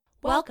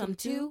Welcome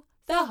to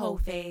the HOE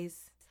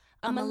Phase,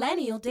 a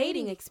millennial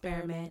dating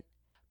experiment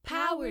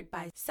powered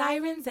by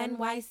Sirens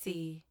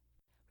NYC.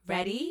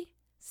 Ready,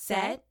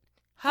 set,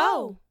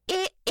 ho! Nah,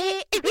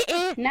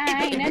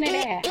 ain't none of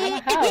that. I'm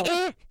a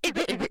hoe. Give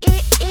me the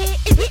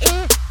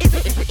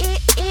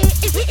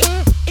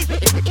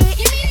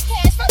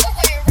cash for the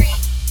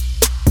wearing.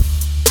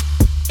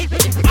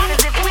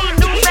 Cause if we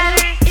knew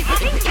better,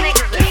 these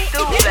niggas would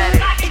do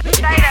better.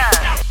 Straight up.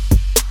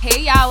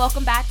 Hey y'all,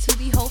 welcome back to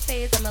the HOE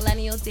Phase, a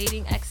millennial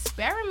dating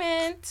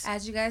experiment.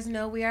 As you guys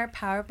know, we are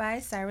powered by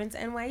Sirens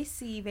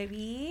NYC,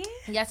 baby.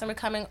 Yes, and we're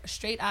coming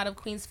straight out of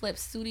Queens Flip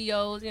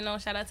Studios. You know,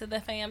 shout out to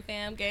the fam,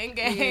 gang.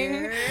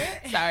 Yeah.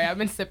 Sorry, I've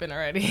been sipping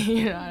already.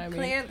 You know what I mean?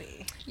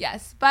 Clearly.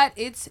 Yes, but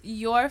it's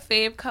your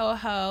fave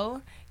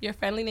co-ho, your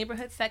friendly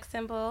neighborhood sex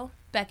symbol,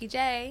 Becky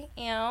J.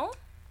 And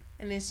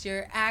it's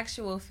your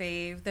actual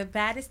fave, the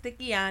baddest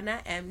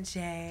Thickiana,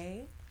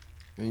 MJ.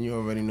 And you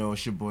already know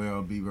it's your boy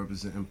LB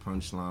representing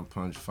Punchline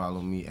Punch. Follow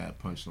me at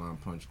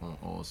Punchline Punch on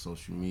all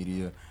social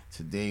media.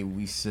 Today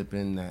we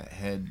sipping that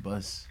head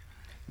bust,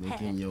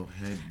 making your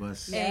head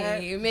bust.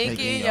 Hey,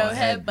 making your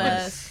head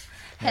bust.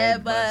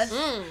 Head bust.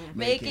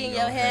 Making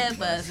your head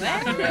bust.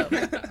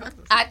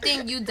 I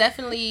think you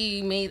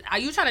definitely made. Are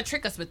you trying to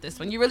trick us with this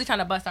one? You're really trying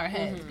to bust our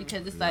heads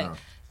because it's like,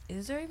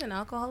 is there even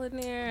alcohol in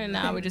there? And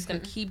now we're just gonna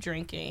keep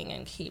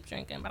drinking.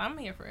 But I'm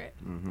here for it.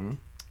 Mm-hmm.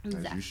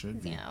 As you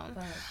should be. Yeah.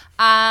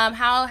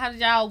 How have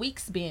y'all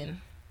weeks been?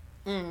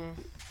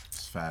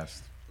 It's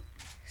fast.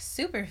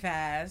 Super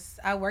fast.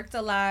 I worked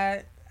a lot.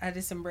 I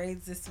did some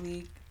braids this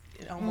week.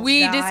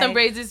 We did some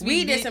braids this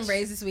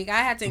week.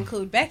 I had to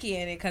include Becky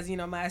in it because,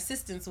 my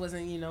assistants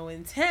wasn't,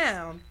 in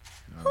town.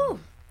 Whew.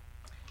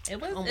 It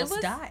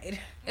died.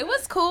 It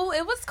was cool.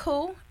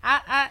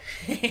 I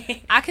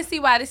can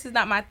see why this is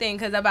not my thing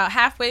because about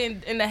halfway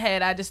in the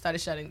head, I just started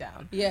shutting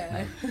down.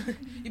 Yeah.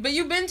 But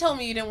you've been told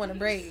me you didn't want to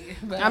braid.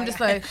 But I'm just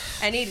like,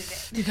 I needed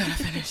it. You gotta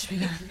finish.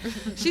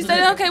 She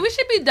said, okay, we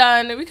should be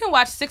done. We can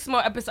watch 6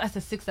 more episodes. I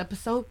said, 6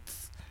 episodes?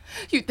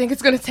 You think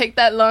it's gonna take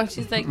that long?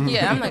 She's like,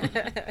 yeah. I'm like,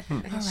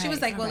 she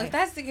was like, well, if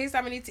that's the case,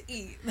 I'm gonna need to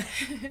eat.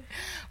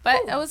 But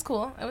it was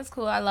cool. I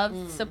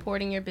love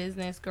supporting your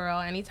business, girl.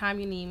 Anytime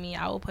you need me,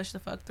 I will push the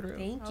fuck through.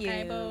 Thank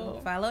you.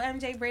 Boo. Follow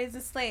MJ Braids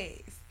and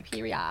Slays.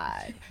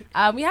 Period.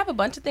 We have a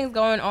bunch of things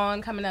going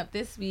on coming up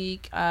this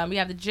week. We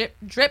have the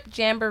Drip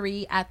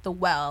Jamboree at the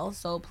Well.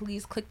 So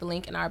please click the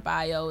link in our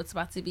bio. It's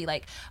about to be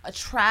like a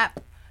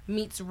trap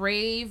meets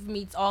rave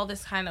meets all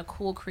this kind of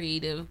cool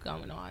creative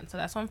going on. So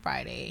that's on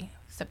Friday,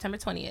 September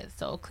 20th.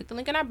 So click the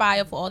link in our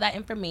bio for all that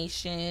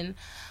information.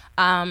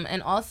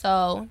 And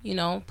also,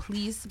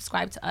 please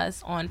subscribe to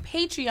us on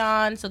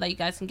Patreon so that you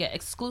guys can get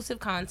exclusive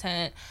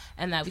content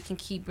and that we can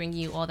keep bringing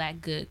you all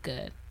that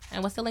good.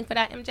 And what's the link for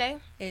that, MJ?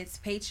 It's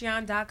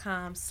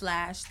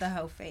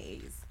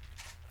patreon.com/thehoephase.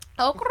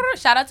 Oh,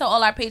 shout out to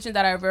all our patrons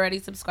that have already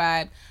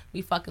subscribed.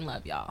 We fucking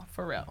love y'all.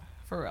 For real.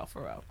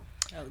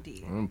 Oh,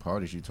 dear. What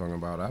parties you talking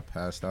about? I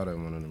passed out at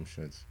one of them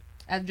shits.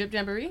 At Drip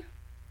Jamboree?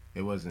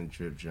 It wasn't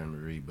Drip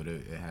Jamboree, but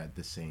it had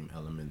the same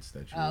elements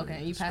that you. Oh,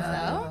 okay. You passed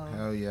out?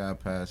 Hell yeah, I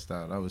passed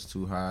out. I was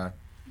too high.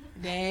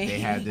 Dang. They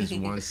had this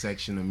one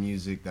section of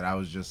music that I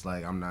was just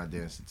like, I'm not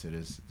dancing to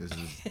this. This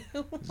is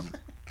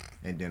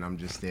and then I'm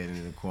just standing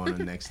in the corner.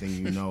 Next thing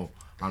you know,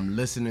 I'm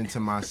listening to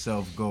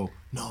myself go,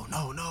 no.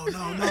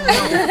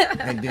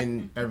 And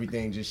then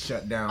everything just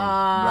shut down.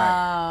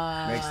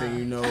 Black. Next thing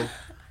you know,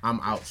 I'm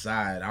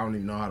outside. I don't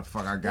even know how the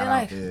fuck I got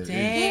out there.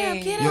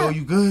 Dang. Yo,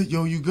 you good?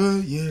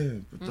 Yeah.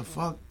 What the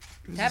fuck?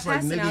 It's That just like,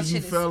 passing out nigga, you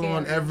shit is fell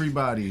on scary.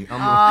 everybody.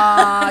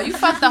 You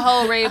fucked the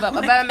whole rave up.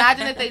 But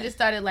imagine if they just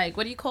started like,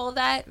 what do you call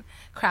that?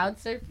 Crowd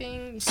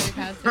surfing? You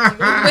started crowd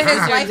surfing? With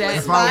his lifeless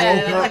If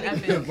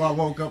body. I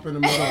woke up in the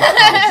middle of the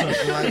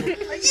concert, like,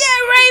 Yeah,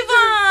 rave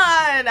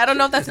on! I don't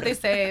know if that's what they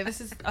say. This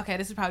is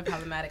probably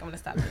problematic. I'm gonna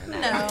stop doing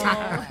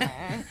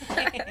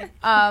that.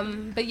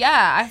 No. But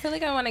yeah, I feel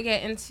like I want to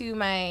get into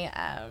my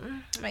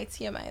my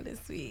TMI this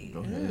week.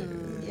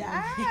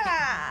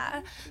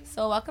 Yeah.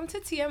 So welcome to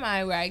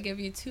TMI, where I give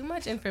you too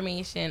much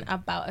information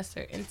about a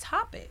certain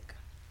topic.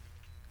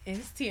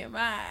 It's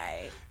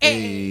TMI.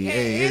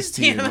 hey, it's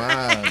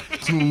TMI.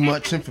 Too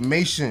much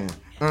information.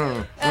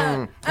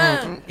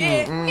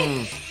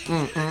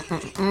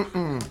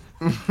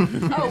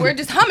 Oh, we're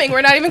just humming.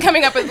 We're not even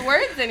coming up with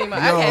words anymore.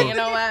 Yo, Okay, you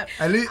know what?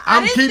 At least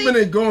I'm keeping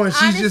it going.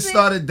 She honestly, just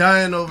started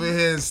dying over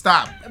here and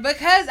stopped.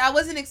 Because I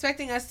wasn't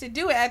expecting us to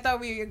do it. I thought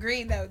we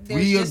agreed that there's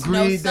We just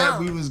agreed no that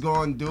song. we was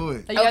going to do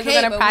it. So you guys are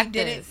gonna but practice.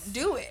 we didn't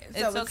do it. So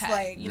It's it's okay.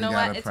 like, You know We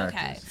what? gotta It's okay.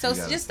 practice. so We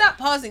gotta- just stop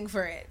pausing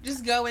for it.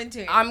 Just go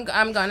into it. I'm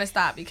gonna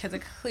stop because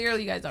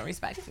clearly you guys don't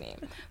respect me.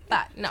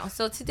 But no,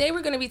 so today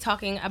we're gonna be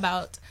talking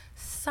about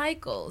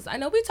cycles. I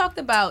know we talked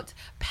about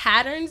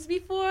patterns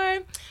before,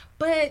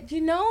 but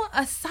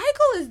a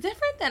cycle is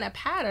different than a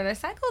pattern. A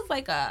cycle is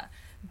like a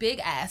big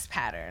ass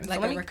pattern.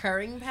 like So a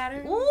recurring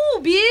pattern. Ooh,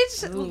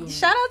 bitch. Ooh.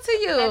 Shout out to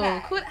you.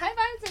 High five. High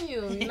five to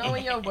you.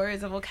 Knowing your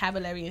words and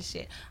vocabulary and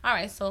shit. All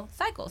right, so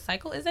cycle.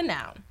 Cycle is a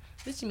noun.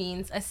 which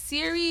means a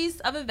series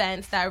of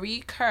events that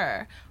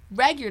recur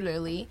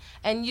regularly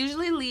and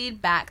usually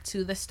lead back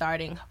to the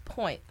starting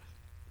point.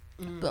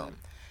 Boom.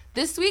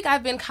 This week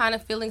I've been kind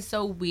of feeling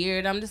so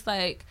weird. I'm just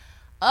like,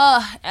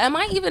 am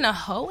I even a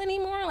hoe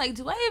anymore? Like,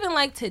 do I even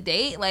like to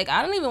date? Like,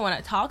 I don't even want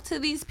to talk to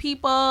these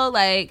people.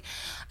 Like,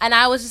 and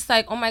I was just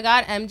like, oh my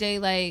God,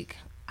 MJ, like,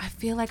 I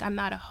feel like I'm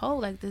not a hoe.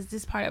 Like, is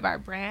this part of our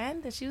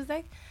brand? And she was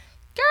like,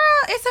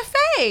 girl, it's a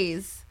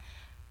phase.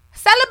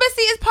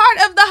 Celibacy is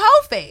part of the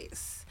hoe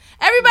phase.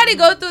 Everybody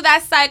go through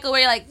that cycle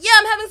where you're like, yeah,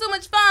 I'm having so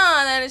much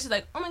fun. And it's just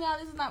like, oh my God,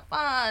 this is not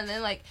fun.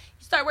 And like,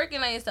 you start working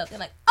on yourself. You're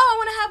like, oh, I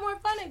want to have more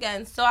fun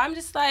again. So I'm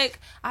just like,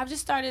 I've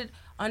just started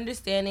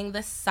understanding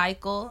the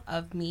cycle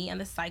of me and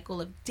the cycle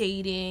of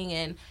dating.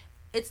 And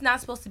it's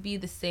not supposed to be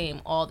the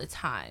same all the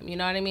time. You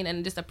know what I mean?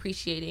 And just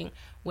appreciating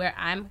where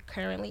I'm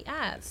currently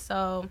at.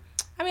 So,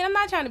 I mean, I'm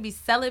not trying to be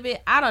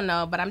celibate. I don't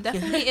know. But I'm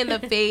definitely in the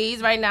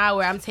phase right now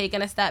where I'm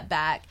taking a step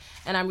back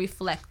and I'm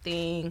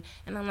reflecting.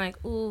 And I'm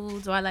like,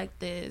 ooh, do I like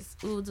this?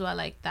 Ooh, do I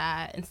like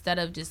that? Instead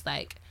of just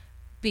like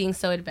being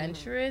so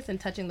adventurous and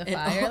touching the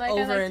fire. Like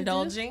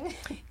overindulging.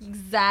 Like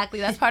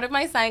exactly. That's part of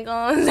my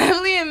cycle. It's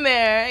definitely in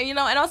there. You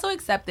know, and also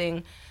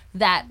accepting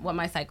that what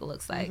my cycle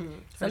looks like.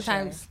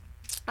 Sometimes...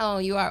 Oh,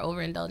 you are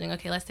overindulging.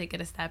 Okay, let's take it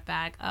a step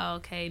back. Oh,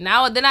 okay.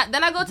 Now then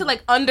I go to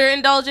like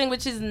underindulging,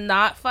 which is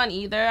not fun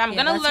either. I'm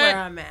gonna learn where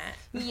I'm at.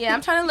 Yeah,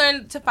 I'm trying to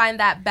learn to find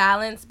that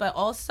balance, but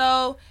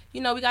also, you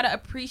know, we gotta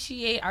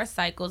appreciate our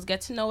cycles, get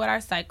to know what our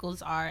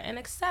cycles are, and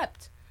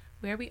accept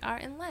where we are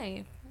in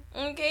life.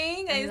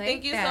 Okay, guys,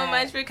 thank you so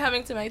much for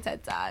coming to my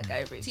TED Talk. I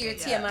appreciate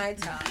to your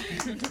TMI talk.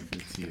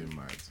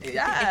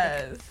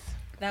 Yes.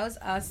 That was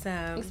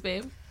awesome. Thanks,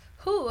 babe.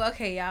 Whew,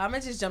 okay, y'all. I'm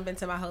going to just jump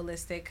into my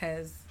holistic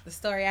because the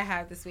story I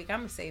have this week, I'm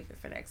going to save it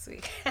for next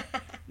week.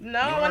 No,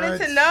 I wanted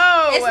to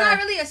know. It's not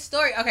really a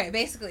story. Okay,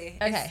 basically.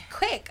 Okay. It's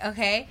quick,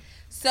 okay?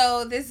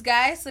 So this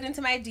guy slid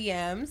into my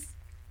DMs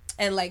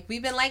and, like,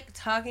 we've been, like,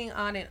 talking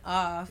on and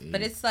off.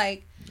 But it's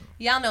like,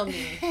 y'all know me.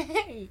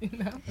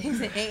 He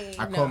said, hey,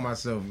 I called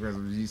myself because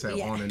you said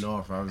on and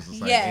off. I was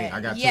just like, hey, I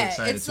got too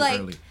excited it's too like,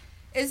 early.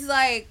 It's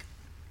like,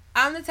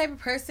 I'm the type of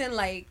person,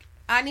 like,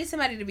 I need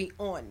somebody to be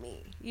on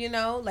me. You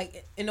know,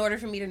 like, in order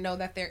for me to know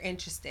that they're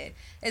interested.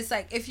 It's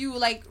like, if you,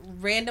 like,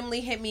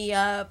 randomly hit me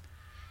up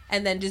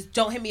and then just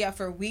don't hit me up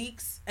for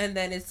weeks, and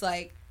then it's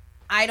like,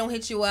 I don't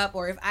hit you up,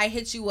 or if I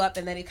hit you up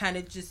and then it kind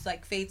of just,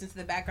 like, fades into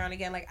the background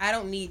again. Like, I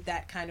don't need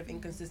that kind of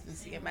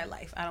inconsistency in my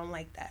life. I don't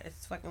like that.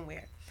 It's fucking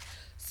weird.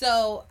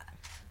 So,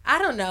 I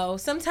don't know.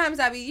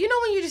 Sometimes I be, you know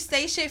when you just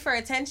say shit for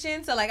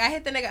attention? So, like, I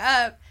hit the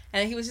nigga up,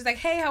 and he was just like,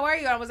 hey, how are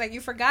you? I was like, you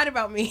forgot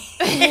about me.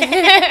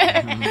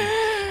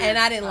 And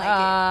I didn't like it.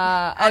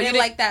 I didn't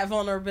like that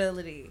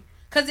vulnerability.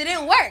 Because it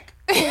didn't work.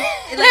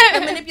 Like, the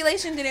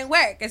manipulation didn't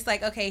work. It's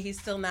like, okay,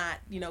 he's still not,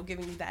 you know,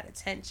 giving me that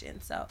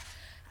attention. So,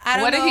 I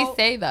don't know. What did he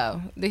say,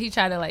 though? Did he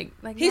try to, like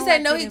he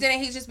said, no, he didn't.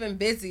 He's just been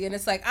busy. And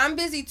it's like, I'm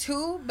busy,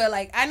 too. But,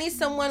 like, I need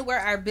someone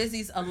where our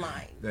busies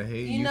align. The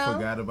hey, you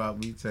forgot about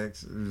me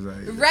text. It was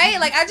like, right?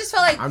 Like, I just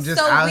felt like I'm just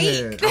so out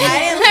weak. Here.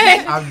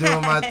 I'm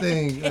doing my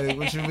thing. Like,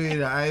 what you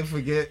mean? I ain't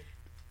forget.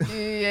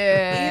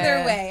 Yeah.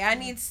 Either way, I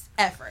need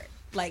effort.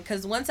 Like,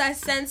 because once I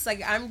sense,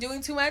 like, I'm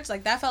doing too much,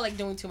 like, that felt like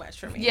doing too much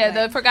for me. Yeah, like,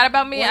 the forgot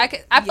about me.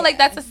 I feel like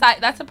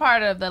that's a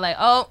part of the, like,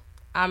 oh,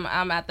 I'm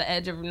at the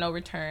edge of no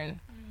return.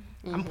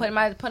 I'm putting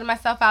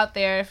myself out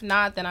there. If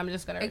not, then I'm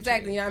just gonna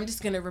exactly. I'm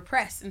just gonna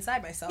repress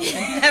inside myself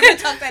and never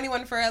talk to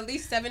anyone for at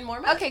least 7 more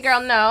months. Okay,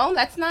 girl, no,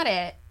 that's not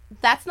it.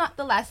 That's not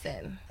the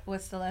lesson.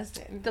 What's the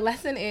lesson? The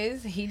lesson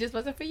is he just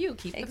wasn't for you.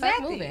 Keep the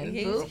fuck moving.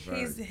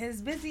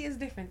 His busy is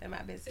different than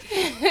my busy.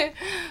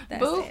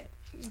 That's Boop. it.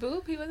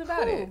 Boop, he was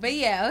about it. But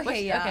yeah,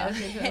 okay, y'all.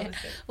 Okay,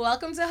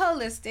 Welcome to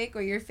Holistic,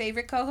 where your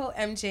favorite co-host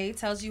MJ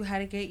tells you how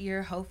to get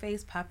your hoe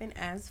face popping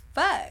as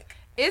fuck.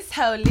 It's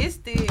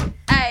holistic.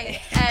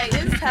 Hey,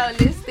 it's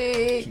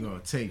holistic. You gonna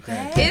take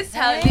that. It's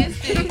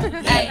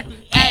holistic.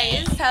 Hey,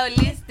 it's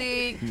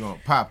holistic. You gonna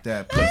pop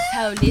that pussy. It's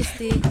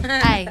holistic.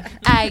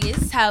 Hey,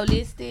 it's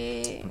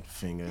holistic. Put a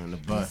finger in the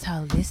butt. It's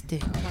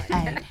holistic.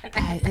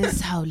 Hey,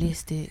 it's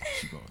holistic.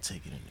 You gonna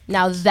take it in the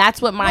Now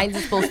that's what mine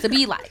is supposed to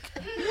be like.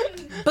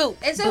 Boom.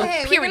 It's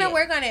okay. We're gonna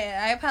work on it.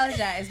 I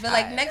apologize, but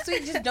like next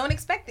week, just don't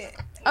expect it.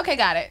 Okay,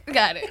 got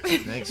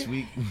it. Next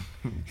week,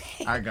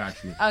 I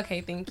got you.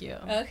 Okay, thank you.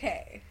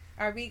 Okay,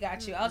 RB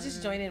got you. I'll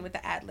just join in with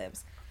the ad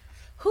libs.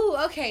 Whew.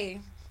 Okay.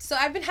 So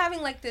I've been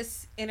having like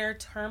this inner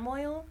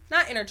turmoil,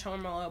 not inner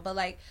turmoil, but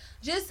like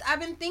just I've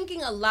been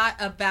thinking a lot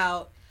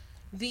about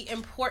the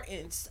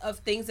importance of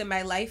things in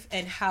my life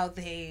and how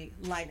they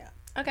line up.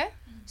 Okay.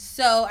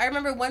 So I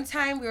remember one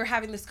time we were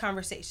having this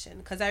conversation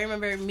because I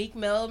remember Meek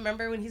Mill,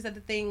 remember when he said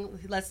the thing,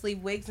 let's leave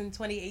wigs in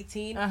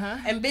 2018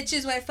 and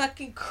bitches went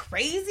fucking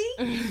crazy.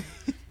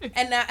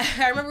 And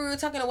I remember we were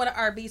talking to one of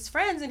RB's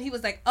friends and he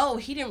was like, oh,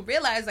 he didn't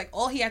realize like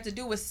all he had to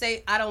do was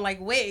say, I don't like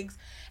wigs.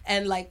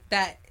 And like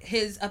that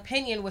his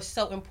opinion was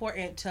so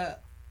important to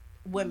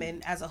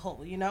women as a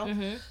whole, you know?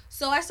 Mm-hmm.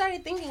 So I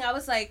started thinking, I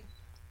was like,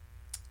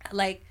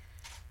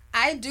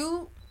 I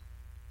do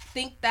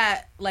think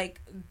that like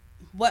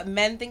what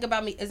men think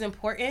about me is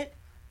important,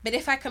 But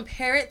if I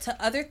compare it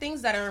to other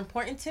things that are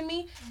important to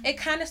me, it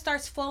kind of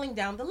starts falling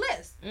down the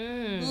list.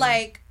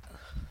 Like,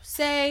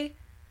 say,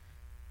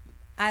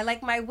 I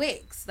like my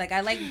wigs. Like,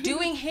 I like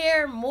doing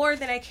hair more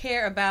than I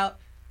care about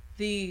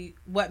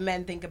what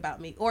men think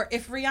about me. Or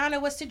if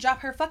Rihanna was to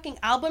drop her fucking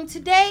album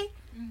today,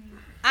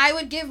 I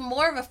would give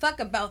more of a fuck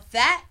about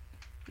that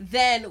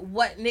than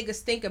what niggas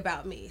think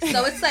about me.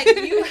 So it's like,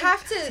 you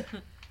have to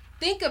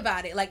think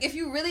about it. Like, if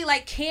you really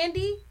like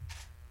candy,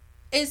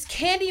 is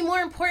candy more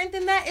important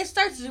than that? It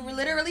starts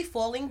literally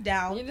falling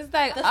down. You're just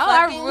like,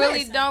 I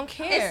really don't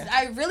care.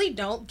 I really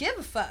don't give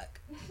a fuck.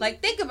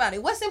 Like, think about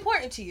it. What's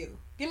important to you?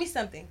 Give me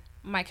something.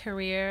 My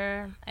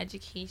career,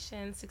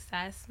 education,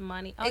 success,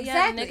 money. Oh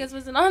exactly. Yeah, niggas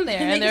wasn't on there.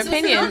 And their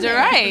opinions. You're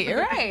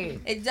right.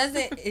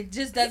 It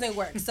just doesn't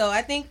work. So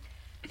I think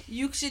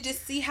you should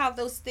just see how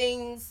those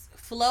things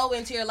flow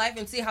into your life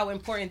and see how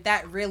important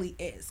that really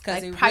is.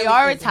 Because like,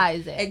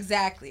 prioritize it.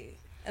 Exactly.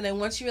 And then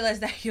once you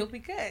realize that, you'll be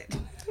good.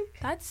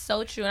 That's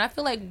so true. And I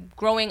feel like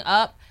growing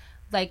up,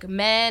 like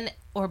men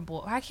or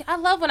boys, I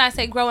love when I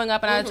say growing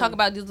up and I talk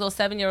about these little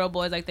 7-year-old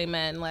boys like they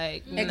men.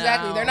 Like,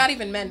 exactly. no. They're not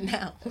even men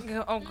now.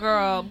 Oh,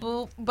 girl.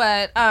 Boo.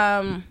 But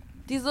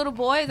these little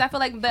boys, I feel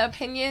like the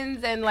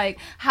opinions and like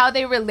how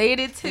they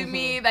related to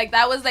me, like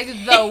that was like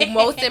the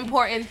most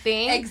important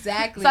thing.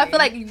 Exactly. So I feel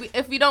like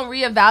if we don't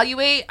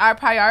reevaluate our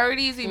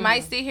priorities, we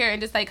might sit here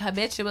and just like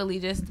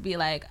habitually just be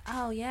like,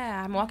 oh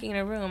yeah, I'm walking in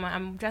a room,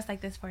 I'm dressed like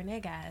this for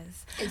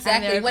niggas.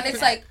 Exactly. When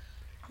it's like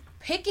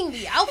picking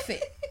the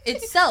outfit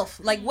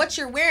itself, like what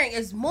you're wearing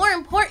is more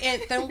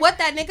important than what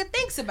that nigga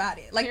thinks about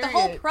it. Like the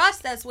whole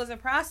process was a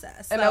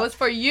process. And that was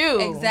for you.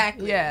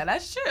 Exactly. Yeah,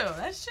 that's true.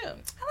 That's true. I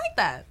like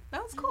that.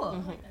 That was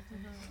cool.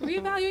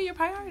 Reevaluate your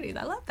priorities.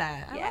 I love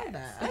that. I love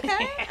that. Okay.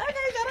 Shout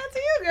out to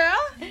you, girl.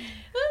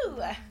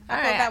 Ooh. I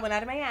pulled that one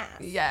out of my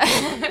ass.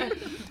 Yeah.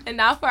 And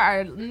now for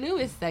our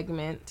newest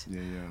segment.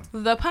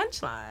 The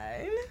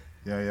punchline.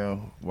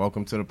 Yo.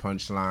 Welcome to the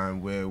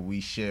punchline, where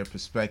we share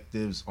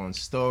perspectives on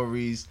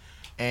stories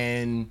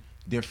and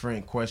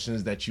different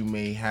questions that you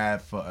may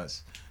have for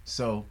us.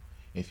 So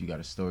if you got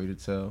a story to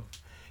tell,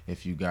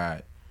 if you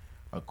got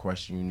a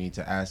question you need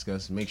to ask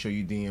us, make sure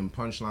you DM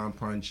Punchline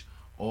Punch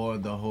or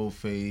the whole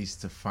phase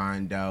to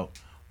find out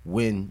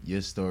when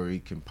your story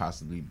can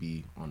possibly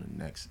be on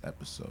the next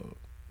episode.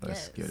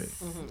 Let's get it.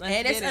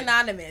 And it's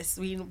anonymous.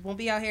 We won't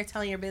be out here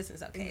telling your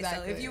business, okay?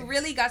 Exactly. So if you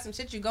really got some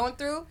shit you're going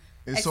through,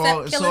 it's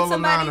all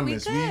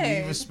anonymous.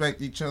 We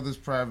respect each other's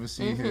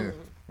privacy here,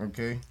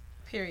 okay?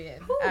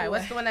 Period. All right,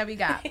 what's the one that we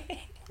got?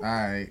 All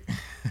right.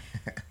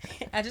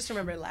 I just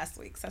remembered last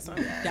week's. That's what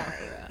I'm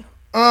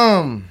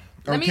dying.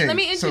 Okay, let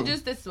me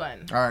introduce this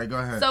one. All right, go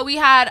ahead. So we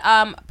had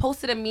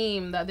posted a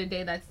meme the other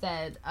day that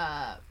said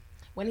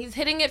when he's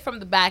hitting it from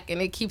the back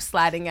and it keeps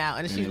sliding out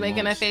and she's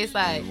making a face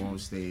like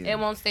it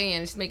won't stay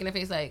in. She's making a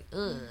face like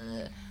ugh.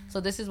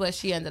 So this is what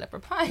she ended up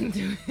replying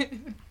to.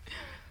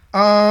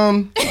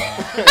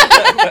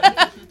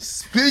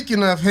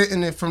 Speaking of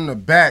hitting it from the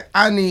back,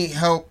 I need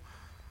help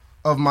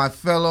of my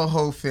fellow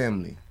whole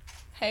family.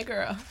 Hey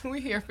girl,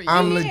 we here for you.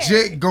 I'm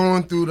legit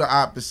going through the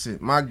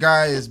opposite. My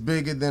guy is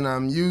bigger than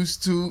I'm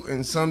used to,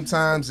 and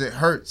sometimes it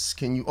hurts.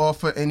 Can you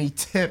offer any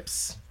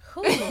tips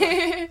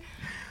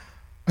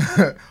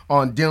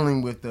on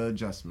dealing with the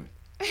adjustment?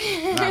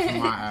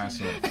 Laughing my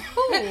ass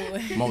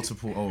off.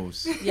 Multiple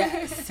O's.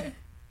 Yes.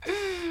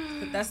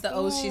 That's the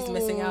O's she's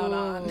missing out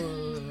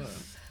on.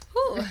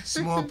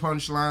 Small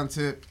punchline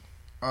tip.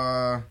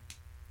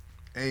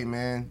 Hey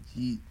man,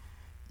 he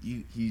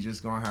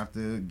just gonna have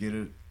to get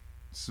it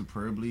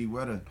superbly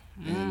wetter.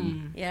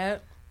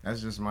 Yep.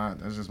 That's just my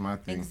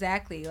thing.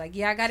 Exactly. Like,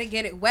 I gotta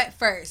get it wet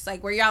first.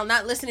 Like, were y'all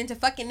not listening to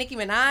fucking Nicki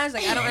Minaj?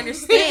 Like, I don't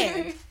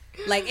understand.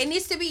 Like, it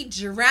needs to be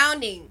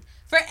drowning.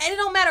 And it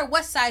don't matter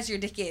what size your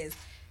dick is.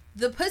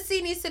 The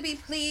pussy needs to be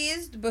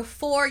pleased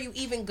before you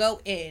even go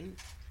in.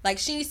 Like,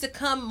 she needs to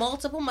come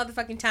multiple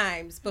motherfucking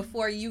times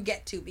before you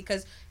get to,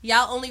 because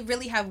y'all only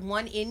really have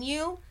one in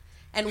you.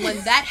 And when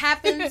that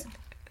happens,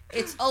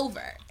 it's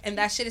over. And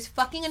that shit is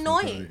fucking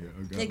annoying.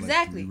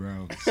 Exactly.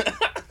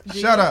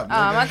 Shut up.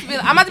 I'm about to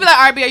be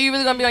like, RB, are you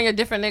really gonna be on your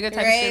different nigga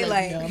type right? shit?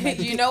 Like,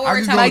 you know what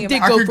we're talking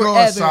about. I could go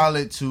a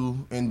solid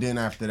 2, and then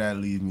after that,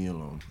 leave me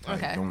alone.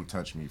 Like, okay. Don't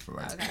touch me for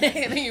like.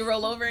 Okay. And then you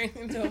roll over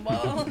into a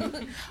ball.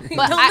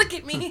 But don't look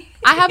at me.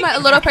 I have my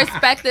little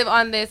perspective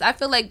on this. I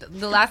feel like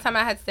the last time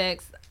I had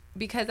sex,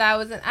 because I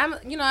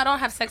don't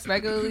have sex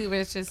regularly,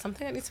 which is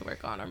something I need to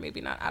work on, or maybe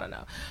not, I don't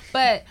know.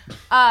 But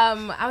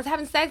I was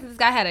having sex, and this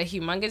guy had a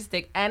humongous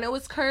dick, and it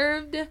was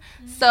curved.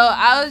 So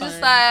I was just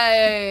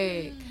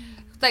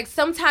like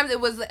sometimes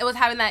it was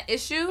having that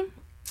issue,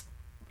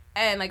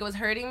 and like it was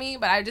hurting me,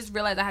 but I just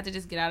realized I had to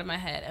just get out of my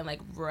head and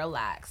like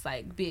relax.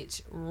 Like,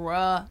 bitch,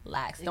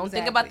 relax. Don't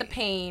think about the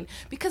pain,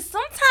 because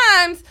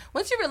sometimes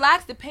once you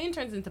relax, the pain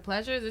turns into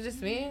pleasure. Is it just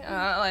me?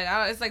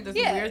 It's like this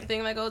weird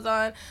thing that goes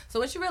on. So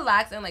once you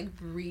relax and like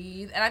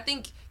breathe, and I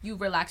think you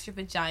relax your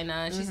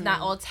vagina, she's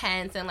not all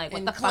tense and like,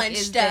 what the fuck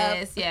is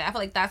this? Yeah, I feel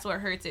like that's what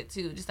hurts it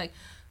too. Just like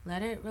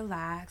let it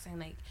relax and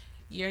like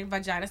your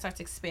vagina starts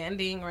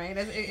expanding, right?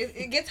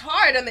 It gets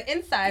hard on the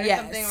inside or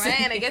something,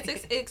 right? And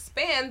it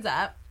expands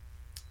up,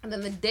 and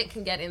then the dick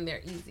can get in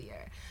there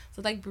easier.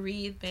 So like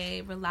breathe,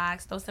 babe,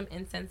 relax, throw some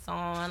incense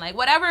on, like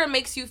whatever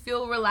makes you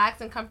feel relaxed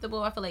and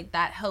comfortable. I feel like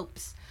that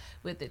helps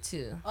with it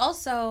too.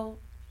 Also,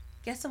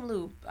 get some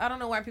lube. I don't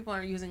know why people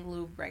aren't using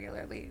lube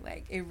regularly.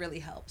 Like, it really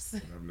helps.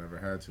 I've never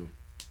had to.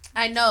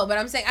 I know, but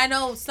I'm saying, I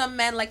know some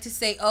men like to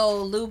say,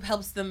 oh, lube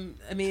helps them,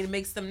 it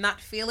makes them not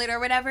feel it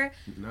or whatever.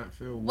 Not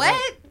feel what?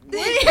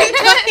 What are you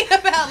talking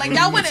about? Like,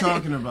 y'all want to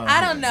talking about?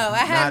 I don't know.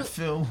 I had not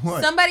feel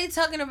what? Somebody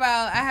talking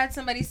about, I had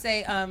somebody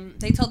say,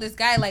 they told this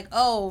guy, like,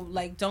 oh,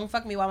 like, don't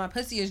fuck me while my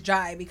pussy is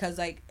dry because,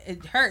 like,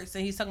 it hurts.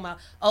 And he's talking about,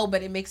 oh,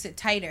 but it makes it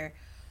tighter.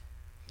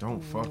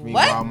 Don't fuck me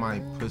while my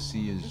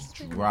pussy is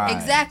dry.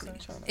 Exactly.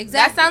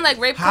 That sounds like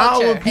rape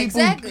culture.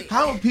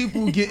 How are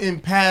people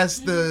getting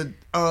past the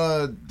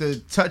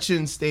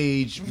touching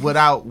stage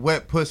without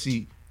wet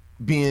pussy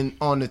being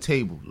on the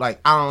table? Like,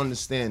 I don't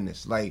understand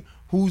this. Like,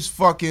 who's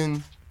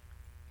fucking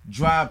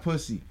dry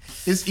pussy?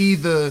 It's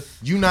either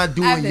you not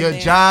doing your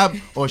job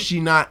or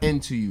she not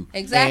into you.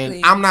 Exactly.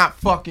 And I'm not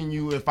fucking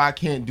you if I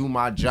can't do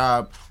my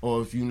job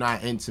or if you're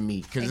not into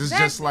me. Because it's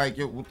just like,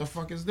 yo, what the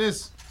fuck is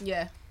this?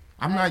 Yeah.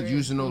 I'm not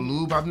using no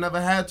lube. I've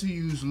never had to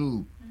use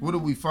lube. What are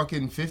we,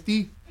 fucking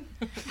 50?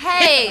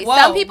 Hey,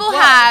 some people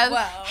have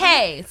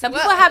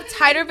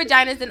tighter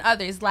vaginas than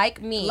others,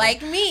 like me.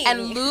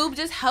 And lube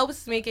just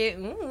helps make it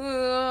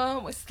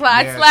slippery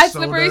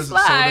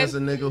slide. So does a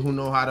nigga who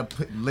know how to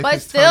lick but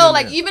his still, tongue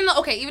like, in even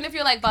if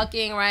you're like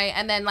fucking, right,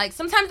 and then like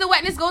sometimes the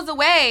wetness goes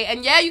away,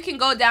 and yeah, you can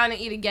go down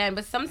and eat again,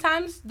 but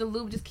sometimes the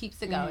lube just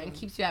keeps it going,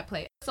 keeps you at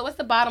play. So what's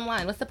the bottom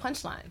line? What's the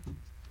punchline?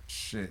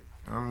 Shit.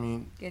 I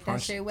mean, get that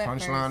shit wet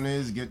punchline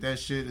is get that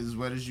shit as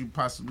wet as you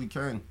possibly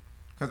can.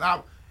 Cause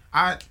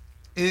I've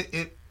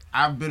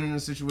been in a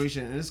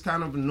situation and it's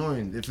kind of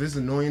annoying. If it's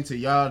annoying to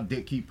y'all,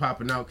 dick keep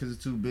popping out because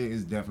it's too big.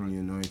 It's definitely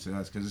annoying to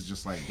us because it's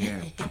just like,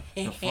 damn,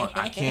 the fuck,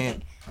 I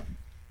can't.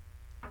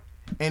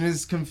 And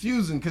it's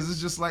confusing because it's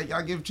just like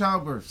y'all give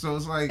childbirth, so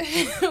it's like.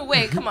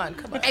 Wait, come on.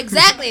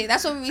 Exactly,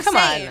 that's what we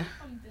saying.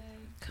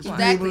 Come on.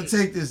 Be able to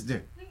take this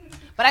dick.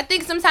 But I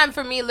think sometimes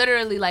for me,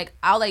 literally, like,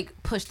 I'll, like,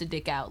 push the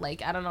dick out.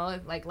 Like, I don't know,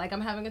 like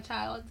I'm having a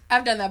child.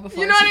 I've done that before.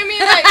 You know what I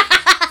mean? Like,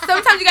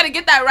 sometimes you got to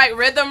get that right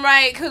rhythm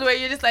right, because where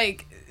you're just,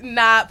 like,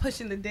 not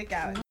pushing the dick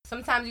out.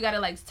 Sometimes you got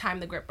to, like, time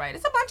the grip right.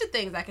 It's a bunch of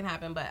things that can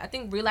happen, but I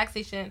think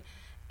relaxation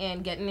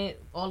and getting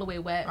it all the way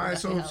wet. All right,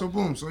 so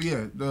boom. So,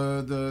 yeah,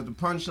 the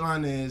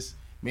punchline is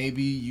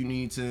maybe you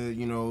need to,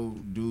 you know,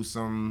 do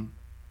some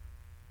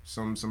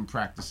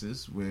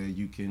practices where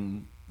you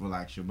can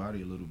relax your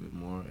body a little bit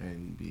more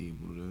and be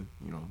able to,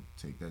 you know,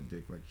 take that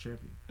dick like a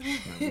champion.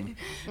 You know?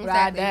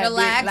 Exactly.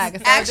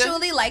 Relax.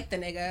 Actually like the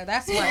nigga.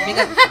 That's why.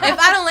 Because if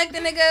I don't like the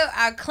nigga,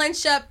 I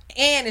clench up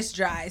and it's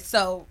dry.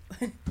 So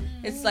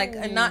it's like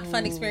a not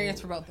fun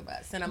experience for both of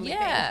us. And I'm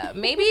like,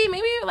 maybe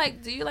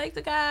like, do you like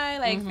the guy?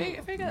 Like,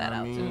 figure that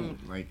out too.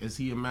 Like, is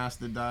he a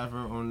master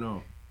diver or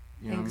no?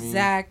 You know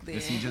exactly.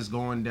 What I mean? Is he just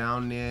going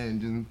down there and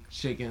just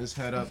shaking his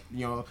head up,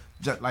 you know,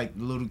 just like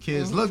the little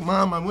kids? Look,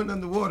 Mom, I went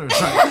underwater.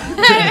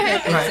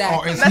 Like,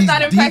 or is he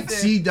deep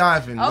sea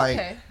diving? Okay.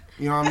 Like,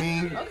 you know what I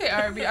mean? Okay,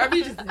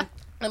 RB just.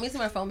 Let me see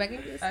my phone back in.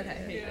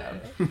 Okay, here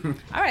you go.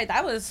 All right,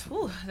 that was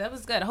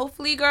good.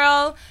 Hopefully,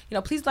 girl, you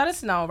know, please let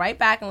us know. Write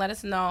back and let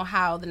us know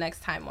how the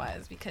next time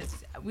was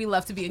because we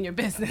love to be in your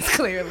business.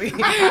 Clearly.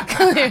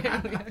 Okay.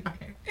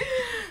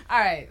 All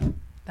right.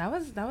 That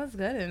was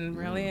good and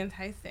really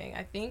enticing.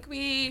 I think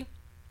it's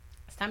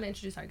time to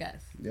introduce our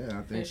guests. Yeah,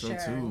 I think so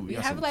too. We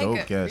got have some like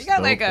dope guests. We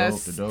got like a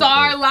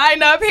star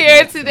lineup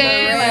here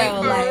today.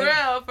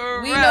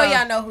 For real. We know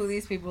y'all know who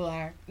these people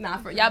are. Nah,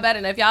 y'all better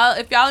know. If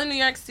y'all in New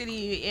York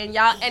City and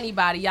y'all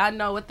anybody, y'all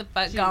know what the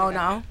fuck going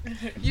on.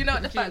 You know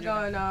what the fuck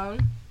going on.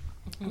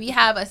 We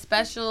have a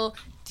special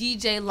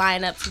DJ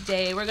lineup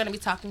today. We're gonna be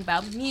talking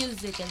about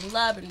music and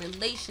love and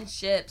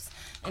relationships.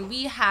 And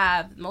we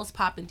have the most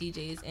poppin'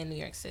 DJs in New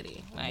York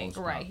City. Like,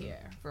 right here.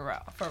 For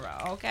real,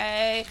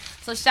 okay?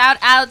 So, shout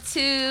out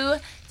to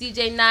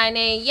DJ 9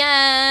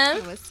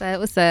 a.m. What's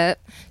up?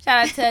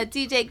 Shout out to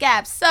DJ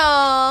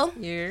GABSOUL.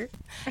 Yeah.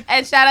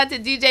 And shout out to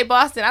DJ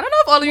Boston. I don't know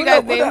if all of you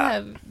guys' names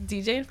have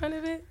DJ in front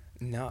of it.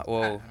 No,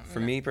 well, for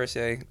me per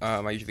se,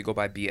 I usually go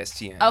by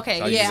BSTN. Okay,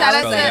 so yeah. Shout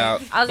out to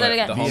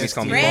the homies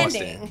call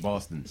me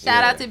Boston.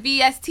 Shout out to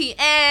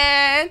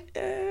BSTN.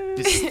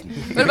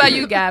 What about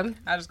you, Gab?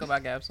 I just go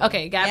by GABSOUL.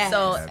 Okay,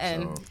 GABSOUL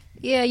and.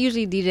 Yeah,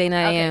 usually DJ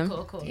 9 a.m.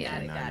 Okay, cool.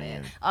 Yeah, got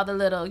it. All the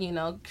little, you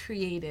know,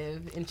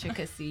 creative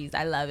intricacies.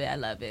 I love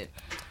it.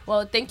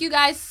 Well, thank you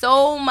guys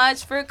so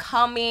much for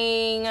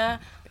coming.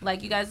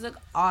 Like, you guys look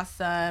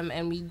awesome,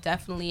 and we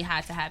definitely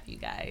had to have you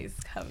guys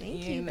come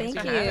in.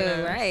 Thank you.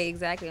 Right,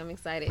 exactly. I'm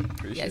excited.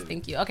 Yes,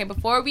 thank you. Okay,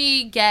 before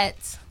we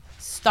get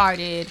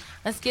started,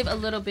 let's give a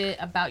little bit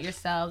about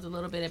yourselves, a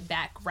little bit of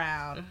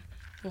background.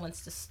 Who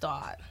wants to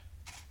start?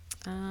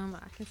 I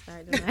can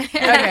start tonight.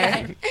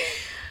 Okay.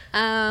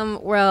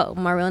 Well,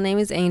 my real name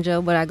is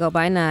Angel, but I go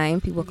by 9.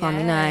 People call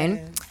me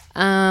 9.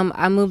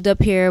 I moved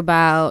up here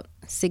about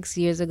 6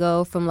 years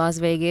ago from Las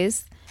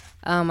Vegas.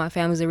 My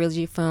family's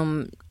originally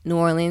from New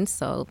Orleans,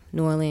 so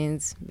New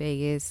Orleans,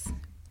 Vegas,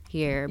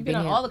 here. You've been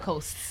on here. all the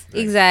coasts.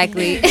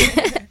 Exactly.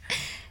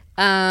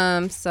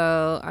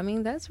 So I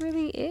mean that's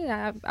really it.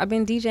 I've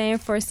been DJing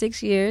for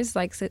 6 years,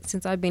 like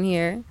since I've been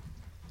here.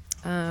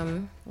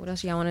 What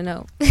else y'all want to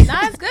know? No,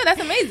 that's good. That's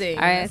amazing.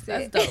 All right,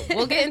 that's dope.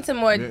 We'll get into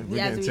more. We're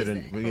getting to the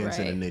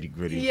nitty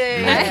gritty.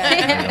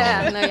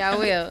 Yeah, no, y'all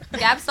will.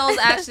 GABSOUL's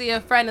actually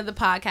a friend of the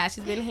podcast.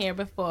 She's been here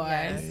before.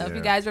 So if you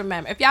guys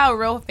remember, if y'all are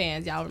real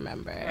fans, y'all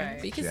remember. Right.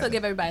 But you can still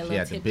give everybody a She little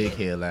had the tip. big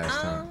hair last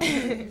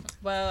time.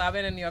 Well, I've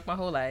been in New York my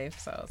whole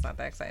life, so it's not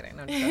that exciting.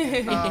 No, I'm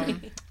just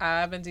joking.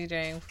 I've been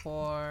DJing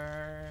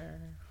for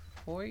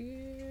 4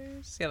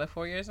 years. Yeah, like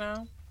 4 years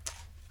now.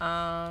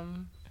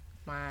 I'm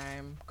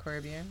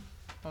Caribbean.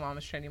 My mom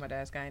is Trinity, my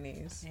dad's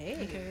Guyanese.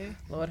 Hey.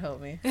 Lord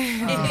help me.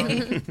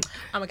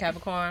 I'm a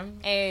Capricorn,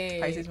 Hey.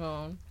 Pisces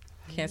moon,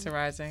 Cancer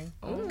rising.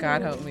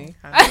 God help me.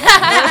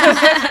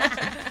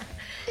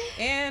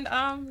 And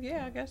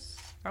yeah, I guess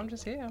I'm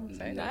just here. I'm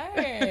excited.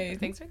 Nice.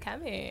 Thanks for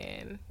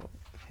coming.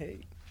 Hey,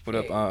 what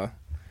up? My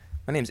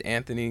name's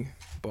Anthony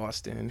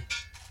Boston.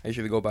 I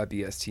usually go by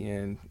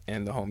BSTN,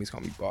 and the homies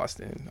call me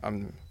Boston.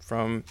 I'm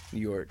from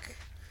New York.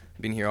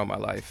 Been here all my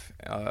life.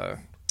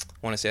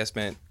 Want to say I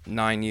spent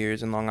 9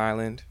 years in Long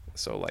Island,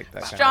 so like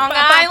that. Strong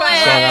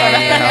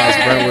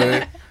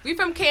Island. We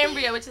from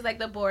Cambria, which is like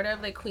the border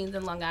of like Queens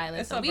and Long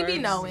Island. So we be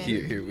knowing.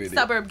 Here with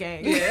Suburb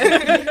gang.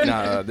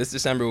 This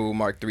December will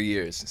mark 3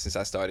 years since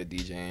I started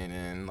DJing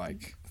and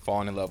like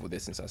falling in love with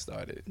it since I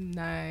started.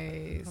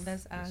 Nice. Well,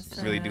 that's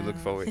awesome. Really do look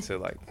forward to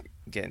like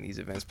getting these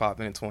events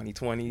popping in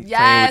 2020.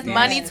 Yes, playing with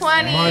Money these-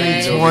 20.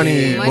 Money 20,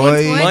 Money boy.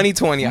 20. Money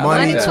 20. I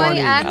Money like that.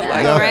 20. I know, I like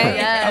right? that.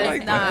 Yes, I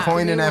like that.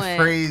 Coining Good that one.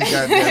 phrase,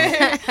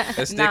 goddamn.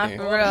 That's Nah, sticking.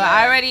 for real.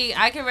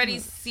 I can already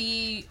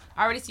see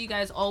you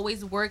guys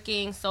always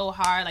working so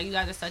hard. Like you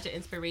guys are such an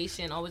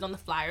inspiration. Always on the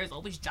flyers,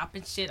 always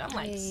dropping shit. I'm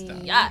like,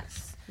 Yay.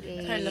 yes,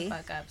 Yay. turn the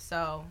fuck up.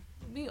 So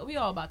we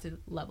all about to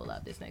level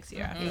up this next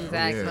year. I feel.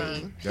 Exactly. Yeah,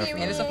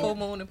 definitely. And it's a full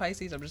moon in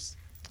Pisces. I'm just.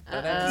 Nah,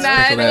 Sprinkle no,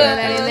 that.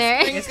 That in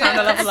there. It's time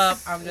to level up.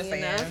 I'm just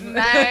saying.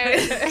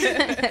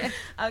 Nice.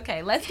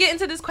 Okay, let's get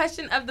into this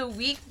question of the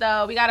week,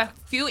 though. We got a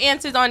few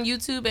answers on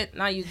YouTube,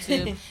 not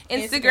YouTube,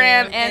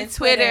 Instagram and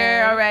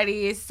Twitter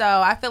already. So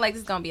I feel like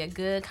this is gonna be a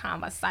good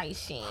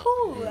conversation.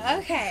 Ooh,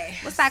 okay.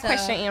 What's that So,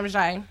 question,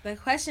 Amjai? The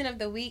question of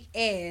the week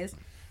is,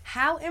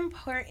 how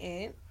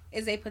important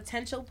is a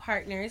potential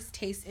partner's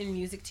taste in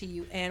music to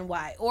you and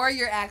why? Or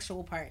your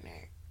actual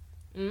partner?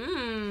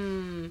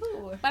 Ooh.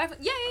 But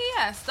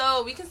yeah.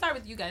 So we can start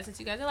with you guys since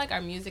you guys are like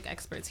our music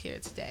experts here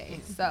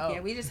today. So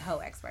Yeah, we just hoe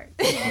experts.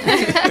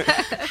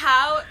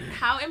 how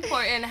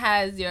important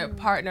has your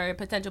partner, or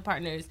potential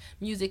partner's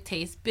music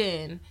taste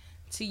been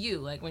to you?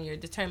 Like when you're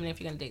determining if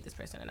you're gonna date this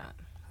person or not.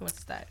 Who wants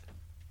to start?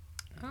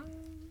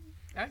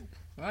 I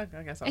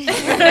guess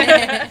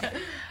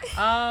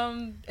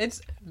I'll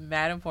it's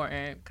mad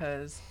important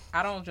because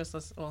I don't just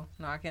listen. Well,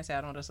 no, I can't say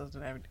I don't just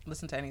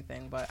listen to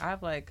anything, but I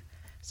have like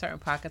certain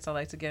pockets I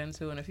like to get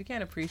into, and if you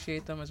can't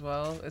appreciate them as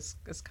well, it's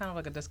kind of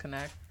like a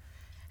disconnect.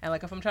 And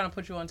like if I'm trying to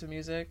put you onto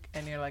music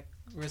and you're like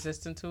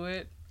resistant to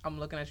it, I'm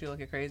looking at you like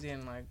you're crazy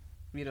and like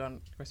you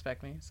don't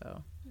respect me.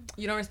 So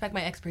You don't respect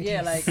my expertise.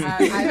 yeah, like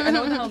I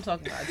know what the hell I'm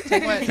talking about.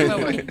 Take my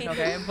word,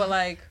 okay? But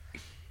like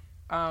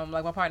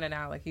my partner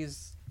now, like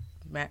he's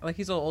a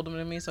little older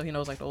than me, so he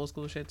knows like the old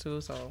school shit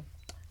too. So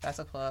that's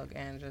a plug,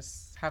 and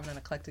just having an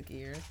eclectic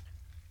ear,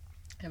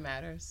 it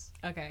matters.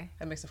 Okay.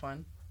 That makes it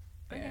fun.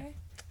 Yeah. Okay.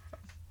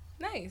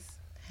 Nice.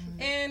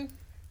 And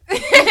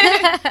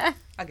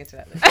I'll get to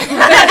that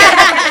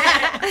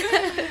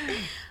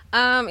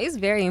later. It's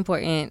very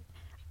important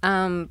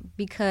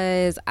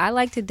because I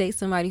like to date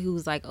somebody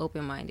who's like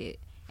open-minded,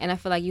 and I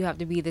feel like you have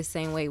to be the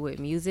same way with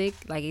music.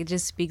 Like it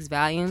just speaks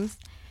volumes.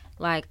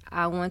 Like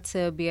I want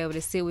to be able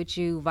to sit with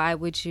you, vibe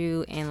with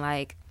you, and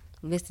like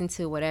listen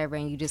to whatever,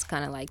 and you just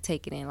kind of like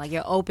take it in. Like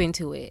you're open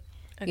to it.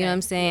 You know what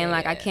I'm saying?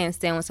 Like I can't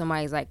stand when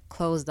somebody's like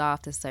closed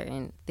off to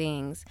certain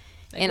things.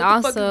 Like, and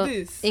what the also, fuck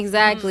is this?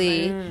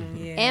 exactly.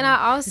 Yeah. And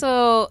I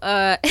also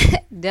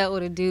dealt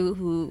with a dude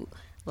who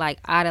like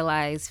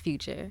idolized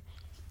Future.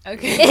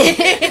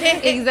 Okay.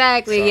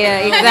 Exactly. Yeah,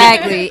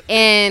 exactly.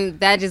 And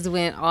that just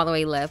went all the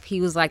way left.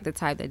 He was like the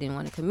type that didn't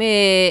want to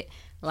commit.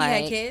 Like,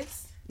 He had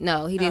kids?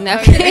 no, he didn't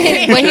have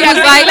kids. But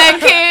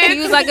he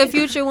was like a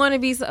Future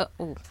wannabe. So,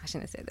 oh, I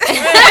shouldn't have said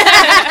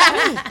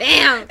that.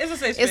 Damn. It's a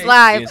safe It's space.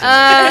 live.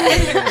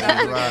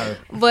 Right.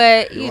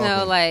 But you You're know,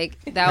 welcome. like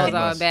that was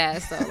all Bless.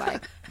 bad. So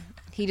like,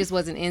 he just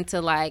wasn't into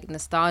like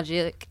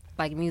nostalgic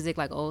like music,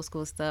 like old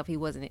school stuff. He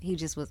wasn't. He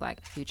just was like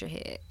a Future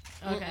head.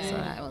 Okay. So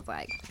that was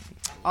like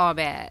all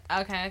bad.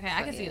 Okay.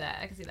 I can see that.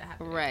 I can see that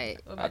happening. Right.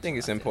 What about I think you,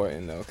 it's Austin?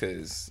 important though,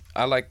 because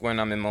I like when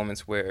I'm in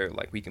moments where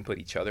like we can put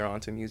each other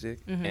onto music,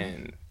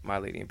 and my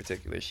lady in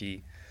particular,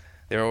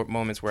 there are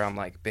moments where I'm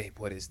like, babe,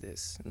 what is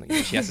this? And,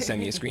 like, she has to send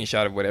me a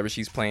screenshot of whatever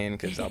she's playing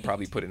because I'll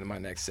probably put it in my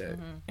next set,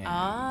 and you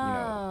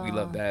know, we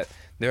love that.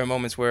 There are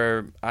moments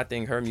where I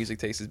think her music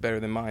taste is better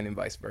than mine, and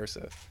vice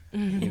versa,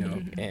 you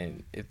know.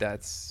 And if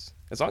that's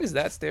as long as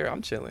that's there,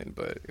 I'm chilling.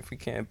 But if we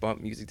can't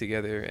bump music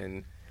together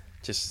and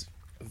just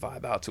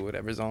vibe out to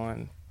whatever's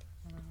on,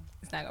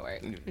 It's not gonna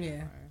work.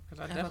 Yeah.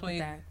 Because I fuck definitely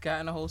with that.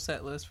 gotten a whole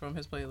set list from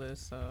his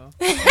playlist. So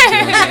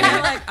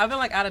I've been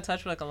like out of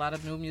touch with like a lot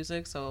of new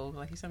music. So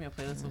like he sent me a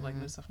playlist of like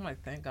new stuff. I'm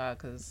like, thank God,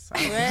 because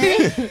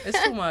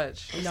it's too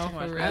much. It's No, too for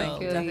much. real. I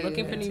feel you.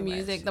 Looking for new Too much.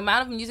 music. The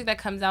amount of music that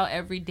comes out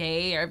every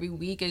day or every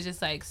week is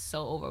just like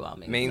so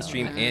overwhelming.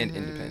 mainstream So, and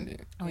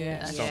independent. oh yeah,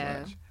 that's So Yeah.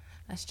 much.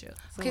 That's true.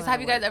 a Okay, so lot have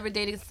of you guys work. ever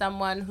dated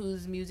someone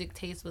whose music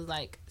taste was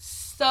like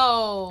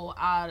so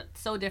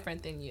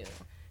different than you,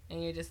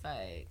 and you're just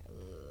like,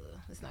 ugh,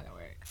 it's not gonna work.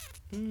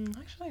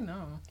 Actually,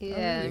 no.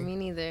 Yeah, really? me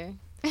neither.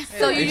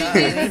 So you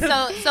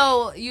usually,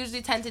 so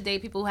usually tend to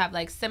date people who have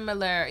like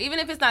similar, even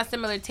if it's not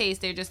similar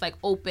taste, they're just like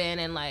open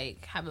and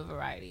like have a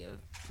variety of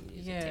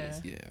music Yeah.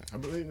 taste. Yeah. I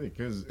believe it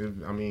because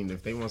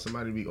if they want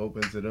somebody to be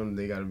open to them,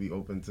 they got to be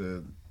open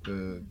to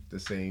the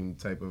same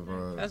type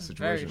of That's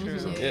situation. very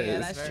true. So, Yeah,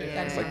 that's true.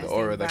 Yeah. It's like the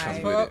aura that comes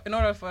Vibe. with it. In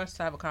order for us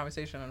to have a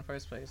conversation in the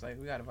first place, like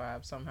we got to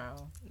vibe somehow.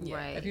 Yeah.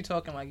 Right. If you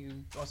talking like you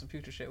on some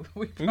future shit,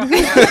 we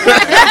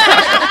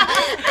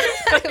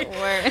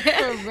Word.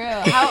 For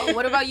real.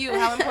 What about you?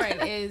 How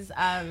important is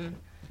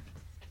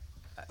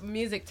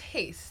music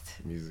taste?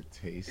 music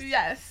taste.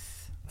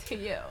 Yes, to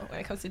you when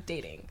it comes to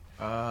dating.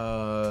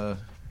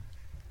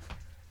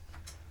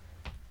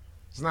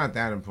 It's not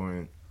that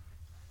important.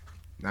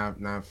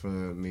 Not for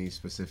me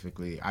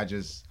specifically.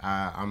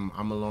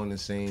 I'm along the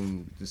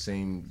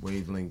same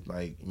wavelength.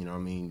 Like, you know what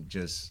I mean?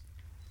 Just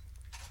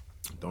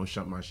don't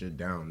shut my shit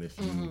down if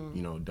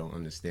you don't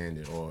understand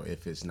it or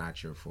if it's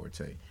not your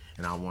forte.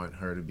 And I want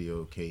her to be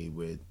okay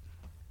with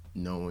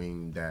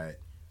knowing that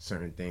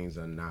certain things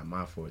are not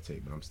my forte,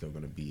 but I'm still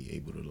gonna be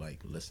able to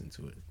like listen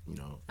to it,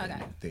 Okay.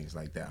 and things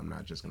like that. I'm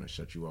not just gonna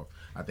shut you off.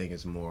 I think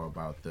it's more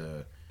about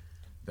the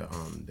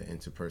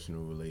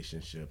interpersonal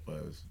relationship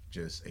of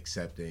just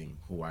accepting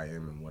who I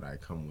am and what I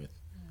come with,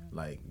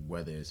 like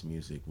whether it's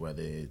music,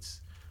 whether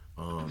it's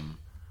a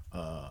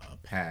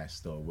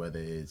past, or whether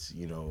it's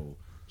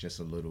just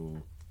a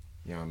little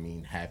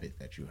habit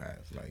that you have,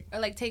 like. Or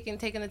like taking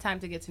the time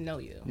to get to know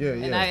you. Yeah,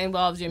 And yeah. that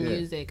involves your Yeah.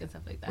 music and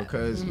stuff like that.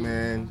 Because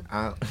man,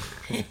 I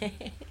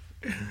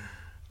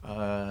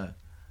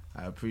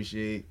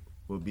appreciate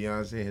what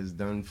Beyonce has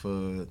done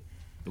for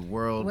the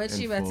world. What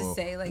and you about to for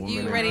say? Like, women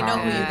you already know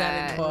who you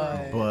empowerment. got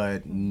to do. But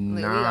Like,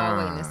 we all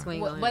waiting to nah,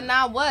 swing on But it.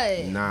 not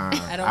what? nah.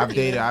 I don't I've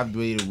care.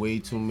 dated way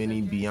too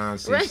many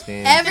Beyonce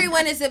stands.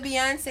 Everyone is a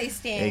Beyonce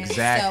stan.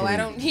 Exactly. So I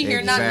don't.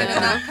 You're not gonna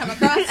Exactly. not come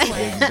across one.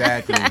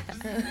 Exactly.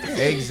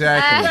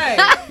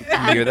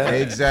 You hear that?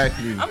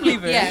 Exactly. I'm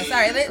leaving. Yeah.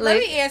 Sorry. Let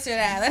me answer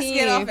that. Let's He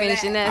get off ain't of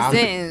finishing that. that I'm-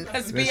 sentence.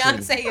 Because Listen.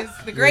 Beyonce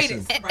is the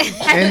greatest. Listen.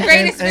 The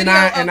greatest video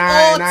of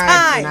all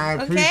time. And I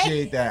okay.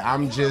 appreciate that.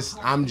 I'm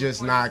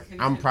just not.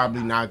 I'm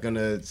probably not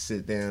gonna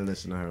sit there and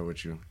listen to her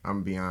with you. I'm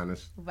gonna be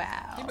honest.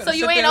 Wow. So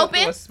you ain't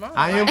open?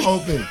 I am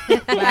open.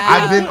 Wow.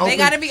 I've been open. They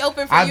gotta be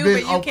open for I've you, been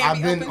but you op- can't I've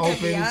be been open to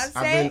open. Beyonce.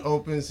 I've been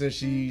open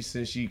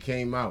since she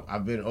came out.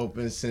 I've been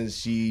open since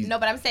she. No,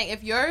 but I'm saying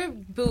if your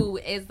boo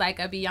is like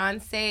a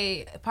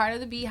Beyonce part of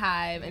the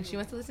Beehive and she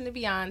wants to listen to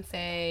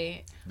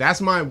Beyonce,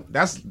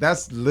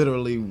 That's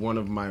literally one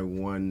of my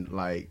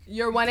like.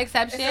 you're one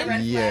exception.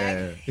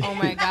 Yeah. Oh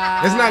my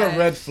god. It's not a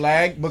red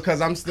flag because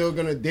I'm still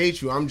gonna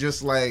date you. I'm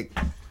just like,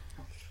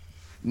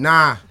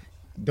 nah,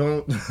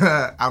 don't.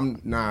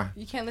 Nah.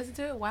 You can't listen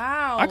to it.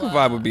 Wow. I can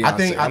vibe with Beyonce. I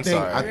think. I'm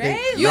sorry. I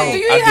think. You, no, do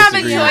you I have a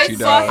disagree with choice? you,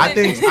 dog. I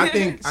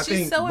think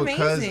She's so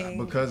because amazing.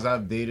 because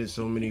I've dated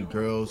so many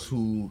girls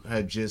who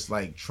have just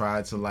like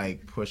tried to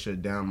like push her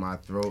down my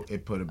throat,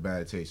 it put a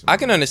bad taste in my I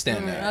can mouth.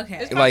 understand that.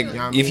 Okay. Like, You know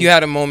what I if mean? you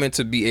had a moment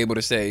to be able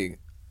to say,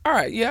 all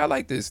right, yeah, I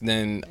like this,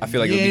 then I feel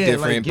like it would be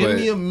different. Like, give but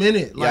me a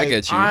minute. Yeah, I Like,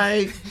 get you.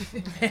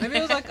 Maybe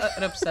it was like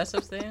an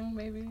obsessive thing.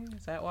 Maybe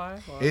is that why?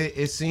 Or-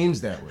 It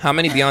seems that way. how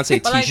many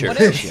Beyonce But, like, T-shirts? what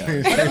does she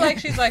if, have?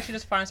 what if like she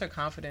just finds her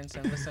confidence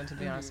and listen to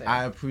Beyonce?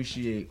 I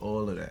appreciate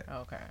all of that,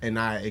 Okay. and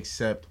I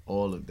accept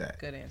all of that.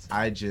 Good answer.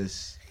 I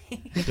just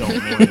don't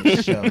want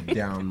it shoved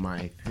down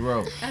my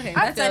throat. Okay,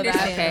 I that's feel that.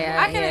 understandable. Okay,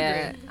 I can yeah.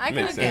 agree. I can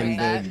Makes agree sense. with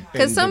that.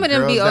 Because some of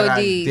them be girls that I've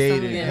OD, dated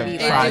some of them have be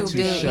tried like, to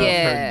do- shove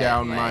yeah, her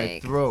down my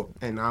like- throat,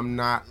 and I'm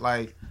not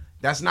like.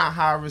 That's not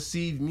how I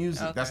receive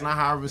music. That's not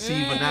how I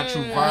receive a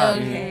natural vibe.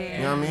 Okay.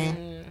 You know what I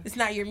mean? It's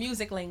not your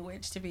music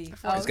language to be.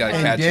 It's gotta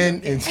And catch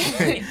then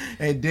you.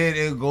 and then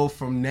it'll go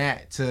from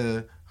that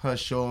to her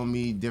showing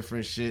me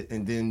different shit,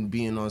 and then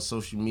being on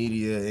social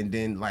media, and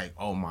then like,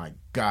 oh my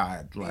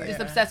god, like. Just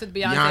obsessed with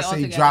Beyonce. Beyonce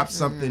altogether. dropped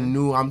something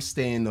new. I'm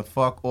staying the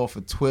fuck off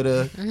of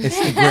Twitter,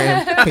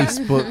 Instagram,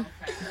 Facebook.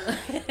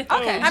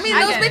 Okay. I mean,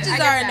 I those get it. bitches I get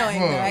are that. annoying.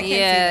 Though. I can't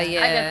Yeah, say that. yeah.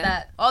 I get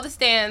that. All the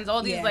stands,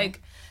 all these Yeah.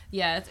 like,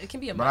 yeah, it can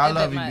be a. But I a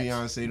love bit you,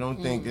 much. Beyonce.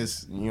 Don't think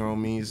it's what I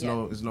mean. It's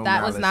no That was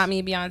malice. not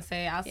me,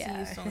 Beyonce. I'll see Yeah.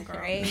 you soon, girl.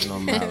 Right? No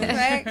malice.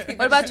 Right?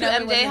 What about you, Know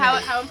me MJ?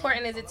 wasn't How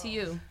important is it to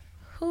you?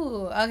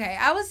 Ooh, okay.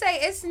 I would say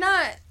it's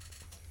not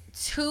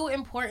too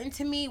important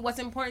to me. What's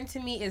important to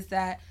me is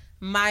that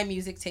my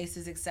music taste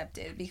is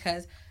accepted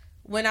because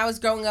when I was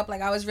growing up,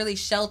 like, I was really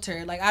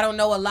sheltered. Like, I don't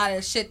know a lot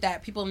of shit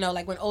that people know.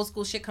 Like, when old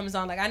school shit comes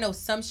on, like, I know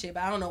some shit,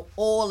 but I don't know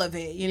all of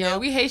it, you know?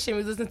 we Haitian.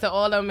 We listen to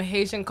all them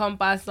Haitian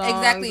compas songs.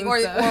 Exactly. Or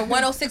stuff.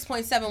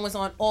 106.7 was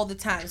on all the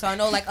time. So I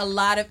know, like, a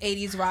lot of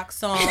 80s rock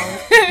songs.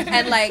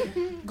 And, like,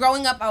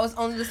 growing up, I was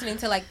only listening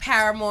to, like,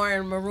 Paramore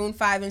and Maroon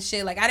 5 and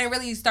shit. Like, I didn't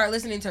really start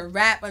listening to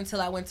rap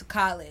until I went to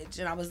college.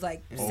 And I was,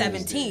 like,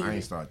 17. I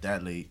ain't start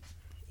that late.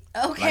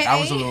 Okay. Like, I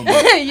was a little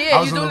bit. Yeah, I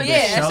was you a little doing bit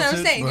Yeah, that's what I'm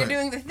sheltered, saying. You're but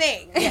doing the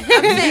thing. Yeah,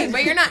 I'm saying,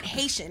 but you're not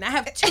Haitian. I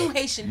have 2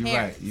 Haitian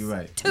parents. You're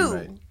right.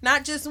 Two,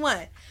 not just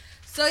one.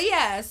 So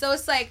yeah, so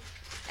it's like,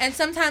 and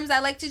sometimes I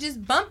like to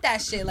just bump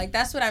that shit. Like,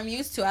 that's what I'm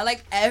used to. I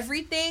like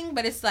everything,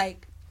 but it's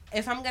like,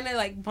 if I'm gonna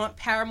like bump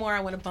Paramore, I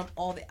want to bump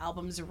all the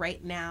albums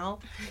right now,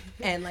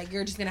 and like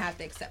you're just gonna have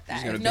to accept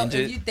that.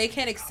 If they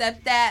can't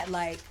accept that,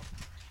 like,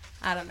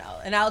 I don't know,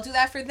 and I'll do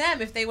that for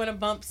them if they want to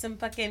bump some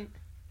fucking.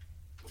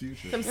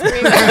 Future. Some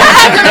screaming.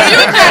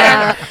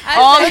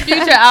 All the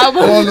Future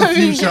albums. All the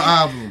Future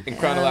albums. In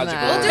chronological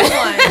We'll order. do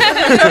one.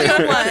 We'll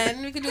do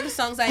one. We can do the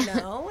songs I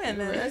know, and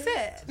then that's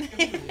it.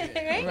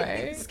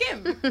 Right.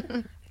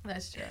 Skim.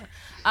 That's true.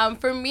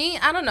 For me,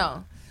 I don't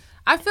know.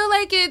 I feel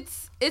like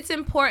it's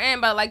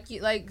important, but like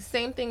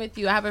same thing with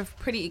you. I have a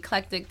pretty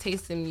eclectic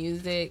taste in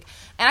music,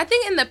 and I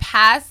think in the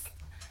past,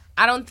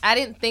 I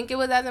didn't think it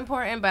was as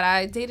important, but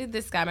I dated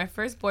this guy. My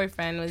first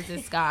boyfriend was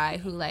this guy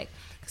who like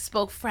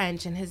spoke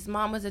French, and his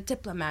mom was a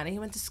diplomat, and he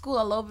went to school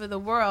all over the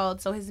world,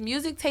 so his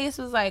music taste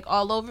was like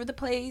all over the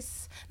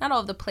place. Not all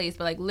over the place,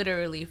 but like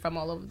literally from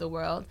all over the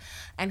world.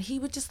 And he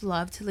would just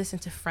love to listen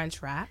to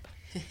French rap.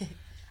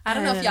 I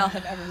don't know if y'all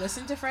have ever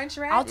listened to French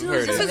rap. I'll do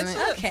Heard it. it.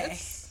 Okay.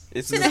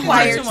 It's an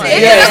acquired taste.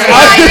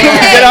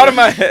 Get out of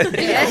my head. And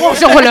I'm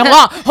Turn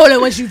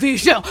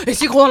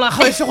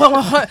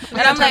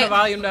the like,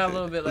 volume down a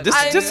little bit. Like,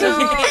 I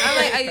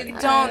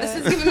don't. This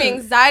is giving me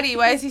anxiety.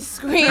 Why is he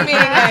screaming?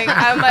 Like,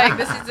 I'm like,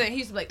 this is.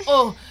 He's like,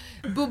 oh,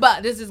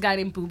 Booba. There's this guy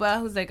named Booba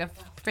who's like a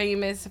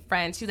famous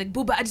French. He's like,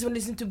 Booba, I just want to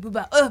listen to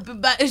Booba. Oh,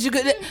 Booba, is you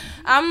good?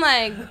 I'm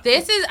like,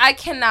 this is, I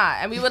cannot.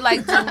 And we would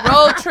like do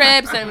road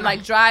trips and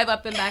like drive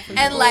up and back from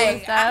And school like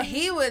and stuff.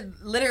 he would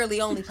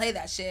literally only play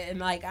that shit, and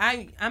like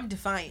I'm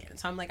defiant,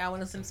 so I'm like I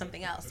want to listen to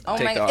something else. Oh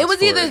Take my the god! It was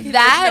odds for either it. There's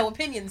that no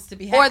opinions to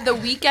be had. or the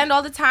Weekend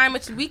all the time,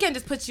 which the Weekend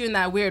just puts you in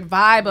that weird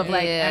vibe of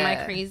like, am I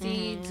Yeah.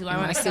 crazy? Do I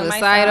want to kill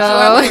Suicidal.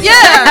 myself?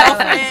 Yeah.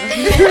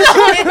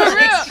 For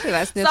real.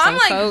 That's So I'm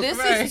like,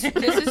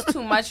 this is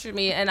too much for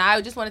me, and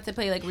I just wanted to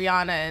play like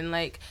Rihanna and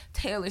like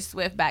Taylor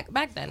Swift back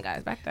then,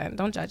 guys. Back then,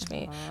 don't judge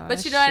me.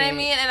 But you know what I shit.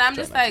 mean? And I'm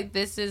just like,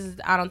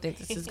 I don't think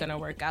this is gonna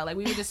work out. Like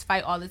we would just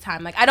fight all the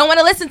time. Like I don't want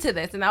to listen to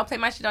this, and I'll play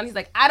my shit on. He's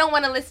like, I don't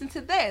want to listen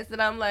to this,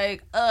 and I'm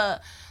like, So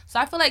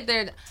I feel like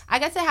I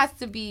guess it has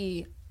to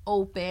be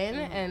open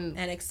and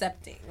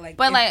accepting. Like,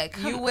 but if like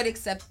you would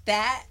accept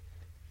that,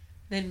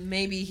 then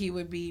maybe he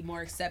would be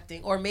more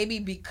accepting, or maybe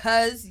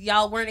because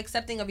y'all weren't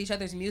accepting of each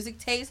other's music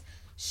taste,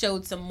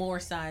 showed some more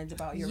signs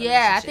about your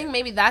relationship. I think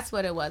maybe that's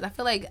what it was. I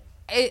feel like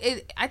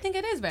I think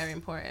it is very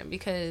important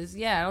because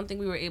I don't think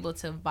we were able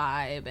to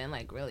vibe and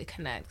like really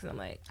connect. Cause I'm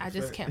like, I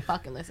just can't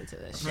fucking listen to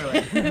this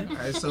shit.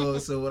 Alright,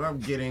 so what I'm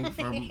getting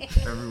from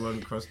everyone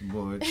across the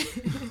board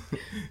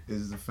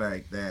is the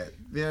fact that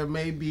there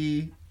may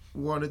be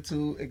 1 or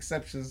 2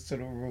 exceptions to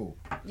the rule.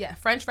 Yeah,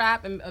 French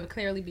rap and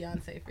clearly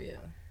Beyonce for you.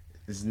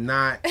 It's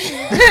not.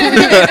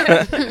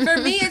 For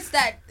me, it's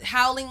that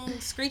howling,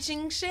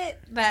 screeching shit,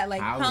 that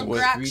like Howling, punk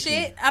rock screeching.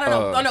 shit. I don't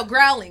know. Oh no,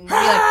 growling. Be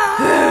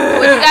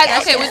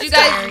like,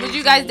 Would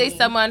you guys date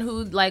someone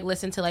who like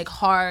listened to like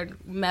hard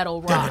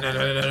metal rock?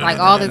 Like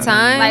all the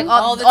time? Like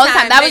all the time.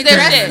 time. That was They their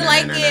dress shit.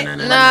 like it.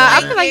 Nah,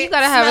 I feel like you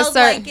gotta have a Smells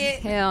certain. like it.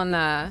 Hell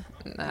nah.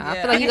 I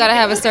feel like you gotta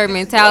have a certain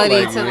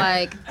mentality to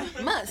like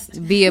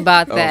Must. be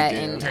about Oh, that,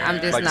 damn. and I'm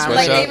just Like not sweatshop?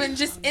 Like like they've been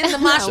just in the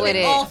mosh With pit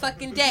it. all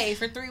fucking day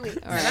for 3 weeks.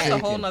 that's a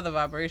whole nother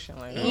vibration.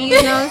 Like,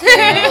 you know what I'm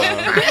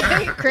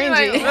saying?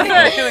 Cringy.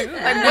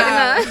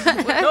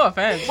 no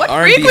offense. What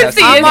R&B has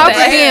frequency to is I'm all for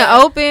that? being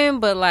open,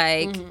 but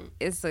like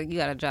it's like you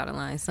gotta draw the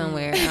line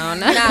somewhere. I don't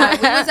know. Nah, we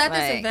was at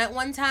this Like, event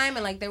one time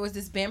and like there was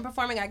this band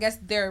performing. I guess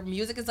their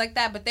music is like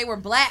that, but they were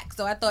black,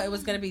 so I thought it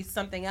was gonna be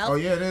something else. Oh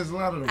yeah, there's a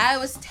lot of them. I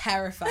was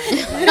terrified.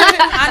 Like,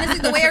 honestly,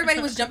 the way everybody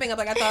was jumping up,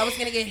 like I thought I was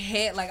gonna get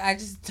hit. Like I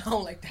just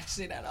don't like that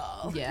shit at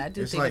all. Yeah, I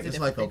do It's think like it's it's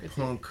a like a different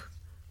frequency. punk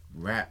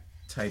rap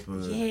type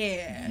of.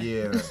 Yeah.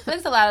 Yeah. I think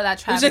it's a lot of that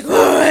Travis. like,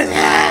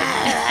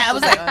 I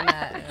was like, on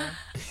that.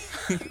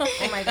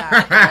 Oh my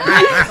god.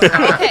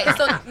 Okay,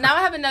 so now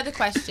I have another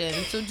question.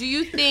 So do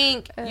you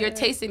think your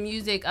taste in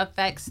music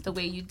affects the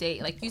way you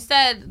date? Like you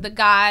said, the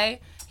guy,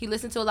 he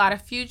listened to a lot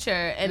of Future,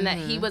 and that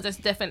he was a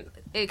different.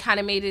 It kind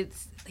of made it.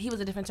 He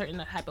was a different certain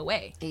type of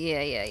way. yeah.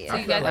 I you feel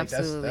guys- like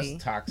absolutely.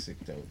 that's toxic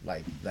though.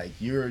 Like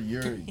you're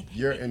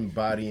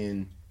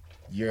embodying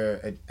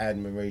your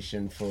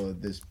admiration for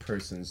this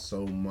person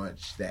so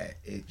much that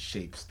it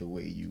shapes the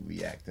way you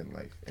react in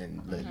life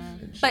and live.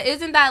 And shit. But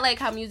isn't that like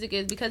how music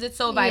is? Because it's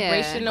so Yeah.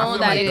 vibrational I feel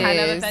that like it kind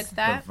of is. affects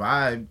that.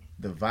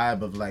 the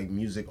vibe of like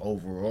music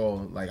overall.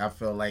 Like I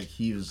felt like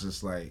he was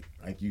just like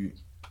you.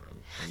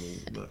 I mean,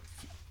 look,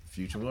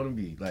 Future wanna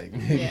be like,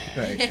 Yeah.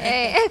 like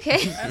Hey,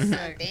 okay.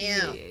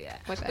 Damn. Yeah.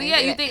 But yeah,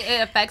 you think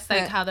it affects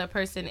like how the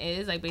person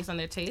is, like based on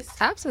their taste?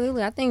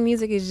 Absolutely. I think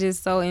music is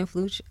just so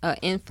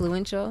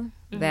influential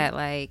that,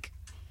 like,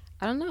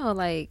 I don't know,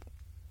 like,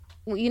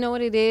 you know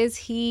what it is?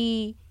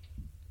 He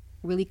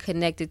really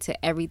connected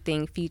to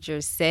everything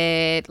Future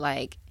said,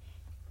 like,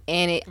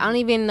 and I don't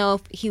even know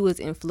if he was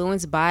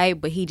influenced by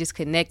it, but he just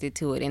connected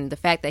to it. And the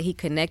fact that he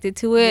connected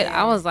to it,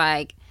 I was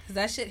like,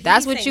 that's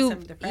what you,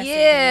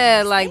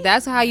 like,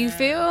 that's how you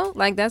feel?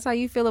 Like, that's how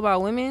you feel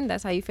about women?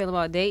 That's how you feel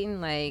about dating?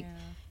 Like,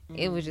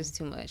 it was just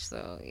too much.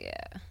 So,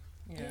 yeah.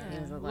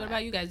 What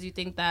about you guys? Do you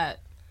think that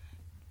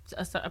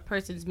a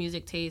person's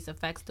music taste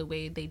affects the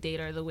way they date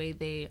or the way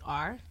they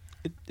are?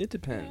 It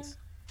depends.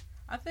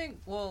 I think,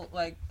 well,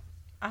 like,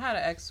 I had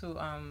an ex who,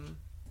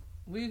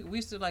 we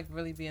used to, like,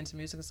 really be into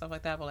music and stuff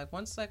like that, but, like,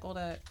 once, like, all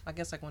that, I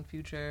guess, like, when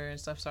Future and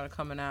stuff started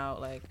coming out,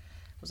 like,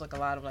 it was, like, a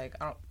lot of, like,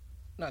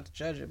 not to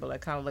judge it, but,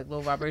 like, kind of, like, low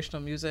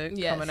vibrational music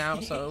coming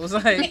out, so it was,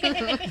 like...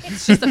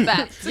 It's just a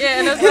fact. Yeah,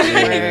 and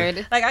it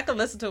was, like, I could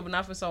listen to it, but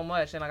not for so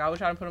much, and, like, I would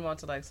try to put them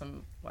onto, like,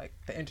 some, like,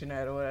 the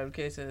internet or whatever the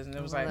case is, and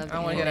it was, like, I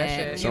don't want to hear that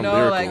shit, Some you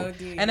know, lyrical.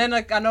 like, and then,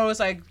 like, I know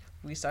it's, like,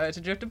 we started to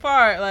drift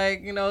apart,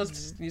 like, you know,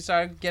 you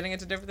started getting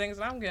into different things,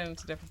 and I'm getting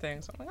into different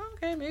things. So I'm like, oh,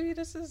 okay, maybe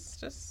this is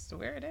just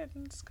where it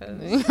ends,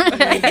 because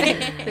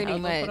Pretty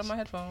much. put on my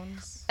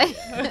headphones.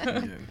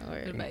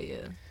 What about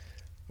you?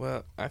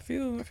 Well, I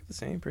feel the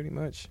same pretty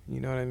much.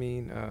 You know what I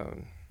mean?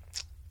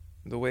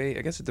 The way,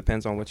 I guess it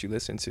depends on what you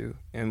listen to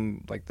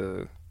and like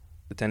the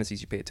tendencies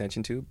you pay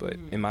attention to. But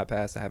in my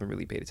past, I haven't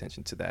really paid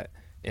attention to that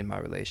in my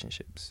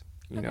relationships.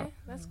 You know,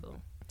 that's cool.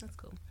 That's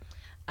cool.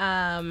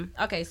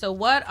 Okay, so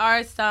what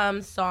are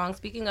some songs?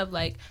 Speaking of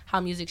like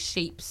how music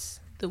shapes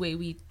the way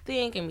we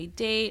think and we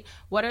date,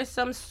 what are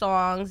some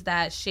songs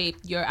that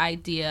shaped your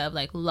idea of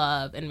like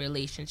love and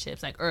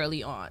relationships like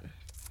early on?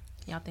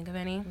 Y'all think of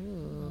any?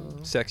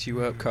 Sex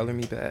You Up, Color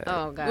Me Bad.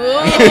 Oh, God.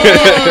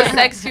 Ooh,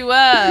 Sex You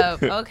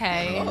Up.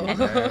 Okay.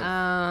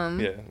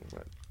 Yeah.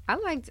 I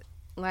liked,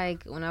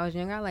 like, when I was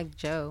younger, I liked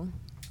Joe.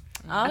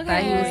 Okay. I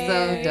thought he was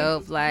so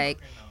dope. Like,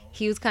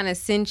 he was kind of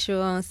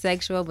sensual and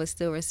sexual, but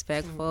still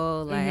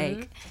respectful.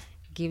 Like,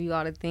 give you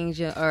all the things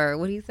or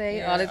what do you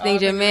say? All the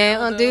things your man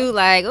will do.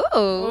 Like, ooh.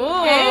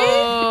 Okay.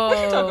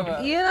 What you talking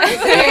about? You know what I'm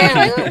saying?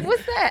 Like,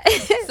 what's that?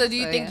 So do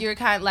you think you're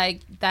kind of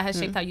like, that has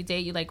shaped how you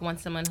date? You like want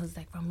someone who's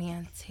like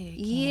romantic?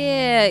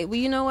 Yeah. Well,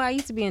 you know what? I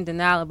used to be in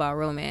denial about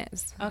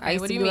romance. Okay, I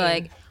used what to do you be mean?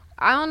 like,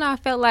 I don't know. I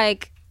felt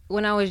like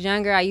when I was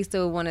younger, I used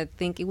to want to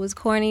think it was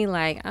corny.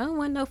 Like, I don't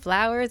want no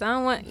flowers. I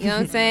don't want, you know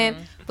what I'm saying?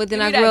 But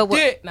then I grew up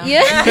with,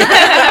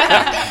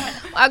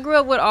 I grew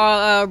up with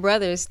all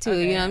brothers too.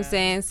 You know what I'm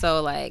saying?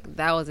 So like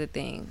that was a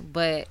thing.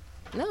 But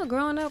no,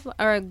 growing up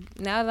or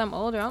now that I'm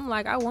older, I'm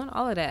like, I want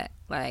all of that.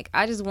 Like,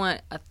 I just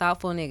want a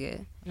thoughtful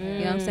nigga. You know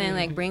what I'm saying?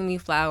 Like, bring me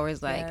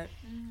flowers, like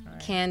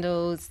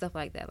candles, stuff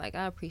like that. Like,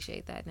 I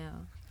appreciate that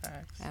now.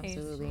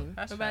 Absolutely.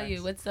 What about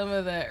you? What's some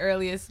of the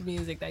earliest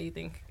music that you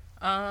think?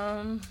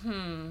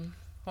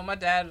 Well, my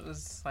dad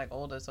was like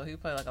older, so he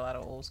played like a lot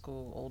of old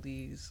school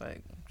oldies,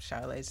 like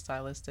Chalet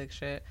stylistic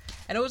shit.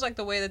 And it was like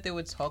the way that they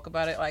would talk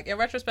about it. Like in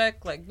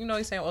retrospect, like, you know,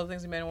 he's saying all the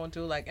things he made won't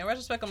do. Like in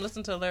retrospect, I'm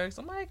listening to the lyrics.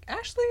 I'm like,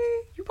 Ashley,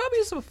 you probably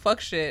did some fuck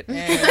shit,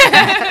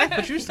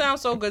 but you sound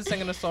so good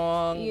singing the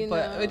song. You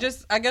but know. it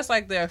just, I guess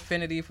like the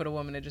affinity for the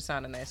woman, it just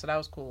sounded nice. So that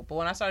was cool. But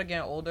when I started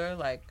getting older,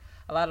 like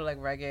a lot of like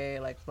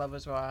reggae, like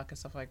lovers rock and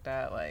stuff like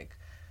that. Like,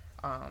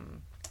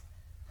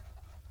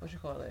 what you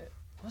call it?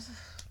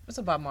 What's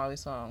a Bob Marley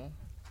song?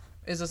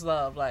 Is This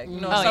Love? Like, you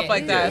know, stuff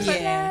like that.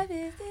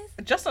 It's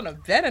like, just on a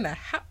bed in a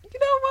house. You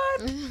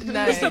know what?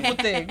 The simple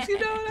things. You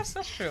know,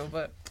 that's true.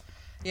 But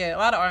yeah, a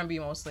lot of R&B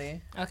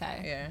mostly.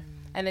 Okay. Yeah.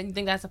 And then you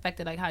think that's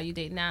affected like how you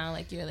date now?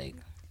 Like you're like,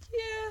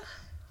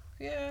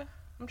 Yeah.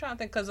 I'm trying to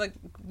think, because like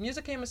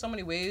music came in so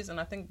many ways, and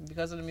I think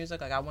because of the music,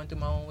 like I went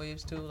through my own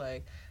waves too.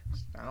 Like,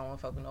 I don't want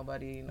to fuck with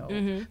nobody, you know.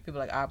 People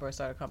like Opera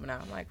started coming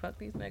out. I'm like, fuck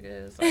these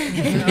niggas. Like,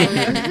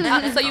 you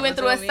know, so you went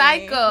through a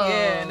cycle.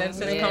 Yeah, and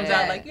then it comes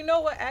out like, you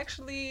know what?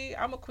 Actually,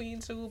 I'm a queen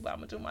too, but I'm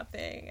gonna do my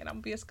thing, and I'm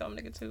gonna be a scum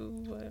nigga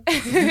too. But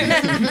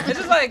it's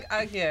just like,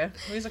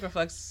 music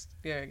reflects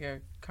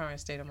your current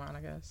state of mind,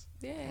 I guess.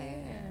 Yeah.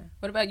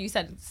 What about you?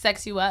 Said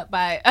 "Sex You Up"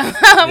 by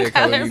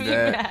Color Me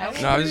Bad.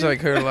 No, I just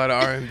like heard a lot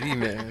of R&B,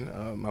 man.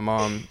 My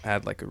mom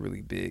had like a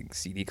really big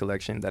CD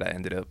collection that I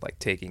ended up like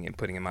taking and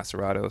putting in my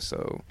Serato.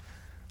 So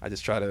I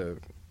just try to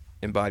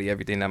embody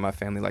everything that my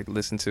family like to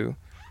listen to.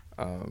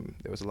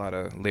 There was a lot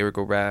of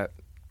lyrical rap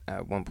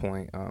at one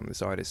point.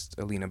 This artist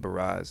Alina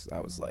Baraz,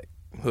 I was like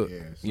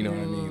hooked. You know what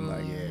I mean?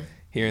 Like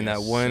hearing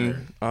that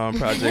one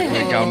project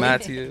with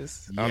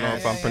Galmatius. I don't know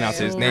if I'm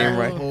pronouncing his name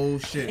right. Oh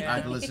shit!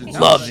 I listened to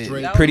Love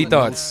straight it. Pretty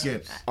Thoughts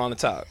skips. on the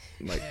top,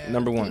 like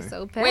number one.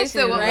 So Wait,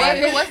 so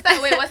what's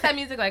that? Wait, what's that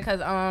music like?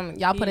 Cause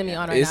y'all putting me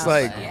on right It's now.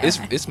 like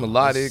but, it's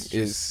melodic.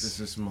 It's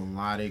just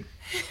melodic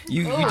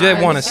You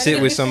just want to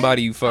sit with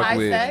somebody you fuck High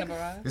with. sex?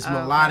 It's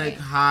melodic,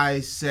 high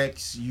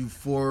sex,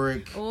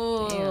 euphoric.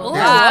 Ooh.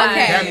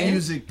 That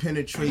music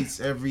penetrates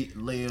every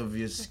layer of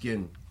your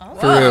skin.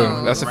 For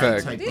real, that's a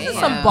Right fact. type These of are vibe.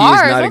 some He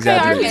bars. is not Okay,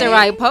 exaggerating. To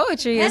write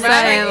poetry or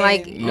something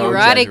like No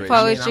erotic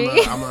exaggeration.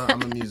 poetry.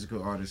 I'm a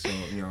musical artist, so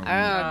you know. Oh,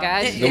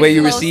 God. The way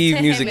you Close receive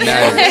to music him.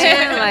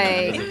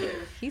 matters. Like,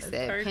 he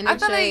said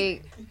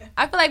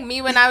I feel like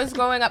me when I was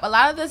growing up, a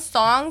lot of the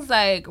songs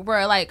like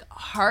were like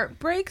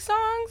heartbreak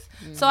songs.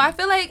 So I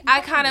feel like I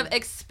kind of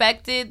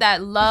expected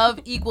that love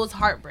equals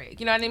heartbreak.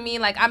 You know what I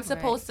mean? Like I'm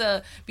supposed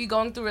to be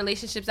going through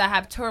relationships that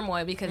have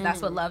turmoil because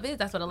that's what love is.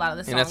 That's what a lot of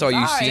the songs And that's all you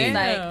are. see. It's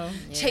like Yeah.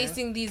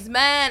 chasing these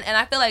men. And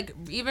I feel like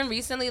even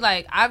recently,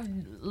 like I've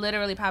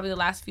literally probably the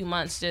last few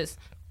months just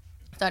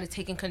started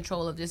taking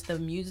control of just the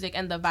music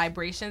and the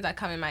vibrations that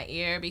come in my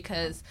ear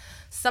because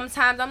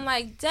sometimes I'm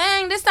like,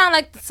 dang, this sound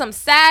like some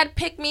sad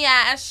pick me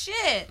ass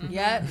shit.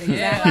 Yep,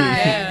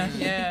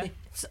 exactly. Yeah.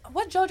 So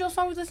what JoJo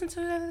song was listening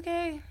to the other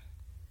day?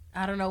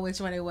 I don't know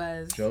which one it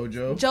was.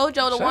 JoJo, JoJo,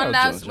 the Shout one out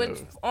that's JoJo.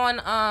 with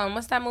on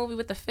what's that movie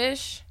with the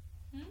fish?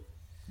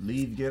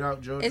 Leave, Get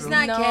Out, JoJo. It's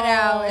not No. Get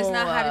Out. It's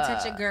not How to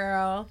Touch a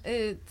Girl.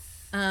 It's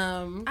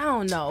I I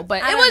don't know,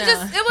 but I it don't was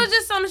know.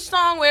 just some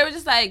song where it was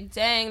just like,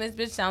 dang, this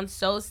bitch sounds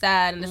so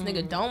sad, and this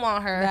nigga don't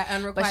want her. that but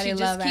unrequited she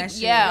love just keep, ass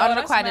shit. yeah, Yo, that's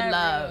unrequited mad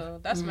love. real.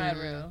 That's mad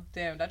real.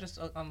 Damn, that just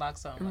unlocked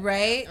something. Like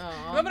Right?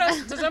 Remember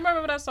that? Does anybody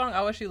remember that song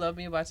 "I Wish You Loved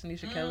Me" by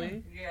Tanisha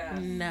Kelly?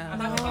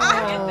 No.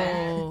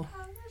 Oh.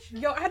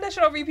 Yo, I had that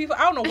shit on repeat.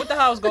 I don't know what the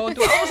hell I was going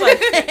through. I was like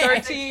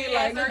 13.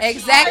 Like,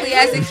 Exactly,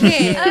 as a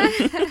kid.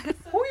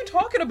 who are you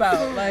talking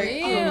about? Like,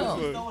 Real.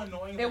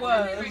 it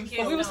was.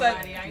 But we was like,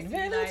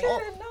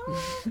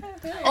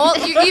 Or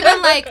you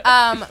even like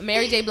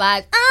Mary J.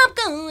 Blige, I'm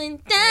going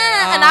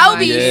down, and I would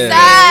be Yeah.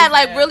 sad,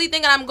 like really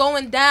thinking I'm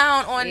going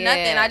down on Yeah.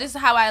 nothing. I just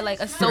how I like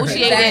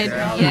associated.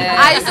 Yeah.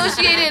 I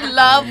associated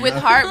love with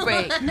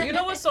heartbreak. You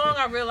know what song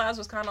I realized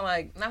was kind of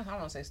like, not, I don't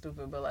want to say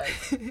stupid, but like,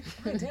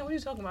 damn, what are you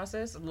talking about,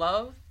 sis?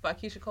 Love by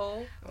Keisha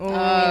Cole. Oh,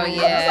 I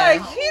yeah.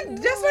 was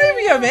like, that's not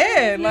even your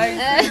man.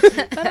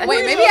 Like,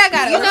 Wait, maybe I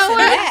gotta listen to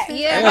that.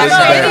 Yeah. Watch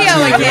the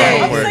video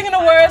again. I'm singing the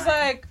words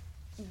like,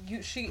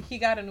 he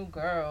got a new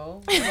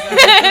girl.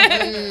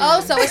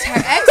 Oh, so it's her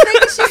ex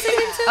nigga she's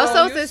singing to? Oh,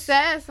 so it's a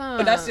sad song.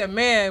 But that's your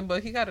man,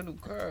 but he got a new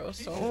girl.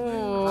 So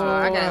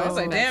I gotta I was listen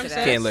like, back damn, to sis.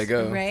 that. Can't let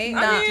go. Right?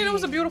 I mean, it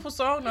was a beautiful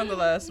song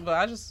nonetheless, but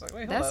I just like,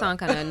 wait, hold That up. song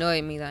kind of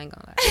annoyed me. I ain't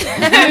gonna lie.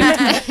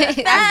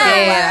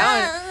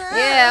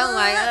 I'm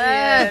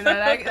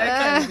like,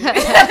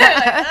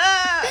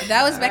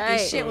 That was Becky's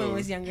Right. shit when we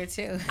was younger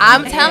too.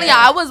 I'm telling you,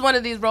 I was one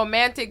of these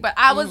romantic, but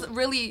I was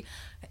really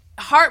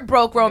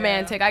heartbroke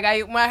romantic.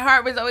 My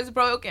heart was always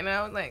broken, and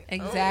I was like,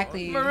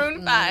 Exactly.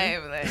 Maroon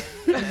 5.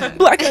 Like,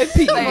 Black Eyed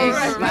Peas. So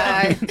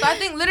I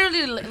think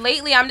literally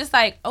lately I'm just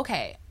like,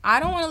 okay, I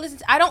don't want to listen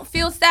to, I don't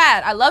feel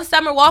sad. I love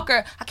Summer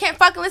Walker. I can't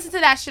fucking listen to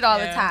that shit all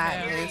the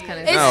time. it's kind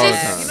of It's All the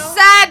just time.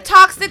 sad,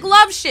 toxic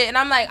love shit. And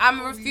I'm like,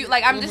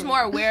 I'm just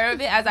more aware of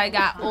it as I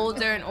got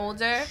older and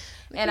older.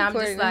 And I'm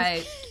just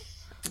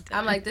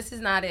like, this is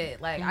not it.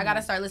 Like, I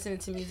gotta start listening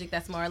to music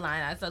that's more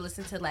aligned. I start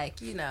listening to,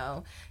 like, you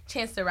know,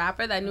 Chance the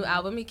Rapper, that new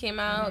album he came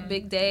out,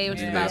 Big Day, which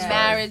is about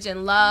marriage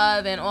and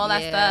love and all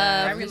that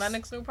stuff. Harry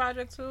Lennox new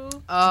project too.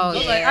 Oh, I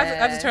was like,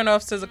 I just turned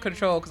off Scissor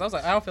Control because I was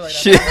like, I don't feel like that.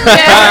 Shit.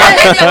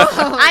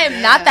 I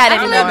am not that I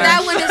feel anymore. like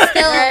that one is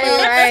still a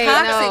little Right,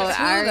 toxic no,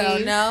 too, though.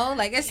 Ari. No,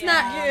 like it's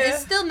not. Yeah.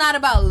 It's still not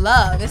about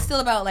love. It's still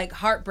about like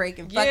heartbreak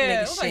and fuck Yeah, nigga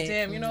I was like, shit.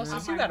 damn, you know,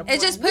 since you got a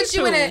It just puts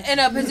you in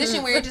a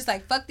position where you're just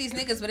like fuck these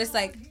niggas, but it's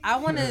like I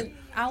want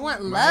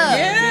love.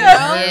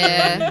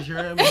 Yeah. You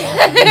know?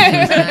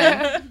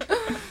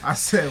 I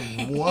said,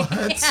 what?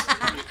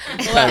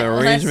 What kind of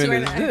arrangement we're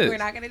is not, this? we're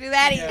not gonna do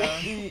that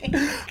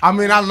either. I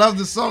mean, I love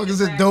the song.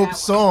 It's a dope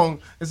song.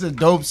 It's a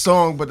dope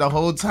song. But the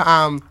whole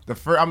time, I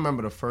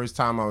remember the first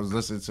time I was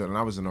listening to it, and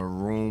I was in a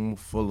room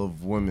full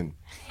of women.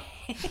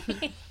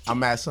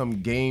 I'm at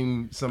some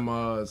game,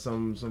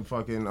 some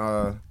fucking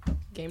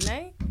Game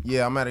night?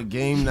 yeah. I'm at a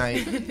game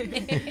night.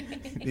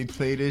 They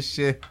play this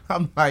shit.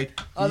 I'm like,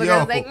 All the yo.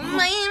 girls like,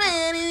 my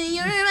man is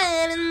your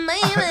man and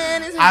my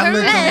man is I her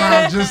look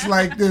man. around just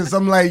like this.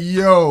 I'm like,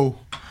 yo,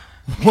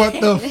 what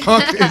the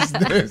fuck is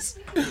this?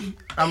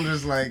 I'm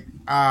just like,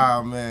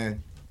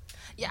 man.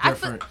 Yeah,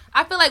 Different.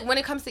 I feel like when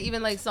it comes to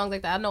even like songs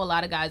like that, I know a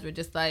lot of guys were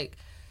just like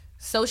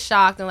so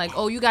shocked and like,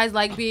 oh, you guys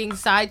like being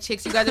side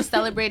chicks. You guys are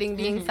celebrating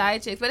being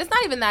side chicks. But it's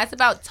not even that. It's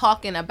about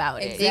talking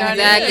about it. You know what I mean?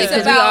 Exactly, It's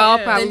because we about all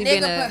the probably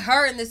been nigga a put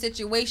her in the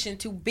situation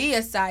to be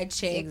a side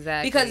chick.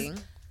 Exactly.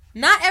 Because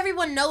not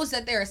everyone knows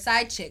that they're a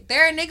side chick.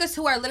 There are niggas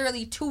who are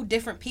literally two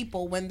different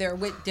people when they're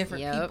with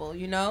different people,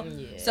 you know?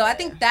 Yeah. So I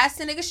think that's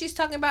the nigga she's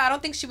talking about. I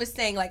don't think she was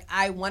saying, like,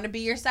 I want to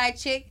be your side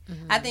chick.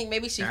 I think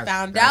maybe she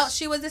found out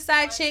she was a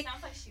side chick.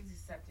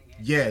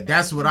 Yeah,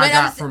 that's what But I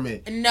got was- from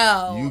it.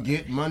 No. You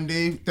get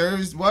Monday,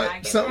 Thursday,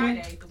 what?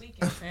 Something?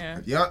 Yeah.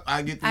 Yep,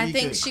 I get the I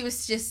weekend. think she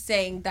was just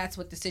saying that's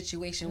what the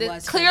situation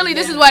was. Clearly,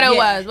 this is what it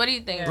was. What do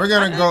you think? We're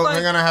gonna go.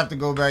 We're gonna have to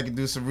go back and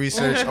do some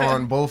research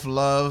on both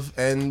Love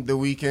and The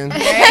Weeknd.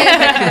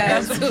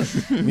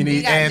 We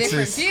need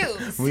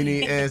answers. We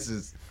need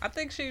answers. I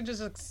think she's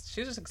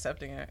just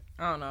accepting it.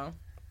 I don't know.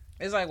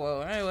 It's like,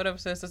 well, hey, whatever,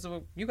 sis.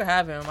 You can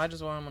have him. I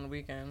just want him on the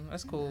weekend.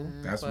 That's cool.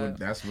 That's what.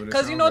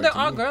 Because you know there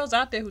are girls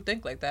out there who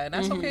think like that, and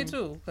that's okay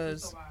too.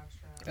 Because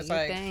it's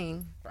like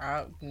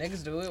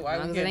niggas do it. Why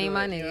we can't it ain't do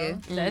my it,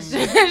 nigga. You know? That's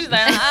just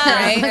like,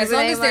 Right? As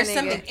long ain't as my there's nigga.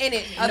 something in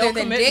it other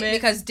than dick, commitment.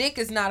 because dick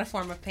is not a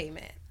form of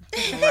payment.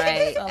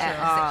 Right. At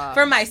all.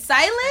 For my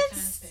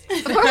silence.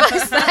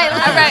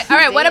 all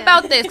right. What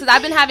about this? Because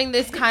I've been having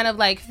this kind of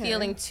like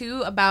feeling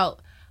too about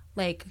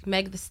like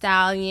Meg Thee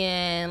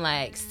Stallion,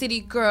 like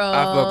City Girls.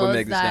 I fuck with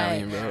Meg Thee like,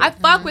 Stallion, bro. I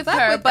fuck with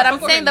her, but I'm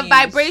fuck saying with the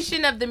her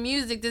vibration of the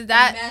music. Does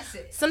that?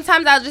 Message.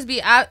 Sometimes I'll just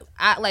be out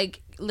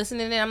like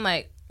listening to it. I'm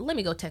like, let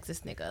me go text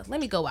this nigga. Let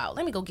me go out.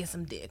 Let me go get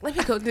some dick. Let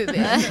me go do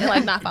this and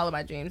like not follow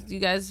my dreams. Do you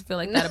guys feel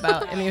like that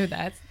about any of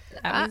that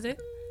music?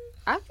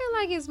 I feel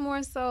like it's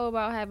more so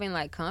about having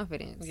like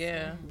confidence.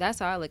 Yeah. That's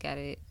how I look at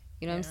it.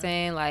 You know what I'm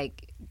saying?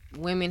 Like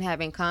women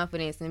having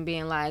confidence and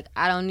being like,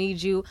 I don't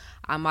need you.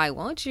 I might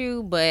want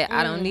you, but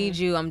I don't need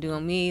you. I'm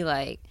doing me.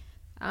 Like,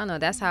 I don't know.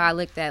 That's how I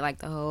looked at like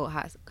the whole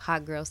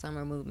hot girl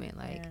summer movement.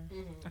 Like,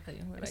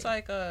 It's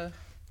like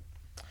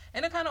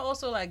and it kind of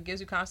also like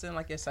gives you confidence in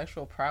like your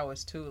sexual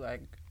prowess too.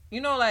 Like,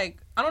 you know, like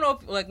I don't know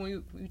if like when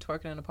you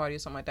twerking in a party or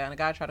something like that, and a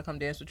guy try to come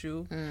dance with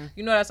you,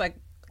 you know that's like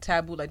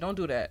taboo. Like, don't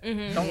do that.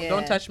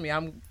 Don't touch me.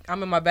 I'm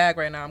in my bag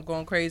right now. I'm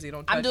going crazy.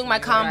 Don't touch me. I'm doing my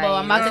combo. Right.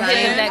 I'm about to hit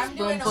Yeah. the next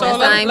boom boom. So Yes, I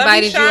let me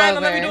invited you shine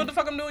and let me over. do what the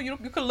fuck I'm doing. You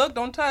can look,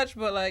 don't touch,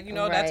 but like, you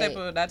know, that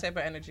Right. type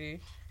of energy.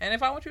 And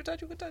if I want you to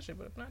touch, you can touch it.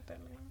 But if not, then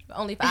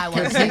Only if I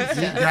want to.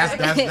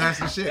 That's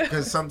the shit.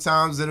 Because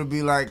sometimes it'll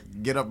be like,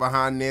 get up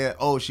behind there.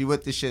 Oh, she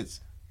with the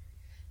shits.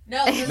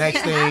 No, Next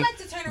I thing, like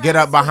to turn around get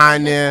up and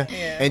behind there,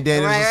 Yeah. and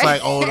then it's just Right.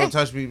 like, oh, don't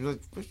touch me. Like,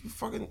 you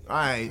fucking, all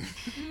right.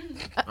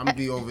 I'm gonna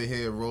be over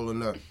here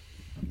rolling up.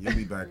 You'll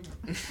be back.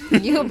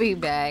 you'll be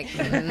back.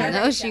 Alright, No,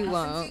 y'all, she Since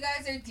won't. you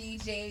guys are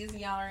DJs and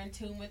y'all are in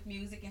tune with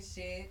music and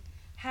shit,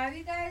 have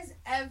you guys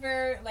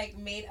ever like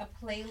made a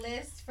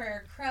playlist for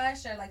a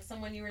crush or like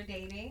someone you were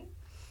dating?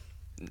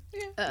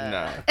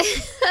 Nah.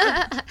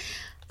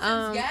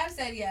 Gab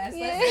said yes.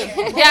 yeah. Let's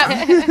hear it.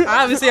 Yeah.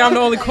 obviously I'm the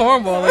only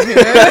cornball in here.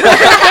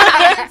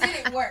 It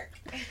didn't work.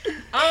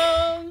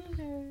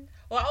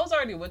 Well, I was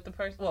already with the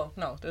person. Well,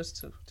 no, there's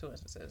two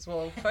instances.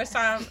 Well, first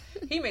time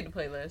he made the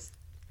playlist.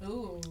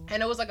 Ooh.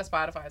 And it was like a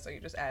Spotify, so you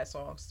just add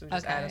songs. So we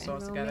just added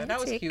songs together. And that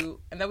was Romantic. cute.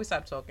 And then we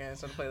stopped talking,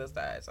 so the playlist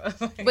died. So I was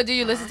like, But do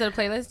you listen to the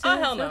playlist too? oh,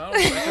 hell no.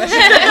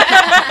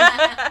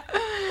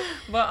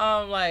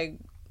 But, like,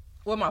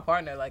 with my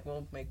partner, like,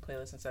 we'll make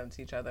playlists and send them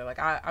to each other. Like,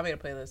 I made a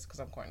playlist because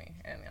I'm corny.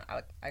 And you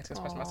know, I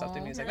express myself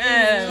through music.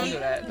 Man, don't do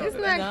that. Don't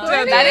do that. not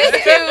Don't do That is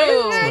that.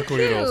 cute. Look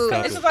where you don't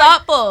stop It's it.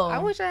 thoughtful. I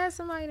wish I had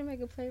somebody to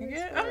make a playlist.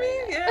 Yeah, for I mean,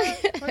 it. yeah.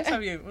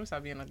 Let me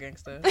stop being a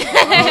gangster.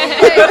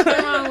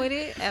 Nothing wrong with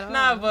it at all.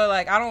 Nah, but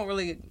like I don't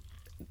really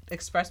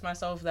express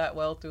myself that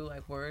well through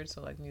like words.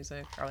 So like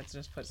music, I like to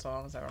just put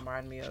songs that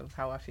remind me of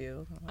how I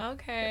feel.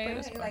 Okay.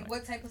 Okay, like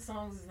what type of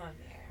songs is on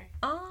there?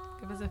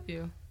 Give us a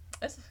few.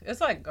 It's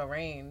like a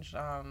range.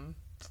 I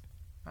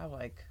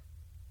like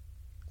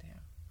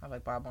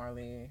Bob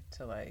Marley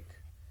to like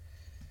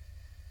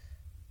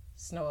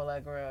Snow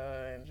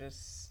Allegra and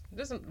just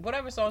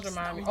whatever songs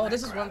remind me. Oh,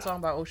 this is one song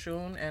by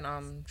Oshun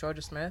and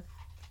Georgia Smith.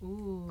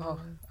 Ooh. Oh,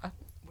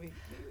 wait,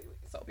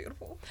 so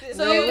beautiful.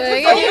 So, Wait, you,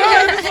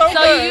 wait.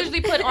 so you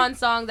usually put on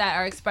songs that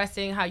are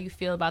expressing how you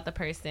feel about the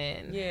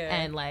person. Yeah.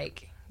 And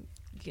like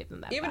give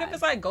them that Even vibe. if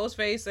it's like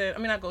Ghostface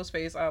and not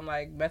Ghostface,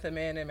 like Method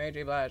Man and Mary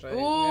J. Blige. Like, Ooh.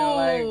 you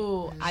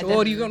know, like,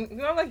 what are you gonna? You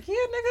know, like, yeah,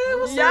 nigga,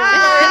 what's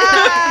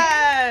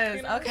Yes.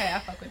 You know? Okay, I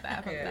fuck with that. I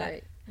fuck with that.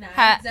 Right. Nah,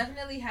 Ha- I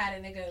definitely had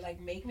a nigga like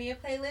make me a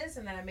playlist,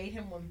 and then I made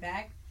him one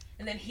back,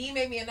 and then he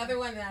made me another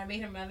one, and then I made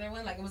him another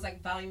one. Like it was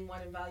like volume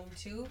 1 and volume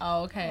 2.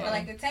 Oh, okay. But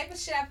like the type of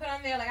shit I put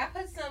on there, like I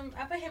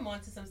put him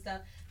onto some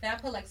stuff. Then I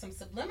put like some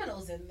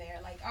subliminals in there.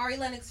 Like Ari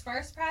Lennox's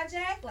first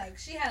project, like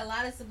she had a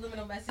lot of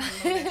subliminal messages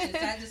on that shit.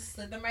 So I just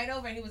slid them right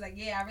over, and he was like,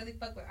 "Yeah, I really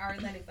fuck with Ari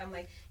Lennox." I'm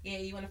like, "Yeah,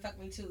 you want to fuck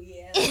me too?"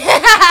 Yeah.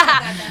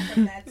 I got that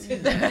from that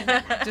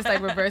too. Just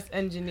like reverse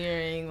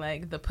engineering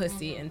like the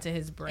pussy into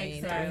his brain.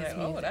 Exactly. through his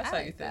Oh, music. that's I how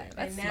like you think. that.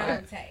 That's And now smart.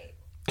 I'm tight.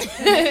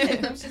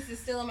 Them shits is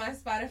still on my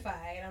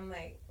Spotify, and I'm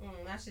like,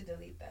 I should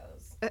delete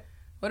those.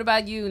 What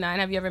about you, Nine?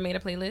 Have you ever made a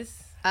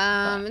playlist?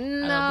 No,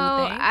 thing?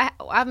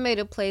 I've made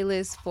a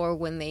playlist for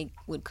when they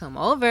would come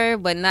over,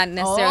 but not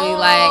necessarily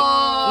like,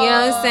 you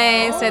know what I'm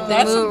saying, set the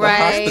That's mood the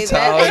right.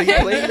 hospitality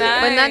playlist.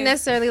 But not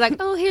necessarily like,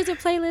 oh, here's a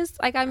playlist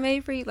like I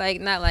made for you,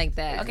 like not like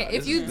that. Okay,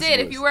 this if you is did,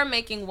 nice. if you were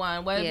making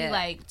one, what would Yeah. be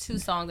like 2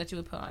 songs that you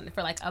would put on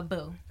for like a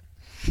boo?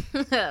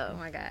 Oh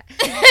my god.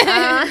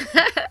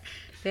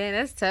 Damn,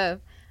 that's tough.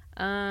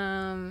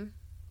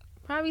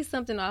 Probably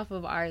something off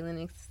of Ari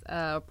Lennox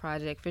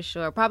project for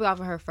sure. Probably off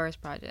of her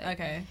first project.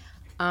 Okay.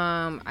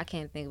 I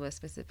can't think of a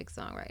specific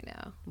song right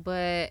now,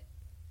 but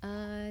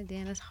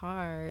Damn, that's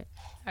hard.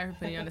 Sorry for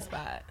putting you on the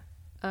spot.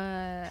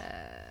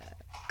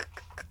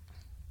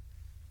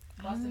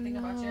 Boston, think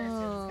about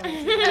yours.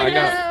 I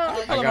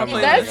got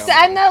mine.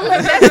 I know.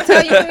 Look, that's how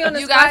you put me on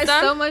the You got spot.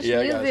 some? So much Yeah,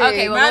 I got music.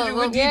 Okay, well, Imagine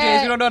with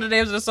DJs, you don't know the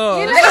names of the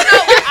songs.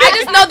 I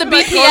just know the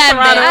BPM.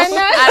 Toronto. Bitch.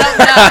 I don't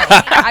know.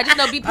 I just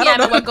know BPM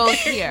and what goes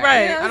here.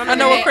 Right. I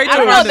know what crate I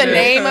don't you're know on the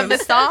today. name of the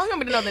song. I'm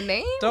gonna know the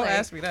name. Don't Like-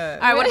 ask me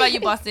that. All right, what about you,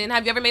 Boston?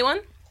 Have you ever made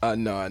one?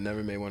 No, I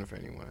never made one for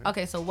anyone.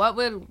 Okay, so what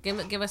would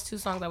give us 2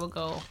 songs that would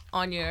go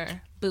on your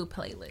boo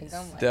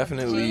playlist?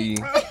 Definitely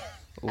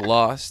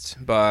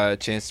Lost by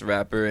Chance the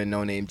Rapper and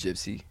No Name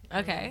Gypsy.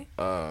 Okay.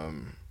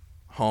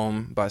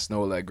 Home by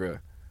Snow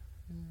Allegra.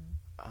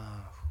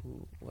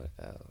 What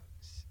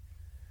else?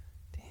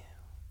 Damn.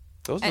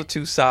 Those are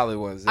 2 solid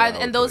ones.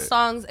 And those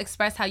songs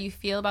express how you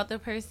feel about the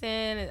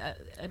person,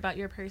 about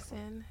your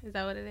person? Is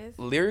that what it is?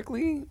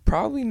 Lyrically,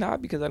 probably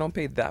not because I don't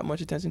pay that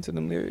much attention to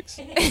them lyrics.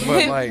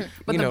 But like,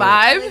 But you the know,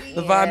 vibe?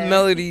 the vibe,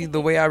 melody,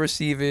 the way I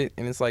receive it,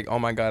 and it's like, oh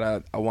my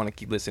god, I want to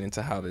keep listening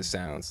to how this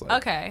sounds.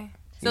 Like, Okay.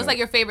 So it's like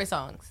your favorite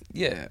songs?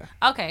 Yeah.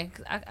 Okay.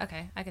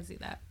 Okay, I can see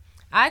that.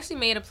 I actually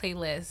made a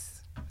playlist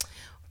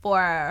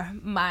for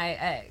my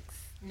ex.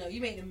 No,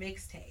 you made a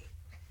mixtape.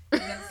 Is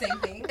that the same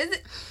thing? Is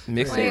it?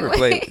 Mixtape or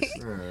wait.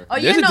 playlist? Oh,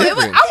 There's you a know, it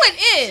was. difference. I went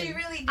in. She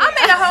really did. I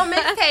made a whole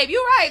mixtape.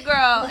 You're right,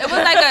 girl. It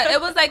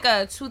was like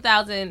a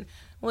 2000.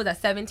 What was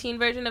that? 17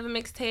 version of a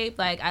mixtape.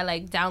 Like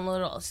I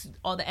downloaded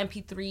all the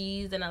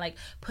MP3s and I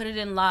put it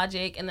in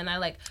Logic and then I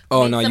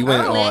Oh made no, some you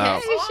went all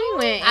edits. out. She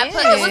went. I in.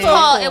 put it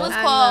was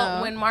I called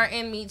know. When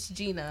Martin Meets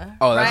Gina.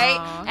 Oh, that's-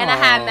 right. And I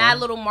had mad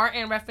little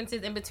Martin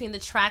references in between the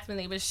tracks when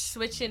they were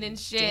switching and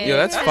shit. Yo,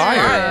 that's fire.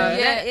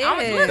 Yeah, That I'm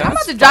is. about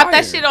That's to drop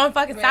that fire. shit on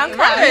fucking SoundCloud.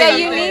 Yeah,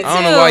 you need to. I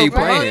don't know why you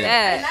promote playing it. And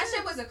that. that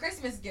shit was a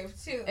Christmas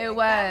gift too. It That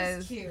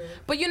was. cute.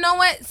 But you know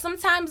what?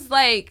 Sometimes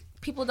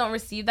people don't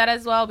receive that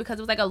as well because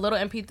it was a little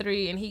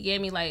MP3 and he gave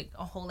me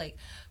a whole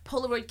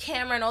Polaroid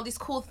camera and all these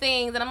cool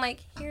things and I'm like,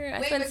 here,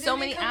 I spent so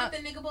many hours.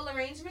 With the Niggable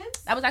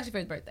arrangements? That was actually for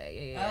his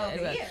birthday. Yeah. Oh, it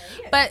okay, was.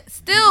 yeah. But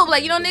still,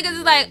 niggas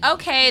is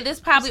okay,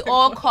 this probably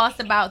all cost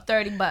about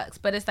 $30,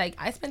 but it's I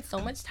spent so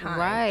much time,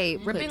 Right,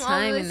 put ripping all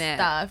time this in that.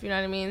 stuff. You know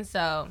what I mean?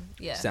 So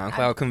yeah,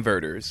 SoundCloud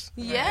converters.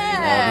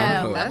 yeah,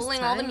 All them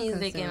leveling all the time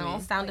music and all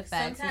consuming. sound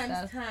effects and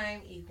Sometimes stuff.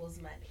 time equals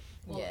money.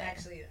 Well, Yeah.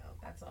 actually, no,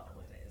 that's all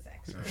it is.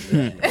 Actually,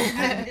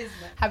 It is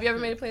money. Have you ever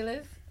made a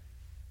playlist?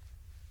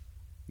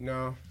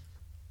 No.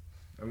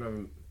 I've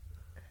never.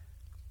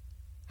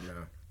 No.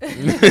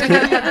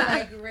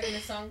 Written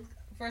a song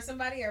for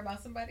somebody or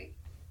about somebody?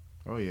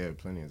 Oh yeah,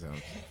 plenty of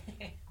times.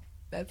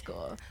 That's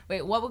cool.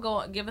 Wait, what would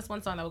go? Give us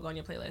one song that would go on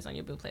your playlist, on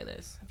your boo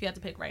playlist, if you had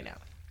to pick right now.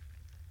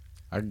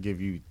 I could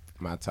give you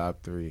my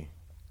top 3,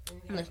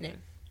 I'm listening.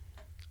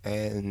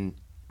 and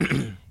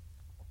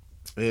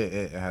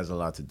it has a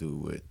lot to do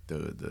with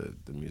the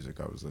music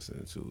I was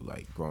listening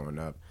to, growing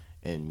up,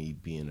 and me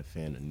being a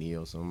fan of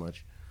Neo so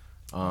much.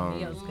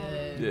 Neo's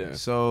good. Yeah.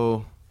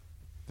 So,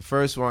 the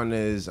first one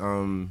is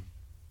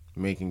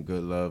 "Making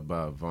Good Love"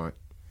 by Avant.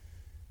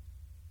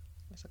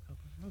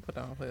 I'm gonna put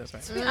that on playlist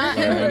right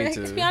Yeah, I need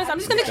To be honest, I'm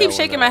just gonna look keep that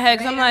shaking one my up. head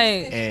because I'm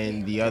like,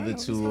 And the other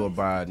 2 are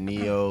by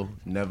Neo,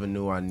 "Never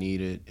Knew I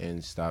Needed"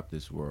 and "Stop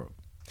This World."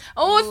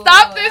 oh,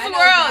 Stop This I World.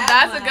 know that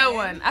That's a one. good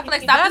one. I feel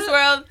like Stop This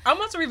World. I'm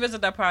about to revisit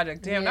that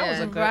project. Damn, that was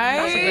a good. Right?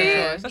 That's a good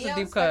choice. That's a Neo's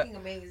deep cut. fucking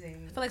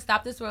amazing. I feel like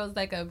Stop This World is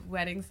like a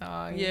wedding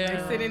song. Yeah.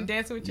 Like sitting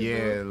dancing with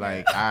your Yeah, boo.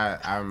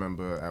 I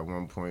remember at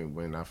one point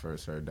when I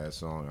first heard that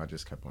song, I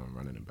just kept on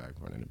running it back,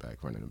 running it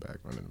back, running it back,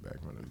 running it back,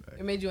 running it It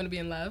back. made you want to be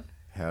in love.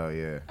 Hell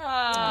yeah.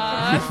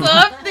 Aww,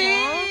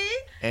 something.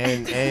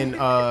 And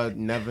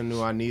Never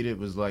Knew I Needed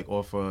was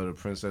off of The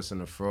Princess and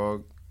the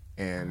Frog,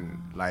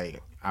 and I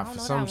don't for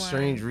know some that one.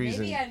 strange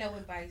reason, Maybe I know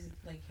what Vi's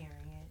hearing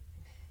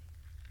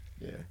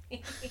yeah.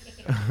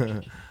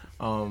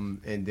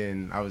 And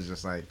then I was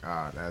just like,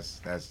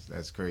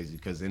 that's crazy,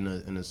 because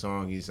in the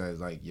song he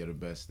says you're the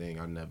best thing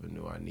I never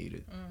knew I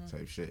needed,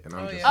 type shit, and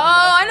I'm just yeah.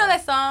 Oh, I know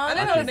that song. I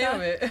didn't know the name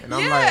of it. and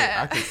I'm Yeah.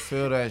 I could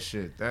feel that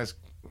shit. That's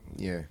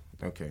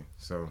okay.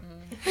 So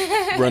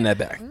Run that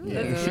back. Ooh, we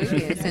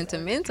getting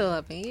sentimental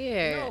up in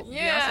here.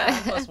 Yeah.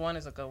 Beyonce +1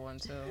 is a good one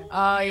too.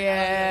 Oh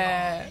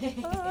yeah.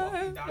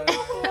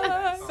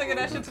 Singing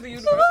that shit to the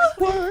universe.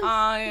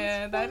 Oh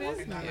yeah, that is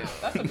cute.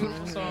 That's a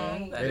beautiful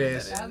song. it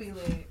is. That'll be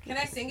lit. Can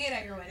I sing it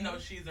at your wedding? No,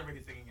 she's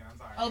already singing it. I'm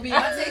sorry. Oh,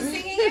 Beyonce's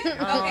singing it?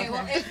 Okay,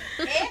 well, if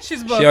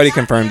She's She booked. already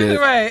confirmed it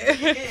Right.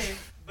 It is,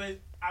 but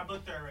I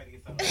booked her already.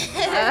 So.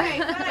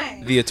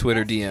 fine. via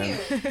Twitter DM.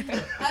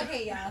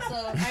 Okay, y'all. So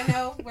I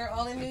know we're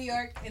all in New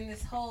York in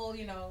this whole,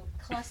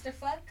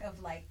 clusterfuck of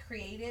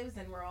creatives,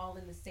 and we're all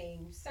in the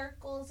same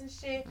circles and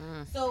shit.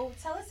 So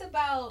tell us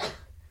about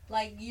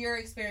your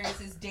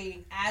experiences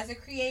dating as a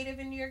creative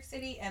in New York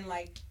City, and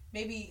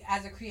maybe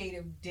as a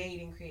creative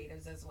dating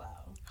creatives as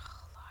well.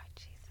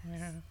 Who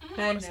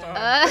wants to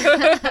I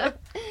start?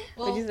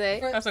 What'd you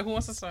say? I said, who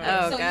wants to start?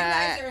 Oh, so you God.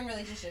 guys are in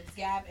relationships,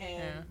 Gab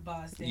and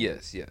Boston.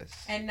 Yes.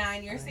 And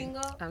 9, you're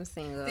single. I'm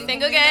single.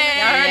 Single Y'all game.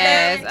 heard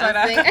Yes, that?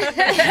 I'm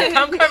single.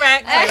 I'm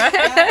correct.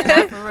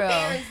 For real.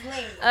 Sarah's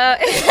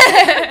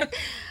late.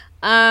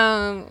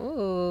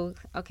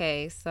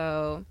 Okay,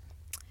 so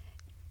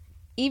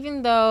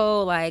even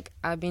though like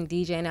I've been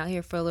DJing out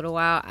here for a little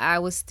while, I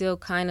was still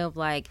kind of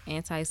like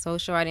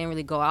antisocial. I didn't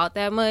really go out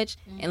that much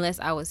unless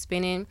I was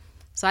spinning.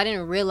 So I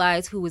didn't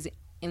realize who was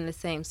in the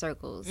same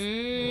circles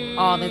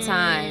all the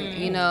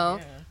time, you know?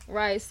 Yeah.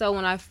 Right. So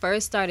when I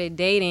first started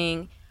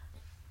dating,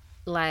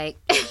 like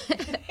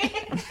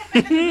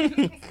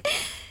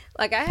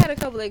like I had a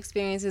couple of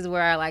experiences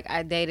where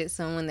I dated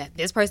someone that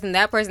this person,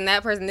 that person,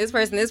 that person,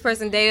 this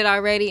person dated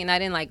already, and I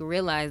didn't like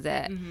realize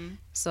that.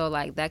 So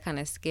like that kind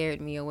of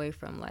scared me away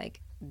from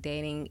like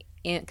dating,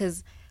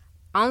 because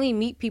I only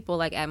meet people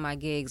like at my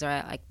gigs or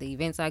at like the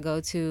events I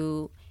go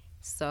to.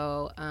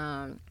 So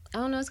I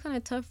don't know, it's kind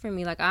of tough for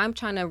me. Like I'm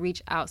trying to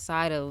reach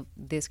outside of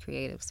this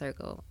creative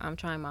circle. I'm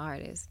trying my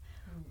hardest,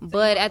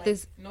 but at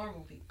this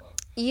normal people.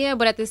 Yeah,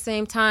 but at the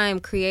same time,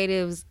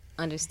 creatives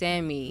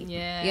understand me.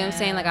 Yeah. You know what I'm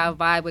saying? Like, I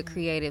vibe with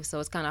creatives, so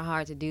it's kind of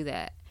hard to do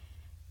that.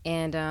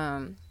 And,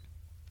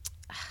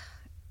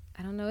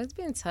 I don't know. It's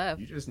been tough.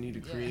 You just need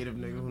a creative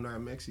nigga who not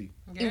Mexi.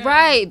 Yeah.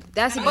 Right.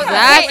 That's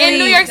exactly. In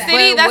New York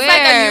City, But that's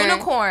like a where?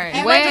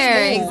 unicorn.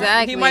 Where?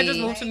 Exactly. He might just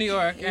move to New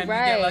York and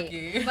Right. get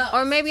lucky.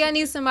 Or maybe I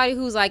need somebody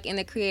who's, like, in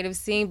the creative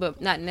scene, but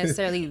not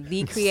necessarily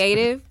the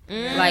creative.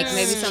 Like,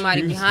 maybe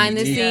somebody behind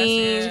the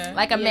scenes. yeah.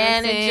 Like a You know what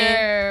I'm saying?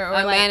 manager. Or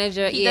A like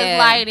manager, he yeah. does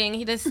lighting.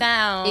 He does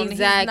sound.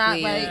 Exactly.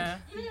 He's not like Yeah.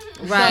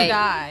 Right.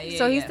 guy. Yeah,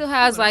 So he yeah. still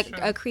has, That's like,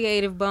 true. a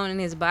creative bone in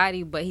his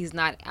body, but he's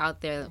not out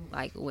there,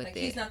 like, with Like it.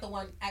 he's not the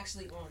one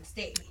actually on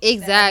stage.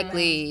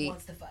 Exactly. That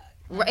wants to fuck.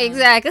 Right,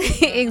 exactly,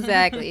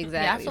 exactly.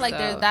 Yeah, I feel like So-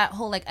 there's that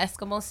whole like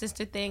Eskimo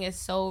sister thing is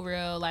so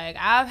real. Like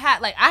I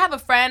have a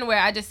friend where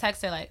I just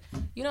text her like,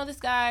 you know this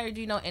guy, or do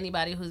you know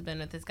anybody who's been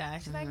with this guy?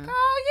 She's like, girl,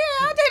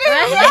 yeah, I did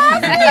it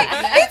last week.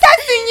 He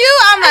texting you.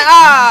 I'm like,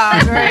 oh,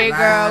 great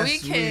girl, we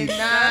Last week.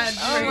 cannot.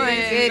 Oh do my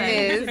this.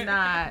 goodness. Like, we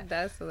cannot.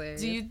 That's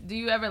hilarious. Do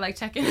you ever like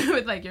check in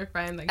with like your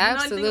friend? Like, you know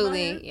anything about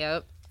Absolutely. him?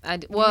 Yep.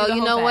 Give Well, the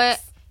you whole know what?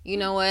 facts. You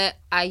know what?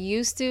 I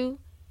used to,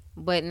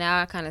 but now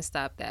I kind of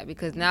stopped that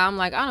because now I'm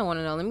like, I don't want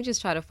to know. Let me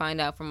just try to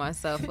find out for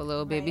myself a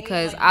little bit Right?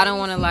 because Like, I don't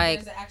when want you to see like.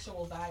 There's an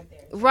actual vibe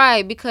there.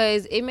 Right,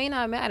 because it may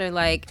not matter,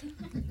 like,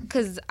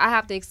 because I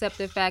have to accept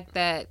the fact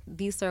that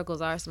these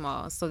circles are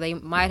small, so they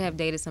might have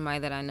dated somebody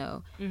that I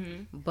know,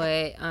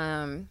 but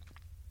I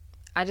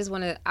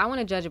want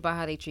to judge about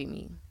how they treat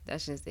me.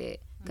 That's just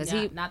it. Because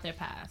Not their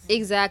past.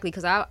 exactly,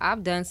 because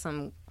I've done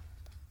some.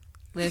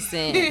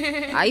 Listen,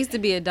 I used to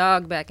be a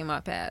dog back in my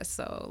past,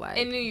 so like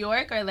In New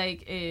York or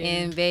like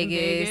in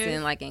Vegas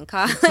and like in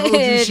college Told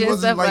you she and wasn't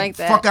stuff like, like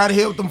that. fuck out of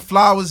here with them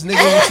flowers, nigga.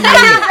 What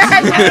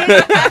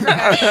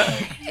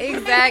you mean?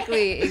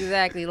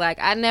 Exactly. Like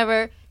I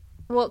never,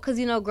 well, cause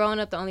you know, growing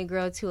up the only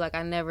girl too, like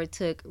I never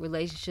took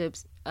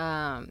relationships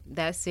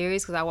that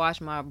serious because I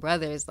watched my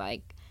brothers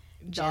like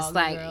just Dog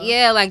like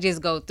girls. like just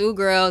go through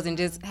girls and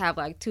just have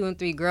like 2 and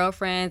 3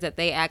 girlfriends that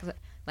they act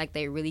like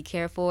they really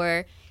care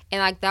for. And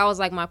like that was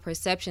like my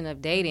perception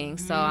of dating.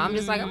 So I'm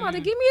just like, I'm about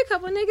to give me a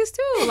couple niggas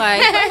too,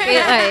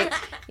 like,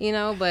 you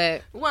know.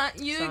 But What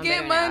you So I'm get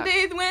better now.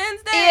 Mondays,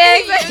 Wednesdays. Yeah,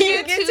 exactly. You You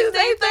get get Tuesday,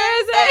 Tuesday,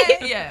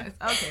 Thursday. Yes.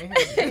 Okay.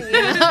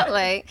 you know,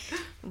 like,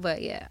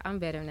 but yeah, I'm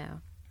better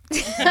now.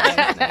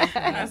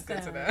 That's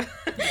good to know.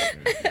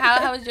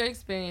 How has your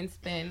experience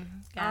been?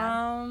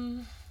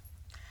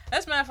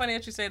 That's mad funny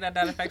that you say that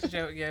affected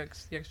your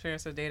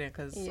experience of dating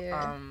because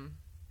Yeah.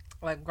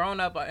 like growing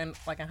up in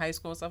high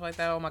school and stuff like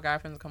that, all my guy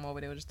friends would come over,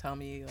 they would just tell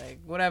me like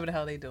whatever the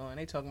hell they doing,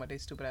 they talking about their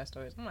stupid ass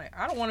stories. I'm like,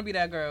 I don't want to be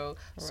that girl,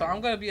 so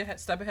I'm gonna be a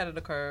step ahead of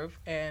the curve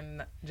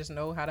and just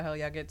know how the hell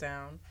y'all get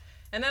down.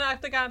 And then I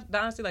think that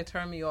honestly like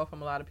turned me off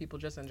from a lot of people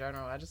just in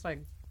general. I just like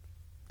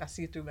I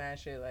see through mad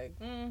shit like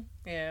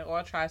yeah, or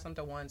I'll try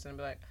something once and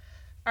be like,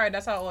 all right,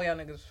 that's how all y'all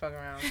niggas fuck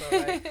around. So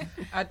like,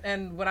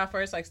 and when I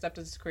first like stepped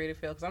into this creative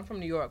field, because I'm from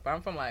New York, but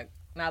I'm from like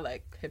not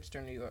like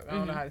hipster New York. I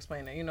don't know how to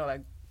explain it. You know,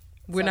 like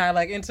we're not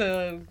like into.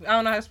 I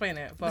don't know how to explain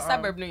it. But, The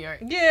suburb New York.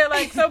 Yeah,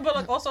 like so, but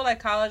like also like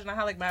college, and I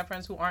had like mad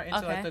friends who aren't into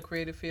Okay. like the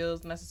creative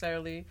fields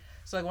necessarily.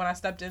 So like when I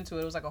stepped into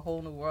it, it was like a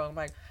whole new world. I'm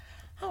like,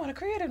 I want a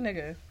creative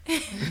nigga.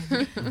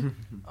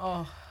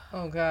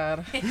 Oh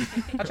God.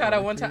 I tried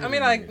that one time. I mean,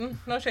 like,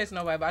 no shade to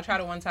nobody, but I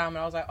tried it one time and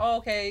I was like, oh,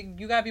 okay,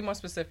 you gotta be more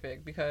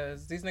specific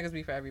because these niggas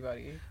be for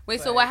everybody. Wait,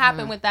 so Like, what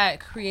happened with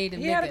that creative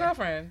He nigga? had a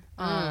girlfriend.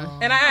 Oh.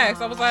 And I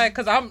asked, I was like,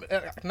 cause I'm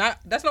not,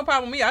 that's no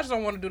problem with me. I just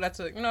don't want to do that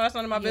to, that's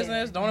none of my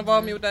business. Don't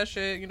involve me with that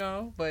shit,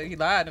 But he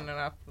lied and then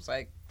I was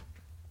like,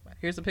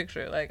 here's the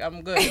picture. Like,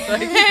 I'm good.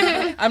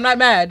 Like, I'm not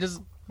mad. Just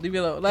leave me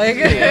alone. Like,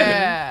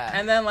 Yeah.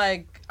 And then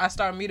like, I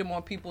started meeting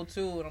more people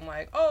too. And I'm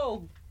like,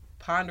 oh,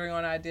 pondering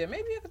on an idea.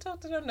 Maybe I could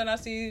talk to them. Then I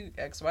see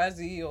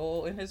XYZ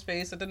all in his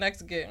face at the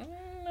next gig.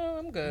 No,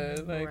 I'm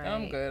good. Like,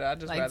 I'm good. I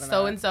just Like rather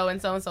so not. and so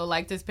and so and so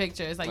like this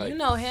picture. It's like, Like- you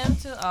know him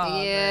too.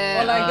 Oh,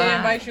 Yeah. Or like they great.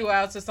 invite you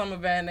out to some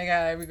event, they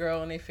got every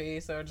girl in their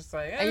face, or just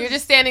like, And you're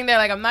just standing there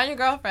like, I'm not your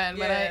girlfriend,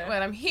 Yeah.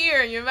 but I'm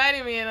here and you're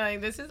inviting me and like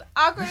this is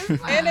awkward. as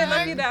fuck. And then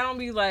let me that I don't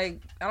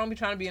be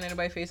trying to be in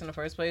anybody's face in the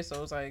first place.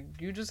 So it's like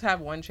you just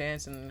have one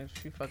chance, and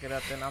if you fuck it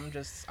up, then I'm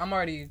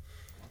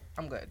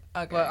I'm good.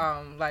 Okay.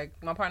 But like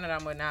my partner that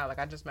I'm with now, like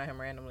I just met him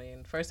randomly,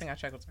 and first thing I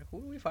checked was like,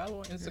 who do we follow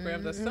on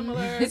Instagram that's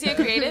similar? Is he a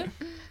creative?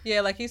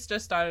 Yeah, like he's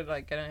just started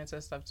like getting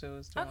into stuff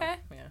too. Okay.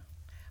 Yeah.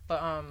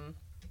 But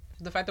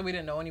the fact that we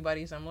didn't know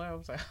anybody similar, I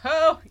was like,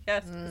 oh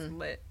yes, it's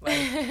lit.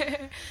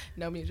 Like,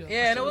 No mutual.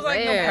 yeah, and it was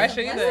like no Rare.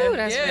 pressure either. Ooh,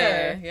 that's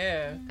rare.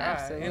 Yeah. God.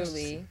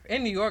 Absolutely. And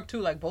in New York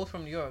too, like both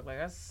from New York. Like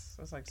that's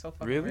like so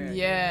fucking Really? rare.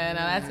 Yeah,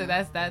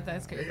 no,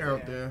 that's crazy. They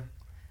out there.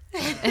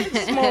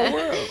 Small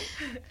world.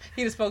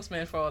 He the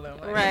spokesman for all them.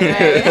 Like, Right.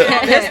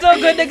 There's still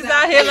good niggas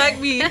out here like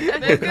me.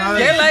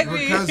 They're like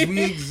me. Because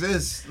we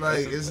exist.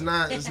 Like it's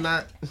not. You Y'all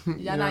know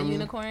not what I mean?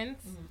 unicorns?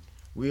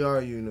 We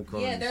are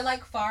unicorns. Yeah, they're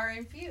like far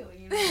and few.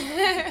 You know?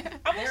 I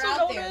They're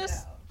also out there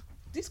noticed though.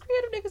 these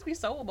creative niggas be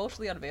so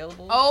emotionally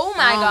unavailable. Oh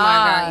my Oh my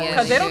god. God, yeah.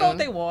 Because they don't know do. what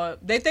they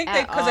want. They think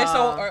At because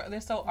all. they're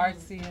so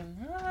artsy and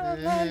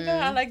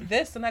I like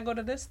this and I go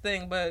to this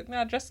thing, but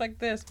no, dress like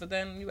this. But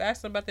then you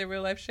ask them about their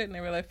real life shit and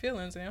their real life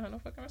feelings, and you don't have no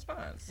fucking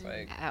response.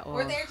 Like, At all.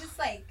 Or they're just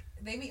like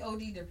they be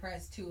OD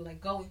depressed too,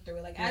 like going through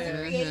it. Like as Yeah. a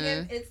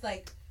creative, it's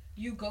like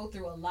you go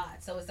through a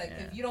lot. So it's like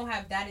if you don't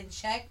have that in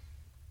check,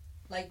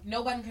 like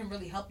no one can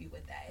really help you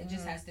with that. It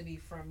just has to be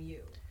from you.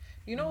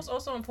 you know, what's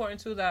also important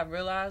too that I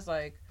realized,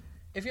 like,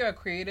 if you're a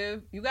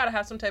creative, you gotta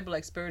have some type of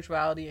like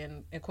spirituality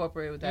and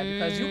incorporate with that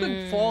because you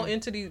can fall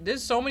into these.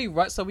 There's so many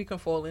ruts that we can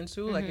fall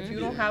into. Like if you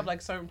don't have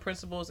like certain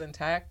principles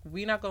intact,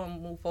 we're not gonna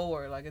move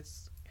forward. Like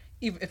it's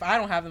even if I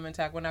don't have them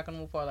intact, we're not gonna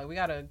move forward. Like we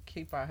gotta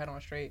keep our head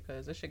on straight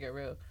because this should get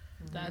real.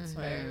 That's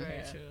very, very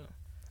Yeah. true.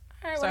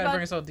 All right, Sorry to what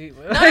bring it about... so deep.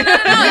 No,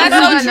 that's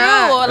so true.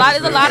 No.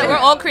 There's a lot of we're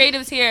all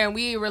creatives here and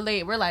we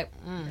relate. We're like,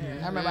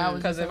 I remember I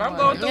was Because if just I'm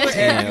going through it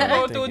and Yeah, you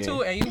going through it thinking.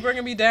 too, and you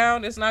bringing me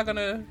down, it's not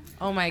gonna.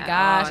 oh my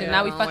gosh, all, and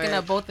now we yeah, fucking don't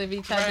up both of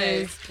each Right.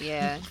 other's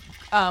Yeah.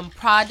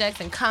 projects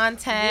and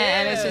content,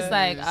 and it's just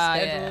like,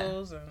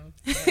 schedules and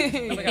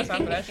nobody got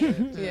time for that shit.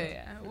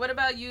 yeah. What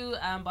about you,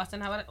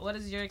 Boston? What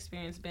has your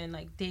experience been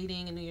like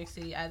dating in New York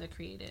City as a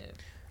creative?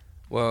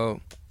 Well,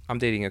 I'm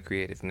dating a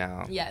creative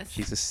now. Yes.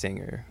 She's a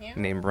singer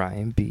named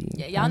Ryan B.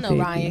 Yeah, y'all My know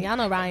baby. Ryan. Y'all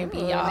know Ryan B.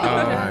 Y'all.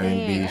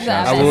 Ryan B. Yeah.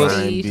 Shout I out will, to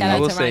Ryan B. Shout out I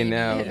will to say Ryan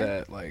now B.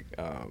 that like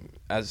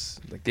as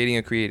like dating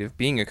a creative,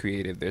 being a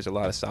creative, there's a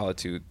lot of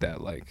solitude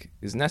that like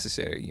is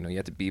necessary. You know, you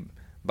have to be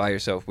by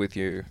yourself with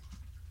your,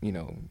 you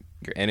know,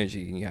 your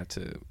energy, and you have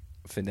to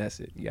finesse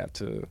it. You have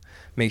to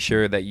make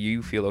sure that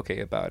you feel okay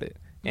about it.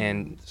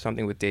 And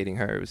something with dating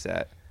her was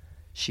that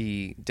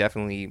she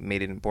definitely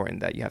made it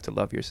important that you have to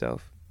love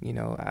yourself. You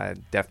know,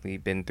 I've definitely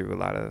been through a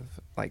lot of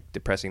like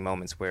depressing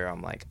moments where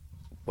I'm like,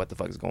 what the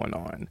fuck is going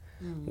on?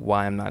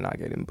 Why am I not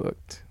getting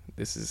booked?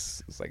 This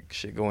is it's like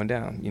shit going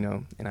down, you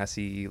know? And I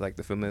see like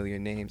the familiar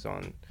names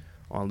on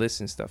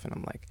lists and stuff, and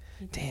I'm like,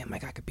 damn,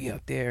 like I could be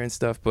up there and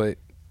stuff, but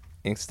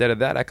instead of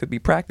that, I could be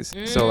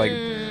practicing. So like,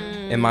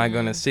 am I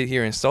gonna sit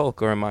here and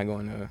sulk, or am I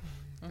going to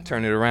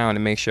turn it around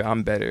and make sure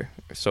I'm better?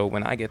 So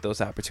when I get those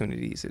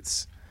opportunities,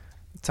 it's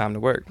time to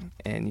work.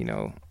 And you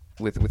know,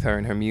 with her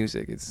and her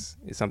music, it's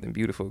something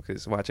beautiful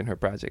because watching her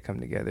project come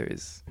together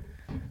is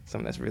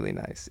something that's really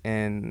nice.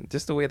 And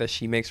just the way that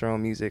she makes her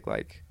own music,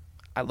 like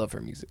I love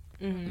her music.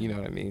 You know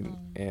what I mean?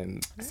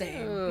 And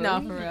Same.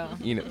 No, for real.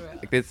 you know,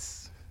 like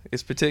it's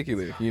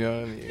particular. You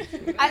know what I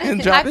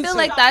mean? I feel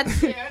like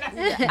that's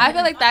I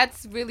feel like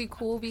that's really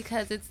cool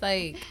because it's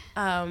like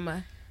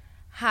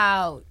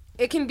how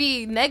it can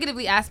be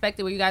negatively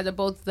aspected where you guys are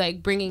both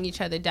like bringing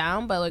each other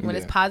down, but like when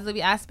it's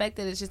positively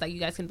aspected, it's just like you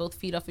guys can both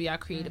feed off of your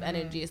creative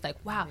energy. It's like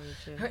wow,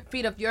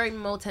 feed off your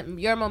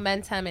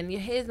momentum and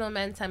his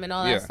momentum and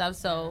all that stuff.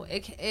 So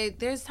it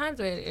there's times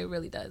where it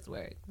really does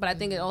work, but I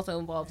think it also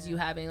involves you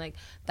having like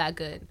that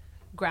good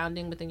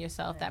grounding within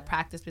yourself, that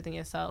practice within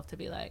yourself to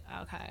be like,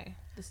 okay,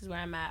 this is where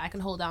I'm at. I can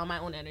hold down my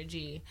own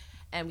energy,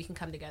 and we can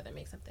come together and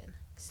make something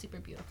super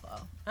beautiful.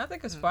 I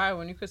think it's fire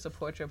when you could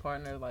support your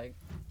partner like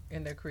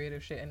in their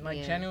creative shit and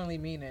like genuinely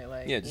mean it.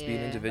 Like Just be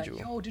an individual.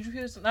 Like, yo, did you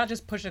hear this? Not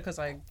just push it because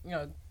like, you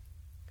know,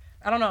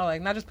 I don't know,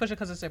 like not just push it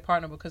because it's their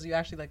partner, because you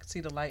actually like see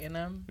the light in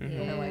them.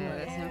 And,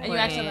 like, And you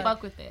actually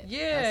fuck with it.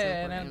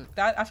 yeah, and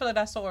then I feel like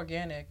that's so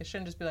organic. It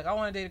shouldn't just be like I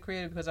want to date a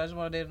creative because I just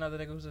want to date another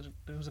nigga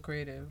who's a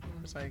creative.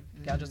 It's like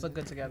y'all just look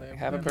good together.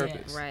 Have a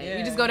purpose. Right. Yeah.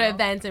 We just go to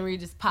events and we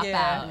just pop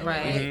out.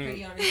 Right.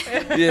 Pretty on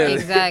Instagram. Yeah.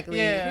 Exactly.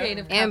 Yeah.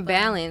 Creative And couple.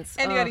 balance.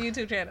 And you got a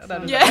YouTube channel. No,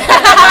 no, no.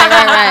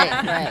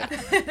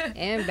 right.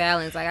 And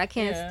balance. Like I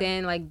can't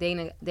stand like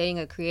dating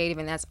a creative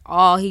and that's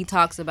all he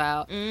talks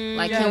about.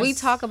 Like, can we Yes.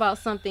 talk about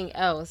something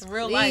else?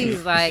 Real please,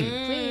 life. like,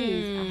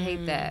 please. I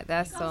hate that.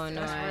 That's so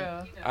annoying.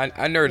 Real. I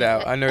nerd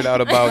out. I nerd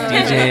out about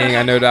DJing.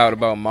 I nerd out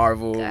about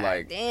Marvel. God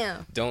like,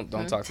 damn. don't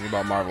talk to me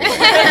about Marvel.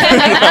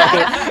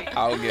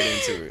 I'll get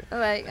into it.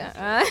 Like,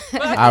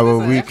 I will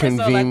So, like,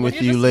 reconvene when with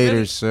you you just later,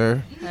 really-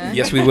 sir.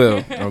 Yes, we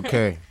will.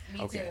 Okay.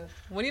 Okay.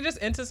 When you're just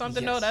into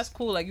something though, that's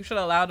cool. Like you should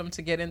allow them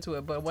to get into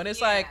it. But when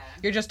it's like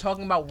you're just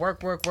talking about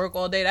work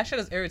all day, that shit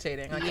is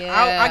irritating. Like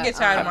I get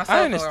tired of myself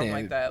or understand.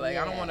 like that. Like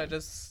I don't want to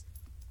just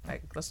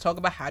like let's talk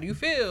about how do you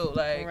feel.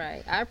 Like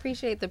right. I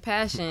appreciate the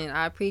passion.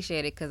 I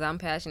appreciate it because I'm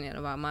passionate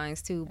about mine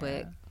too.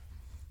 But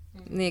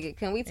Nigga,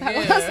 can we talk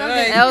Yeah, about something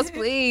like- else,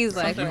 please?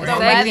 Like, for a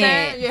Something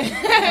second.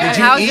 Yeah.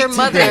 How's eat your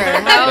mother?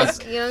 today?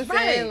 How's, you know what I'm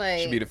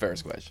saying? Should be Like, the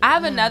first question. I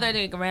have another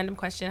like, random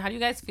question. How do you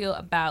guys feel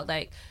about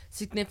like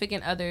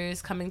significant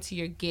others coming to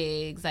your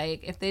gigs?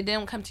 Like, if they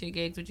didn't come to your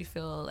gigs, would you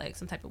feel like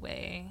some type of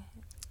way?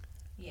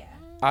 Yeah.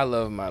 I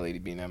love my lady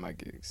being at my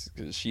gigs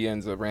because she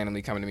ends up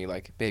randomly coming to me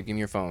like, "Babe, give me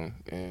your phone,"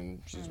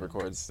 and she just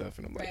records stuff,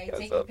 and I'm like, Right, "That's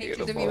taking so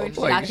pictures of beautiful." you and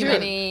Like, she-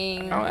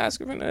 Documenting. I don't ask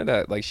her for none of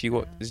that. Like she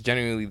is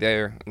genuinely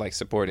there, like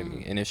supporting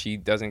me. And if she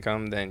doesn't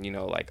come, then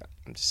like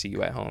I'm just see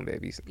you at home,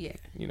 baby. Yeah.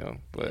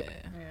 But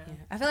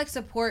I feel like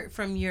support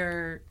from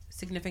your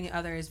significant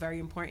other is very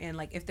important,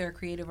 like if they're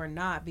creative or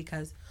not,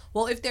 because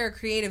if they're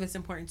creative, it's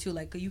important too.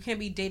 Like you can't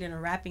be dating a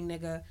rapping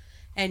nigga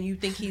and you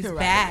think he's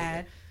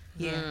bad.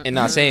 Yeah. and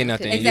not saying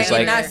nothing, you're just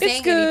Exactly, like, not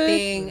saying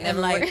anything,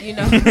 and like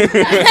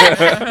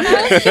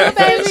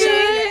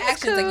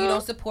actions like you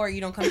don't support,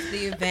 you don't come to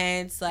the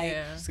events, like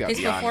Just gotta his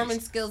be honest.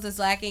 performance skills is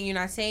lacking, you're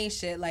not saying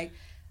shit. Like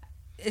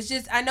it's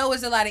just, I know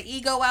it's a lot of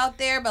ego out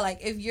there, but like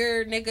if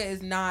your nigga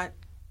is not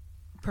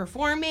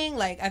performing,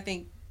 like I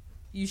think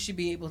you should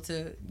be able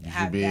to You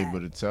have should be that.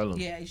 able to tell them,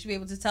 Yeah, you should be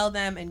able to tell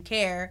them and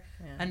care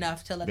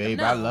enough to let babe,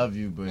 them know. I love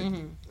you, but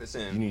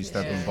listen, you need to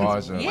step them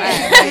bars up.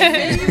 Yeah.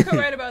 Maybe you could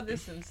write about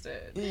this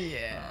instead.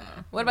 Yeah.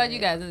 What about you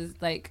guys? Is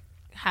like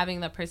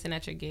having the person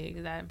at your gig,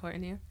 is that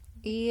important to you?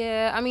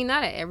 yeah, I mean,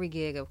 not at every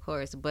gig, of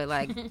course, but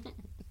like,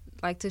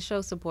 like to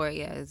show support,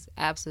 yeah, is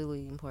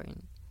absolutely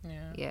important.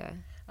 Yeah. Yeah.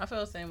 I feel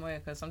the same way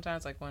because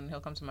sometimes like when he'll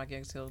come to my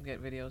gigs, he'll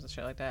get videos and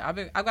shit like that. I've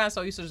gotten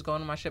so used to just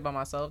going to my shit by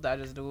myself that I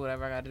just do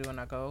whatever I got to do and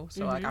I go.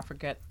 So like I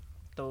forget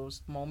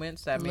those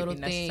moments that may Little be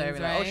necessary.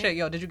 things, Like, oh right? shit,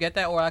 yo, did you get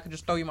that? Or I could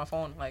just throw you my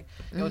phone. Like,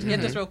 yo,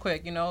 get this real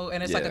quick, you know.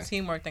 And it's like a Yeah.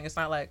 teamwork thing. It's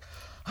not like,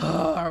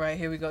 oh, all right,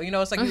 here we go. You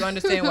know, it's like you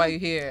understand why you're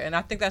here, and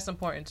I think that's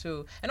important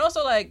too. And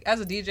also like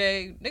as a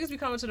DJ, niggas be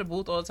coming to the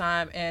booth all the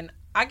time, and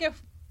I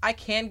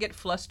can get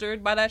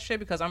flustered by that shit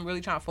because I'm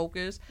really trying to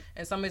focus,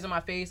 and somebody's in my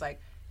face like.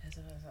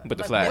 but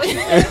the Like,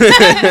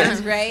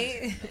 flash.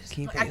 Right?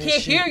 I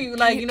can't hear you,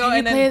 like, you know, Can you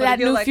and then play but that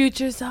he'll, new like,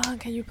 Future song?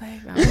 Can you play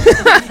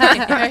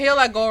it? and he'll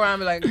like go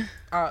around and be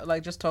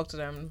like just talk to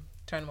them,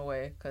 turn them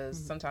away,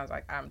 because sometimes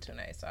like I'm too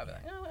nice, so I'll be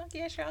like, oh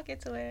yeah, sure, I'll get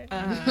to it.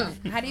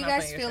 How do you Not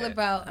guys playing your feel shit.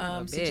 about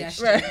bitch.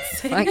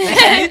 suggestions? Right.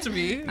 It needs to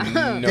be.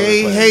 No They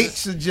request. hate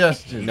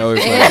suggestions. No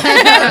request.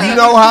 You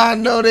know how I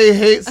know they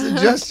hate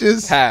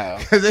suggestions? How?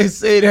 Because they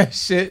say that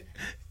shit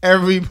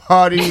every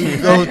party you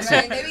go to.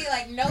 Right, they be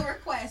like, no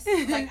request.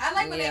 Like, I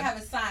like when they have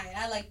a sign.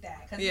 I like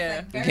that. 'Cause Yeah. it's,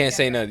 like, You very can't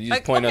say different. nothing. You just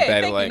Like, point okay, up at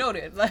it thank like, you,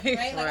 noted. Like, Right?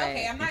 Like, Right.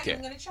 okay, I'm not Okay.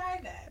 even going to try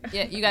that.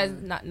 Yeah, you guys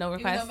no Even though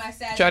requests. my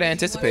sad Try to is, you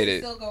anticipate wanna it.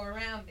 Still go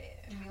around it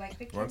and be like,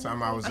 pick One your time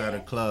move. I was at a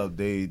club,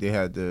 they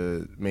had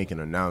to make an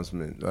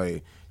announcement.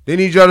 Like, they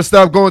need y'all to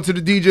stop going to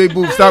the DJ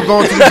booth. Stop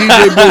going to the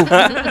DJ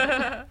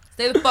booth.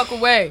 Stay the fuck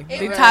away. It They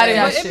really tired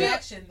of is that a shit.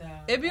 reaction, though.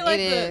 it'd be like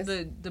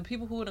It the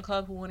people who in the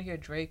club who want to hear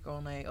Drake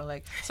all night, or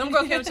like some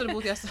girl came to the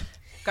booth yesterday.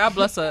 God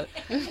bless her.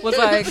 Was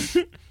like,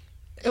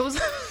 it was.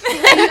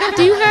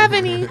 Do you have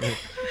any? At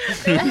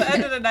the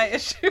end of the night,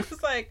 and she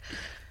was like,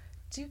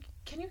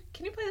 can you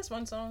play this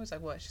one song?" It's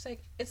like, what? She's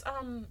like, it's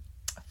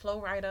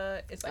Flow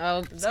Rider. It's like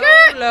Oh, low.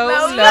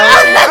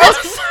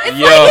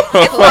 yo.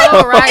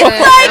 Flow Rider.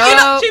 You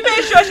know, she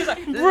made sure she's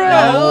like, No,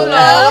 Oh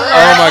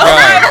my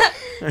god.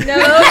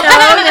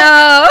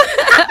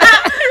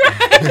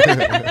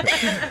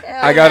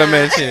 I gotta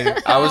mention,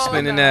 I was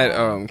spinning at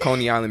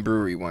Coney Island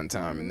Brewery one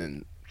time, and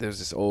then there was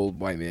this old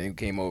white man who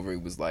came over. He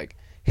was like,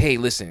 "Hey,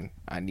 listen,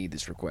 I need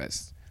this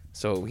request."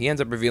 So he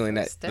ends up revealing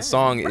that the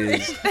song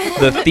is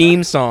the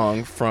theme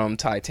song from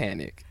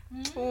Titanic.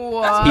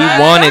 What? He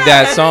wanted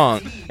that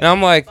song, and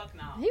I'm like,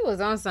 He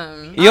was on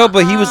something. "Yo,"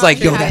 but he was like,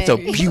 "Yo, Yeah. that's a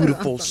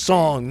beautiful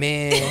song,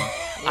 man.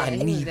 I Yeah, he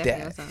was need definitely on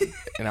that." something.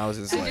 And I was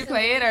just Did you like,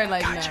 play it or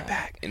like "Got no? your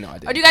back." And no, I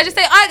didn't. Or do you guys just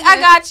say, I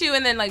got you,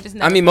 and then like just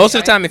never I mean, play most it,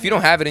 of the time, right? if you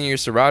don't have it in your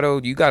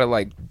Serato, you gotta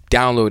like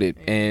download it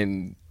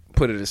and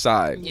put it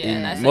aside. Yeah,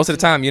 And that's most of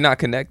the like- time, you're not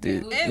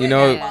connected. And You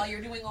know, While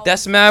you're doing all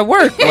that's mad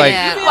work. Like,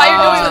 Yeah. While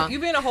Aw. you're doing, you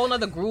be in a whole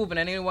nother groove, and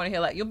then they want to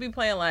hear like you'll be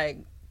playing like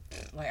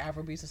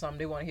Afrobeats or something.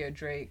 They want to hear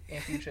Drake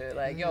and Future.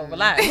 Like, yo,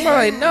 relax. I'm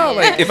like, no,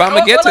 like if I'm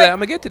gonna get to that, I'm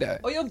gonna get to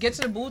that. Or you'll get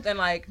to the booth and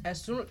like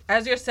as soon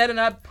as you're setting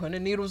up, putting the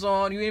needles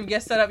on, you didn't even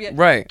get set up yet.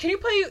 Right. Can you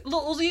play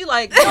Lil Uzi?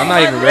 Like, I'm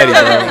not even ready,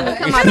 bro.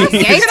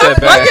 Can Step I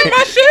back. get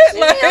my shit?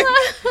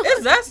 Like,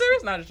 is that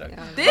serious? Not a joke.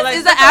 This But, like,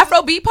 is an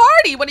Afrobeat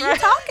party. What are you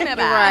talking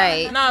about?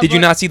 Right. Nah, Did you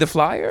but not see the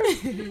flyer?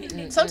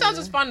 Sometimes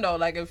it's fun though.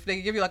 Like if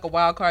they give you like a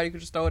wild card, you could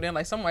just throw it in.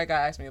 Like some white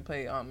guy asked me to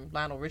play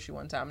Lionel Richie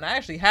one time, and I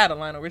actually had a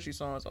Lionel Richie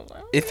song. So I was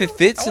like, If it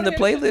fits I in the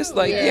wanna hear this playlist, too.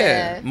 like Yeah.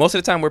 yeah. Most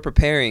of the time we're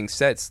preparing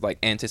sets like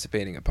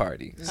anticipating a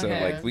party. So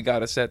Okay. like we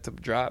got a set to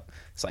drop.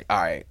 It's like,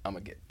 all right, I'm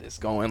gonna get this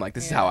going. Like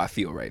this is how I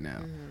feel right now.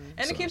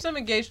 and it keeps them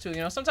engaged too. You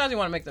know, sometimes you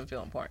want to make them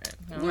feel important.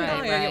 You know, Right,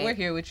 oh, yeah, right. we're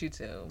here with you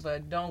too,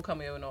 but don't come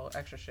here with no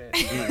extra shit.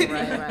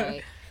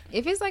 Right.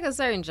 If it's like a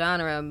certain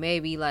genre,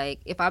 maybe like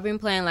if I've been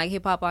playing like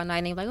hip hop all night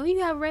and they're like, oh, you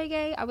have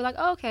reggae, I'll be like,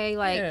 oh, okay,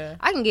 like Yeah.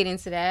 I can get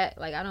into that.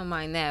 Like I don't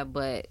mind that,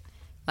 but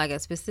like a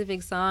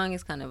specific song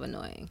is kind of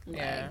annoying.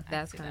 Yeah. Like,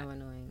 that's kind of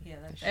annoying. Yeah,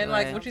 that's And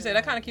like what you said,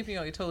 that kind of keeps you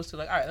on your toes too.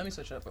 Like, all right, let me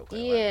switch it up real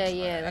quick. Yeah, Like,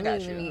 yeah. I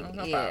got you.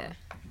 No Yeah.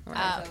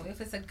 problem. So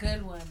if it's a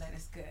good one, then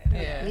it's good.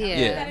 Yeah. Yeah.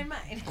 Keep that in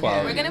mind.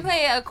 Quality. We're gonna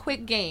play a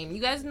quick game.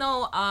 You guys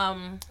know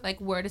like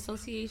word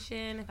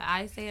association. If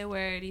I say a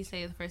word, you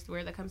say the first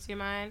word that comes to your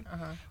mind.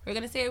 We're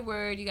gonna say a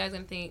word. You guys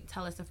gonna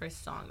tell us the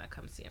first song that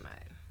comes to your mind.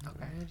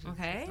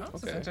 Okay. Oh,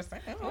 this is interesting.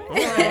 You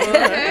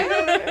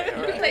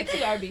can play too,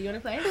 RB. You wanna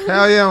play?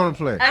 Hell yeah, I want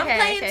to play. I'm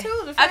playing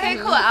too. The Okay,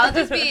 cool. I'll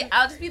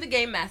just be the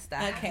game master.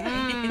 Okay.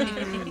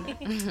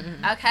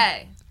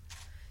 Okay.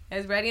 You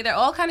guys ready? They're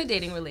all kind of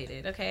dating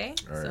related. Okay.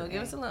 All right. So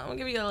give us a little. I'll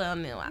give you a little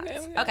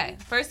nuance. Okay.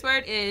 First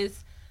word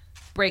is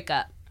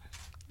breakup.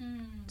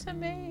 To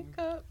make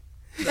up.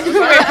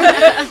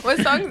 What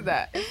song is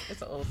that?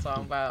 It's an old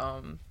song by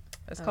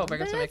it's called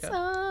Break Up to Make That's Up.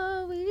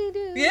 all we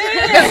do. Yeah.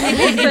 Such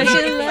a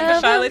Like the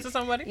lover. Shy Lace or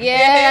somebody. Yeah.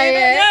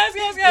 Yes.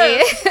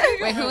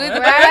 Wait, who is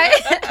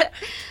Right? that?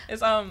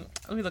 It's let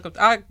me look up.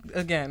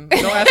 Again,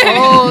 don't ask me.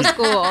 Old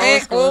school.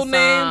 Ain't Old old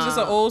names. It's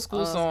an old school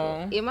Old school.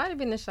 song. It might have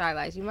been the Shy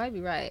Lights. You might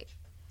be right.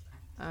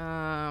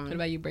 What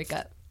about you?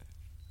 Breakup.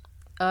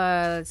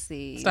 Let's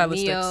see.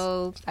 Stylistics.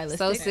 Neo, Stylistics.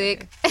 So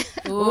Sick.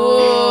 Ooh.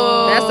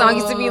 That song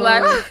used to be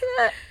like.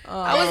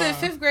 I was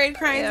in 5th grade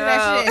crying to Yeah.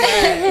 that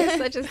shit. It's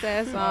such a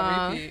sad On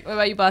song. repeat. What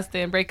about you,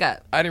 Boston?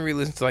 Breakup. I didn't really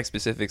listen to like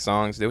specific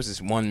songs. There was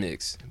this one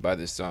mix by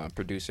this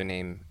producer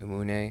named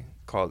Imune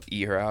called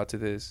 "Eat Her Out to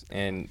This,"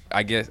 and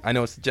I guess I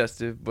know it's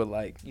suggestive, but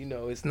like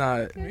it's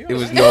not. It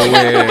was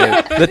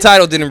nowhere. The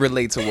title didn't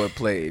relate to what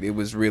played. It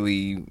was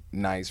really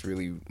nice,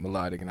 really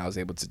melodic, and I was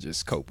able to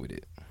just cope with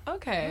it.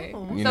 Okay. You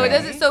So know. it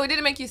doesn't. So it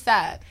didn't make you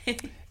sad.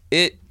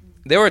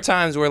 There were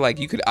times where like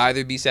you could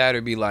either be sad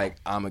or be like,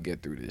 "I'm gonna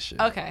get through this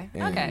shit." Okay.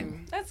 And- Okay.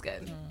 That's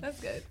good.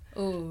 That's good.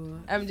 Ooh.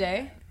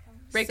 MJ.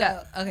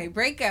 Breakup. Okay,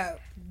 breakup.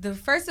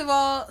 First of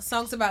all,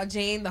 songs about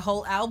Jane, the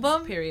whole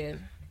album Period.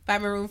 by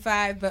Maroon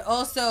 5, but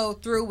also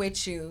Through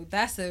With You.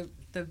 That's the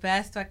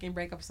best fucking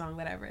breakup song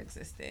that ever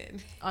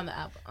existed. On the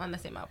album. On the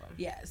same album.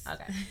 Yes.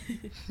 Okay.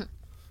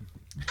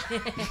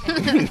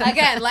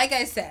 Again, like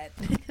I said,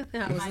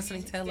 I was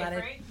listening to a lot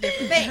of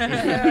different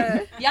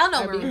things. Y'all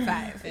know Maroon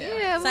 5.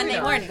 Yeah, Sunday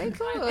morning. They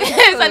cool.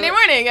 Sunday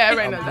morning. Yeah,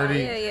 everybody knows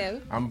that. Yeah.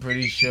 I'm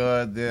pretty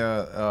sure there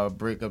are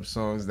breakup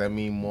songs that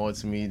mean more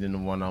to me than the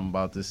one I'm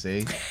about to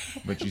say.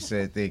 But you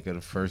said think of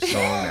the first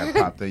song that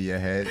popped in your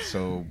head.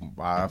 So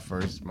my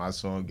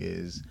song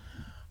is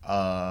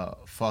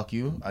 "Fuck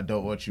You, I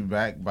Don't Want You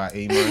Back" by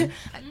Amon.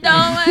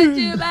 Don't want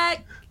you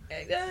back.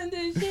 Yeah,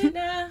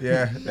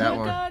 that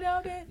one.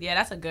 Yeah,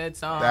 that's a good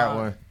song. That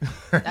one.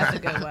 That's a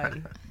good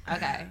one.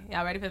 Okay,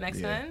 y'all ready for the next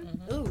Yeah.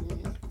 one? Ooh,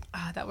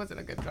 that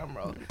wasn't a good drum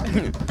roll.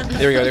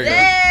 There we go.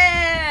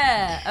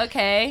 Yeah.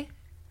 Okay.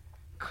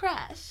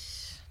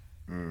 Crush.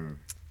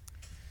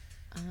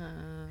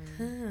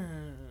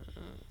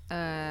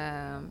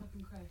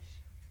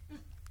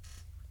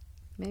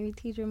 Maybe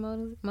Teacher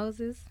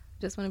Moses.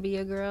 Just want to be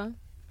your girl.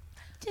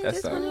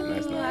 That's not.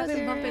 That's not. I've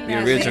been bumping The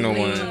that original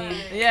lately. one.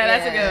 Yeah,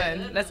 that's a good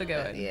one. That's a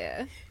good one.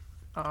 Yeah.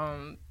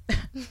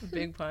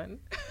 Big pun.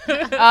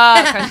 Crush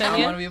I on don't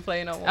you? want to be a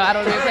play no more. Oh, I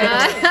don't even play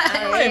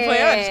I ain't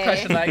play. I just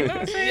crush it like. You know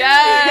what I'm saying?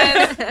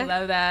 Yes.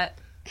 Love that.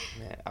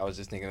 Man, I was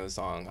just thinking of the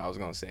song I was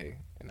gonna say,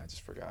 and I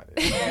just forgot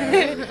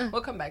it.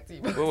 We'll come back to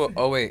you.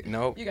 Oh wait,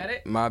 nope. You got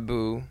it? My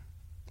Boo,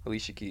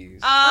 Alicia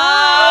Keys. Oh,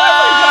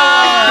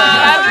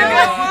 that's a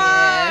good one.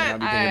 I'll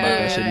be thinking about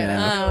that shit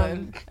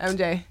now.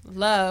 MJ.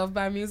 Love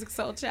by Music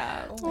Soul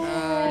Child.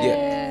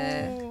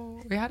 Yeah.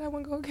 Wait, how'd that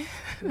one go again?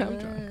 No, I'm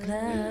drunk.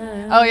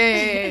 Oh,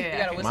 yeah. You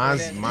gotta whisper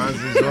it in.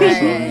 Mine's is also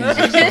a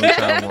Music Soul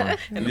Child one.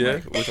 Yeah.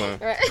 Which one?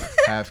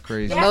 Half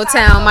Crazy.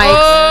 Motown Mike.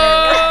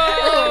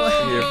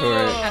 Here for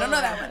it. I don't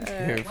know that one.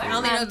 Here for I it.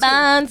 only know 2.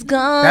 Bonds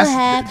gonna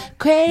That's-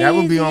 That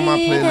would be on my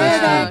playlist too.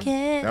 That would be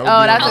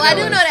on that's my a good I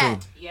do one. know that.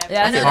 too. Yeah,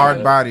 that's a good Hard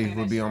one. Body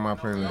would be on my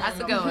playlist. That's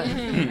a good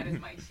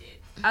one.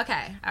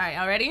 Okay. All right.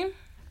 Y'all ready?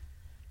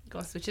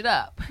 Gonna switch it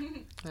up.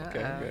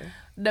 Okay.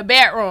 The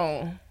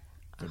bedroom.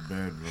 The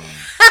bedroom.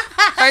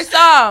 First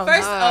song.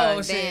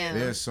 First, shit. Damn.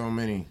 There's so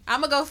many.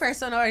 I'm gonna go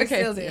first on already Okay.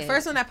 steals it. Yeah.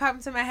 First one that popped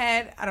into my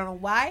head, I don't know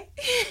why,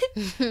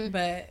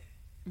 but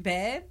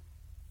Bed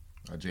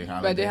Jay By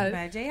Holiday. Jay Holiday.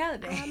 by Jay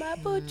Holiday. I'ma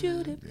put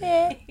you to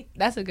bed.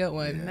 That's a good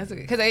one. That's a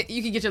good because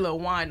you can get your little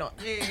wine on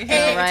to the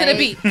Right.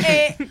 beat.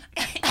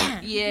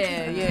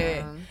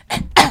 Yeah.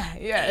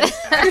 Yes.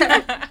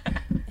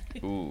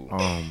 Ooh,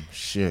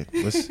 Shit.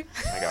 What's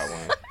I got one.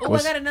 Oh, I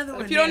What's- got another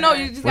one. If you don't know,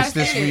 you just what's gotta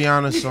this say it.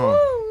 Rihanna song?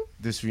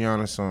 This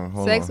Rihanna song.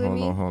 Hold Sex on.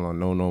 with Me?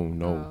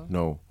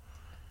 No.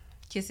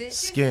 Kiss it.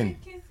 Skin.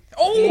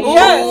 Oh,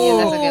 Yeah, yes.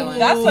 that's a good one.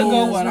 That's a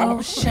good one.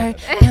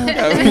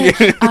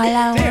 All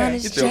I want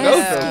is Get just your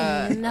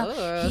notes you know.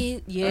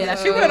 Yeah,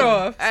 that's She a went good one.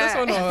 off. This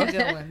one That's a off.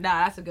 good one.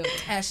 Nah, that's a good one.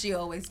 As she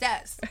always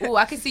does. Ooh,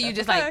 I can see you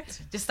just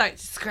start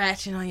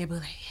scratching on your boo.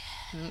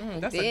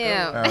 Like, That's a good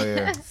Damn. one. Hell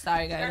yeah.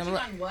 sorry guys, I'm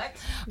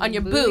on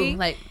your Booty? boo.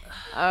 Like,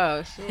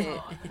 Oh shit.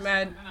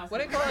 Man, what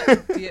they call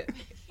it?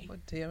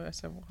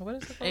 TMSM. What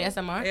is it called?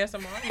 ASMR?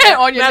 ASMR.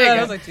 On your No, nigga.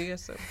 I was like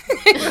GSM.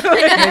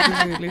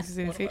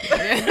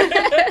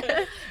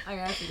 I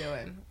got you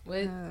doing.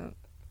 What?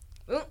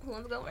 Who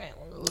wants to go around?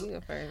 You go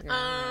first, girl. I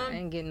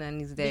ain't getting none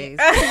these days.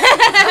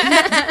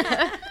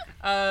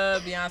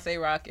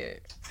 Beyonce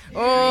Rocket. Yeah.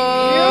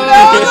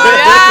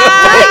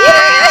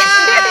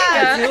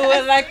 Do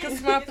it like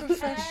it's my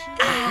profession.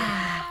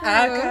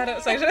 I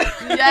gotta say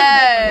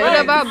Yes. What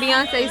about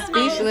Beyonce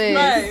Speechless?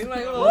 Right.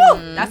 Like,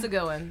 ooh. That's a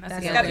good one. That's a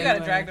You good gotta, one. you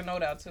gotta drag the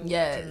note out too.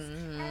 Yes.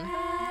 Mm-hmm.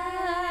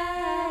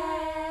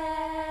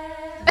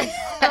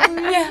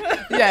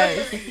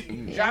 Yes.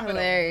 Drop it.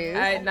 Hilarious.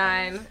 All right,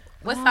 9.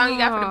 What song you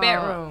got for the I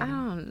bedroom?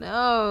 don't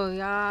know,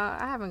 y'all.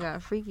 I haven't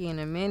got freaky in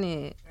a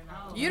minute.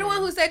 You the one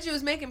who said you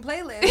was making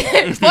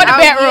playlists. For the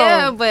bedroom.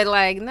 Yeah, but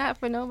like not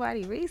for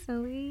nobody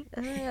recently.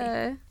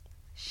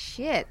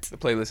 Shit. The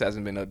playlist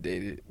hasn't been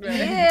updated.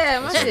 Yeah,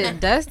 my shit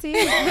dusty.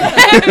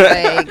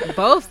 Like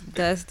both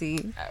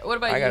dusty. What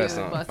about I you? got a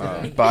song.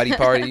 Bossy? Body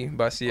Party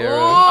by Sierra.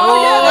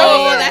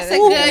 Oh, that's a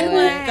good one.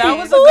 That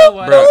was a good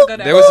one. That was a Bro,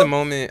 good there was a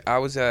moment I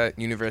was at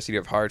University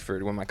of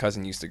Hartford when my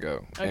cousin used to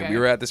go, and Okay. we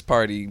were at this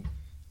party.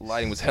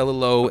 Lighting was hella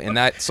low, and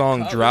that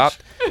song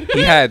dropped.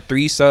 He had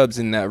 3 subs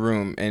in that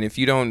room, and if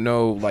you don't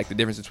know like the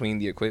difference between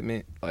the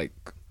equipment, like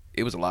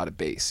it was a lot of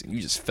bass, and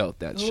you just felt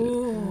that shit.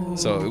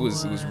 So it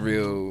was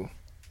real.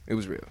 It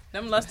was real.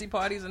 Them lusty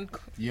parties in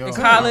Yo.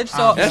 college.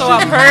 So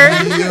I've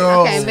heard.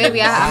 Yo. Okay,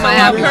 maybe I might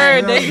I've have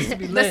heard they used to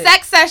be The lit.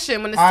 sex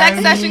session. When the sex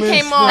I session miss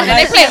came on, that. and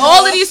they played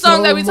all of these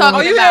songs that we So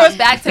talking much. about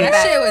back to That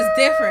back. shit was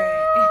different.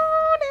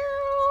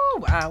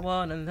 I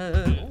wanna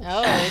love.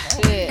 Oh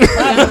shit.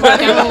 It's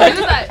like,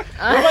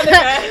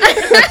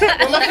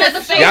 looking at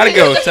the face. Gotta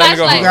go. Time to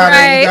go home. You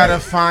Right. gotta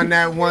find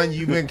that one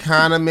you've been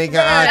kind of making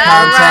eye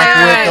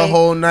contact with the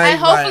whole night. And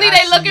hopefully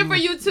like, they looking for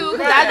you too, because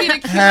that'd be the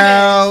cutest.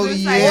 Hell Or you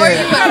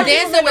yeah. was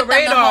dancing with them the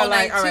Radar, whole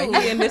like, night all right, too.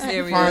 he in this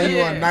area. Find you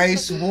a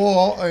nice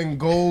wall and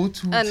go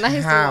to A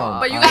nice town. wall.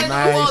 But you A gotta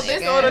nice do all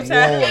this all the wall.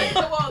 time.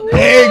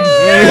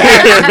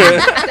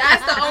 Exactly.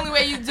 That's the only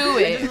way you do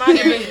it. Mind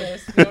your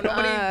business. You know,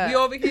 nobody, we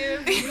over here.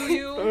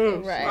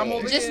 You. Right. I'm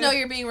over Just here. know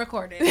you're being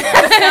recorded.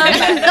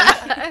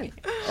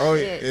 Oh,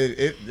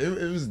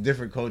 it was a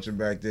different culture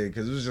back then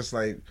because it was just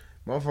like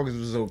motherfuckers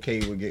was okay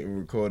with getting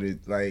recorded.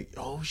 Like,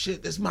 oh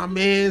shit, this my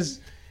man's.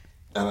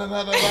 Da, da,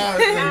 da, da, da.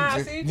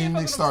 And see, you then can't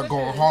they fuck start with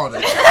going switches.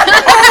 harder.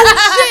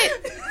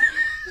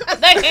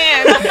 The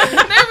hands.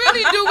 They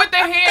really do with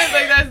their hands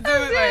like that's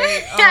dude.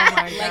 Like, oh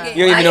my god.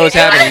 You don't even know what's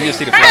happening. You just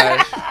see the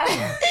flash.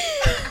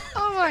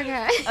 Oh my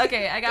god.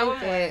 Okay, I got one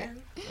Okay. more.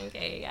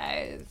 Okay,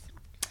 guys.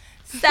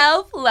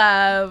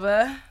 Self-love.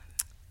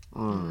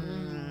 I'm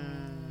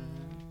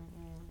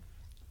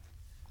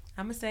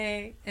gonna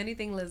say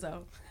anything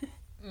Lizzo.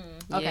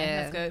 Okay,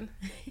 Yeah. that's good.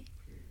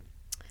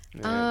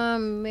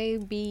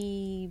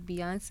 Maybe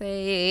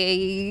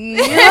Beyonce.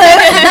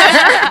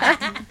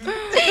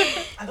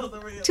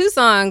 Two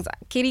songs,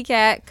 Kitty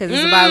Cat, because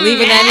it's about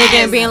leaving that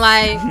nigga and being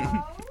like,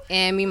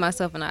 and Me,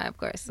 Myself, and I, of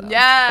course. So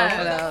Yeah. both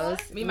of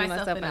those. Me,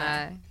 Myself, and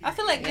I. I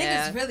feel like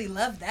Yeah. niggas really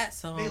love that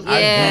song.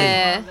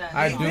 Yeah,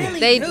 I do.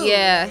 they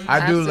yeah.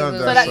 I do love absolutely.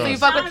 So, that so you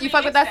song.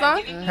 fuck with that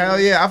song? Hell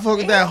yeah, I fuck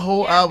with that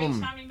whole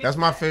album. That's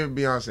my favorite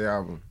Beyonce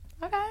album.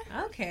 Okay.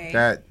 Okay.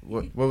 That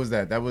what was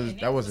that? That wasn't.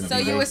 So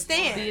D-Day. you were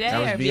Stan. That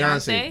was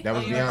Beyonce. That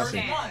was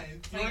Beyonce.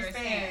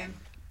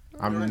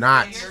 I'm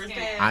not.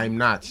 I'm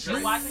not.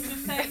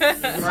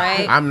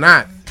 Right. I'm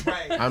not.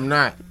 I'm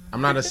not.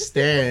 I'm not a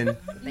stan.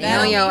 They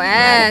on your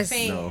ass.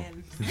 No.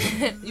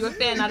 You a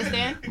fan, not a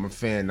stan? I'm a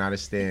fan, not a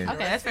stan. Okay,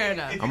 that's fair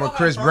enough. I'm a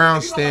Chris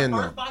Brown stan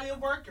though. Body of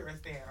work or a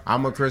stand?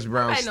 I'm a Chris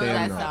Brown I know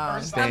stan that though.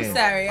 song. Stan. I'm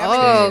sorry. I'm Oh,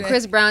 sorry.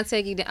 Chris Brown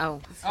take you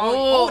down.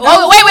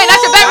 Oh, wait,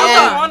 that's your bedroom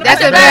song.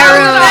 That's a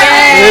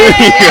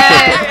bedroom.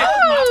 Yeah.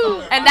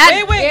 And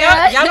that. Wait,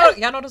 Yeah.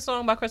 y'all know the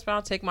song by Chris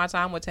Brown, "Take My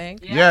Time with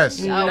Tank"? Yes.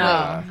 No.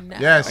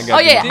 Yes. I Oh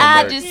got yeah, the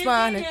I bird. just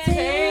wanna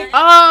take.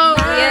 Oh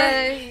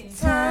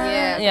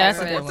yeah. Yeah, that's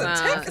a good one.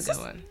 That's That's a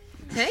good one.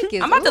 Tank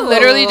is, I'm about to ooh,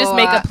 literally just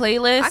make a I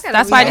playlist. gotta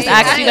That's why I read just it.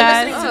 asked you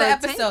Listening guys. to the Oh,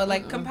 episode,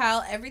 like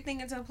compile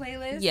everything into a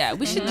playlist. Yeah,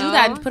 we should do No.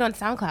 that and put on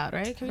SoundCloud,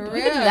 right? Can we, For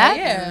we can real, do that?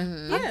 yeah.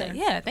 Okay,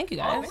 yeah, thank you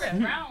guys. Chris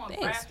Brown was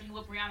Thanks. rapping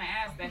with Rihanna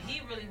ass that he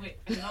really went.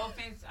 No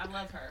offense, I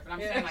love her, but I'm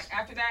saying like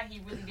after that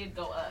he really did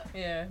go up.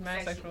 Yeah,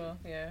 mad sexual.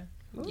 Yeah.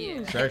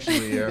 Yeah.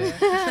 Sexually,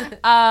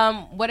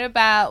 yeah. What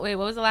about? Wait,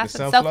 what was the last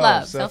one?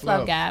 Self-love.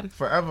 Self-love, Gab.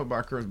 Forever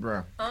by Chris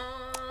Brown.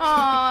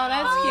 Oh,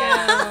 that's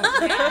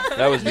cute.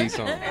 That was the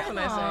song. That's a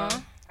nice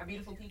song. Are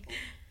beautiful people.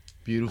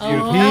 Beautiful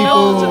That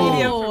was people.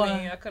 medium for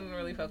me. I couldn't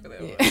really fuck with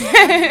it.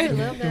 I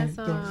love that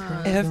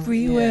song.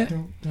 Everywhere.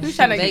 Who's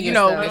trying to, Vegas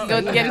go,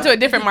 stuff. get into a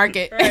different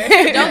market? Don't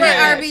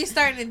get RB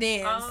starting to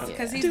dance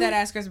because he's that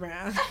ass Chris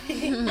Brown.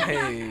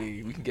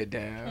 Hey, we can get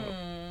down.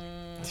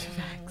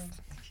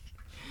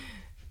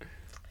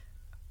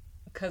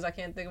 Because I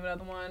can't think of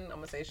another one, I'm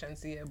going to say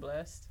Shensia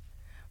Blessed.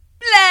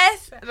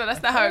 Bless. No,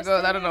 that's not how it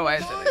goes. I don't know why I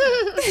said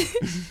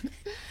it.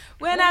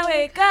 When I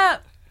wake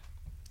up,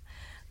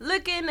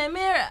 look in the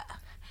mirror,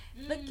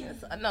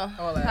 No,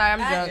 All that. sorry, I'm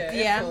drunk. Yeah,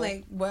 Yeah, cool. I'm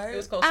like, what? It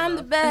was close I'm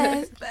the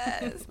enough.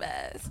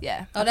 best.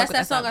 Yeah. Oh, that's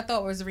that song I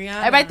thought was Rihanna.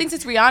 Everybody thinks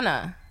it's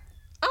Rihanna.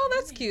 Oh,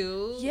 that's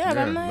cute. Yeah, but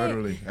I'm like,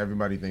 literally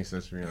everybody thinks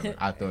that's Rihanna.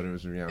 I thought it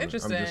was Rihanna.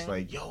 Interesting. I'm just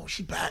like, yo,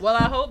 she back. Well,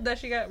 I hope that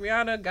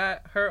Rihanna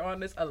got her on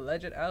this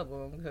alleged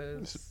album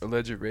because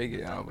Alleged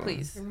reggae album.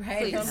 please.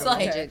 Right? Please. It's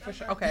like, okay, for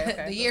sure.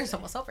 Okay. the year's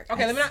almost over.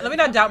 Okay, let me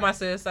not doubt my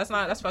sis. That's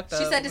fucked up.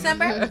 She said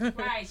December?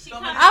 Right. She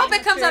I hope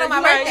it comes out on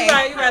my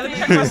birthday. You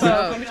right.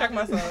 Let me check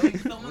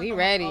myself. We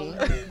ready.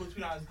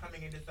 Between us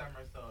coming in December,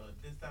 so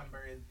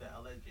December is the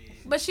alleged.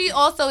 But she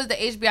also is the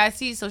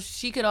HBIC, so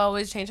she could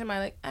always change her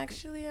mind. Like,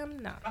 actually, I'm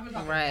not. I'm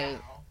talking Right. now.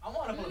 I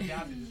want to put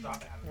down to just drop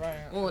it out. Right.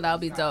 Oh, that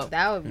would be dope.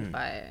 That would be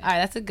fire. All right,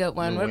 that's a good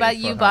one. Been What about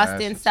waiting you, for her ass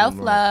Boston? for too Self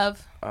long.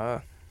 love.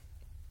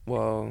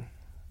 Well,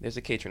 there's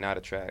a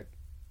Kaytranada track.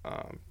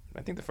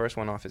 I think the first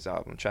one off his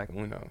album, track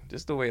Uno.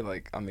 Just the way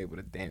like I'm able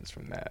to dance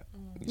from that.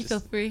 You feel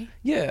free.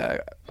 Yeah,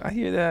 I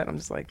hear that. I'm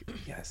just like,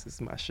 yes, this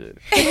is my shit.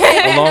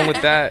 Along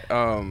with that,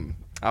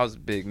 I was a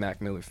big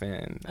Mac Miller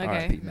fan. Okay.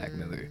 R.I.P. Mac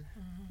Miller.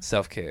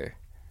 Self Care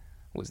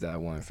was that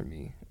one for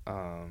me.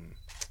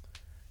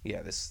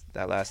 Yeah,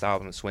 that last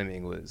album,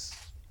 Swimming, was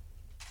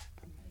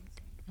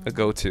a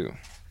go-to.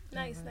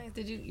 Nice.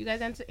 Did you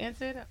guys answer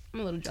it? I'm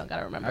a little drunk. I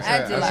don't remember.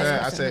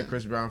 I said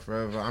Chris Brown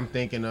forever. I'm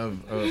thinking of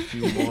a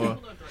few more.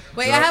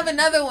 Wait, I have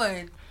another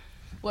one.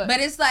 What?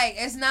 But it's like,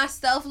 it's not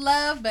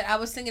self-love, but I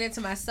was singing it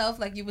to myself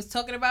like you was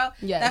talking about.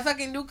 Yes. That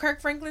fucking new Kirk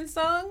Franklin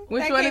song.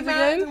 Which that one came is it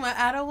out. again?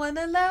 I don't want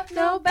to love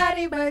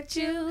nobody but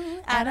you.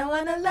 I don't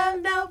want to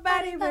love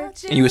nobody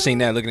but you. And you were saying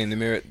that looking in the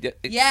mirror. Yeah,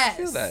 Yes. I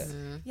feel that.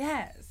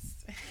 Yes.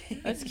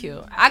 That's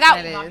cute. I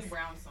got That one. is. Bobby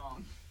Brown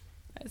song.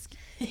 That's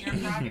cute. You're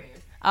prerogative.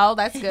 Oh,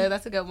 that's good.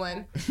 That's a good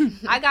one.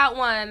 I got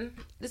one.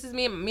 This is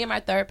me and my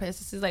therapist.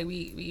 This is like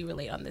we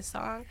relate on this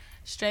song.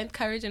 Strength,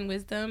 Courage, and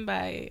Wisdom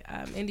by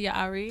India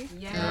Ari.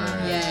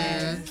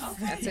 Yes.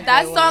 That's a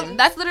That good song, one.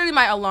 that's literally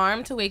my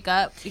alarm to wake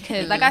up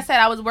because, like I said,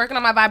 I was working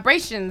on my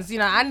vibrations. You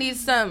know, I need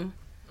some.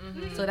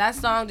 So that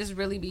song just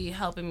really be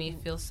helping me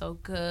feel so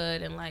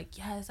good and like,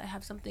 yes, I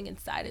have something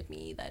inside of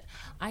me that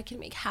I can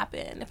make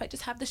happen if I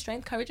just have the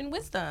strength, courage, and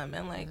wisdom.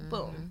 And like,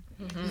 boom.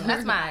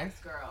 That's mine.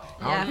 Girl.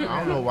 I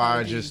don't know why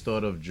I just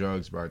thought of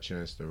Drugs by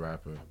Chance the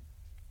Rapper.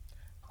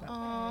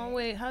 Oh,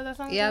 wait, how does that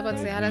song Yeah, I was go about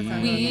to say, again? how that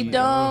sound? We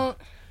don't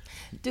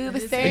do the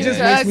same It just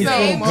drugs makes me no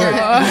feel more. good.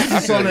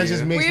 That song that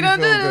just makes We me don't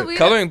feel do good. we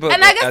Coloring book.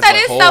 And I guess as that a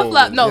is whole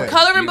self-love. No, yeah.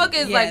 coloring book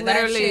is Yeah, like that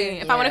literally,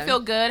 shit, if I want to yeah. feel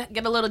good,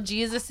 get a little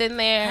Jesus in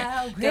there,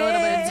 How get a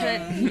little bit of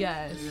turn.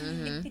 Yes.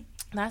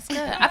 That's good.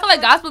 I feel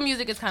like gospel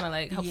music is kind of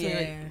like helps me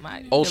Yeah. like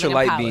my Ultra feeling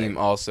Light empowered. Beam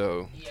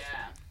also. Yeah.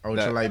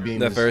 Ultralight Beam.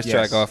 The is- first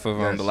yes, track off of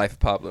yes. The Life of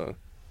Pablo.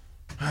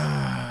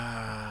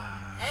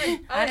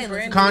 I didn't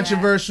listen to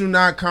Controversial,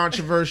 not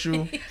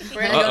controversial.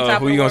 Brandy on top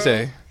Who of you the gonna world.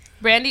 say?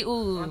 Brandy,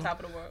 ooh, On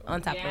top of the world.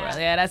 on top of the Yeah. world.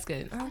 Yeah, that's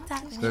good.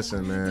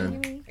 Listen,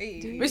 man.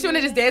 Hey. Makes you want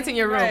to just dance in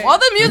your room. Right. All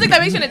the music that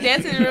makes you want to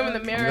dance in your room in the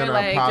I'm mirror, gonna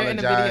like you're in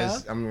a video.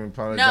 apologize. I'm gonna No,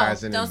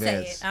 apologize in don't say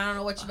advance. it. I don't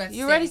know what you about to say.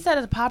 You already said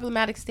it's a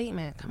problematic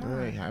statement. Come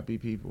on. Hey, happy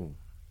people.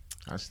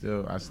 I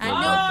still I love know.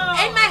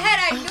 that. In my head,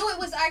 I knew it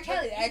was R.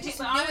 Kelly. I just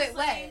But knew it honestly,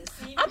 was.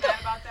 you mad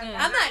about that?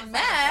 I'm not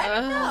mad. No,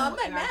 I'm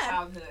not In our mad.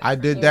 childhood. I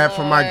did that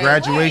for my Wait,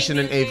 graduation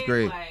in Music, 8th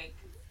grade. like,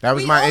 That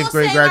was We my all 8th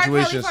grade sang R. Kelly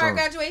graduation for our song.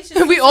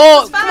 graduation. We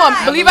all, It's come on,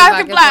 fine. believe Believe I I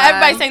can can fly. fly.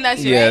 Everybody sang that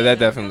shit. Yeah, that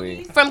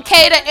definitely. From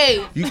K to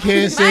A. You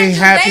can't say Mind you,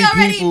 happy they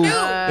already people knew. is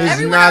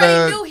Everyone not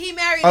already a knew he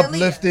married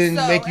uplifting,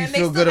 Aaliyah, make you and they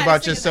feel still good had to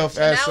about sing yourself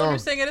that ass Now when you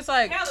song. sing it, it's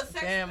like, Hell, the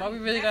sex damn, are we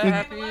thing. really that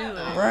happy?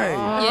 Like,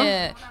 Right.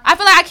 Yeah. I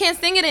feel like I can't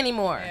sing it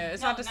anymore. Yeah,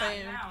 it's No, not the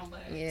same. now, but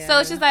Yeah. So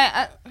it's just like,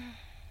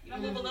 you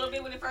don't move a little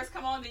bit when it first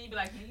come on, then you be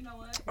like, hey, you know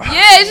what?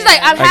 yeah, it's just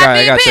like, I'm I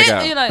happy, gotta check bitch.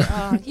 out. You're like,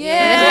 oh,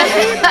 yeah.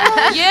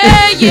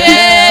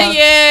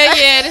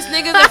 This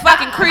nigga's a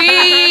fucking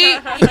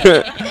creep.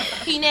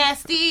 He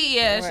nasty.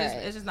 Yeah,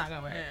 it's just not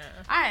gonna work.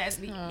 All right,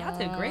 Ashley, y'all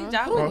did a great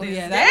job with this.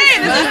 Yeah,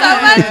 Dang, this is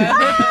so much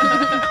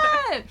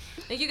fun.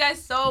 Thank you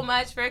guys so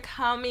much for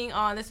coming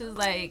on. This is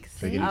like a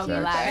Take it easy.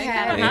 blast. Thank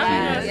Had a you.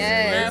 blast.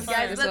 Yes, You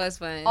guys this look was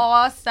fun.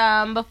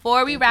 awesome.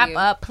 Before we Thank wrap you.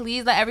 up,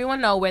 please let everyone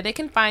know where they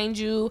can find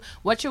you,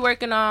 what you're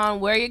working on,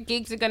 where your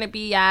gigs are gonna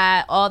be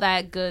at, all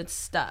that good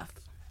stuff.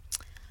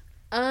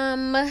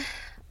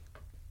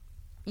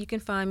 You can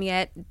find me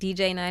at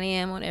DJ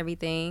 9am on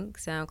everything,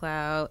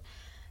 SoundCloud,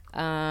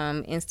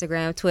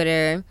 Instagram,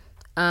 Twitter.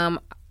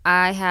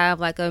 I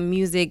have like a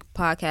music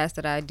podcast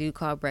that I do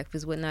called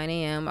Breakfast with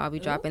 9am. I'll be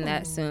dropping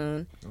that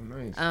soon. Oh,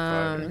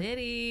 nice.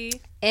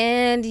 Liddy.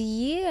 And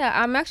yeah,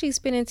 I'm actually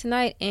spending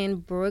tonight in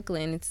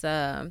Brooklyn. It's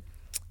a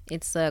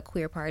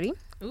queer party.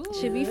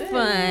 Should be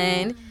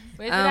fun.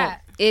 Where's it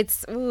at?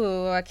 It's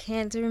I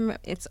can't do remember.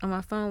 It's on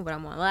my phone, but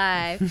I'm on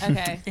live.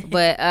 Okay.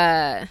 But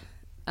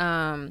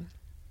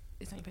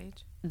It's on your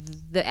page.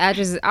 the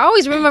address is, I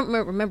always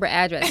remember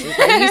addresses.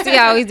 Like, you see,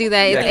 I always do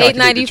that. It's Yeah, calculate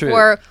the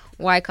 894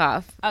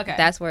 Wyckoff. Okay.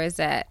 That's where it's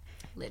at.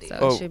 Liddy. So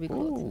Oh. it should be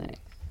cool tonight.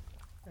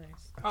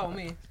 Oh,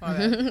 me. My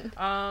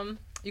bad.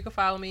 You can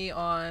follow me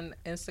on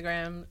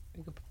Instagram.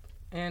 You can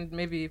and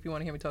maybe if you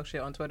want to hear me talk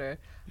shit on Twitter,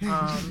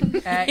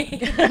 at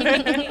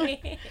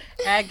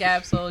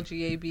GABSOUL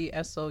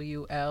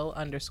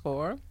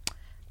GABSOUL_.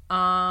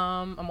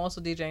 I'm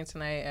also DJing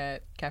tonight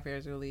at Cafe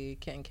Arzuli,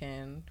 Kitten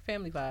Can,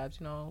 family vibes,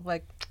 you know,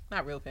 like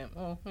not real family.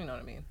 Well, you know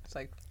what I mean. It's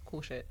like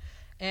cool shit.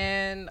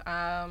 And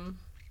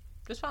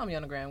just follow me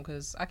on the gram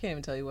because I can't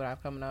even tell you what I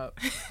have coming up.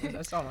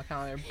 That's on my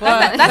calendar.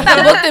 But that's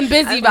that booked and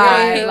busy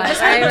vibe. Like,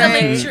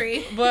 the link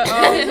tree. But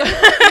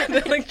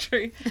the link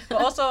tree.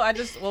 But also,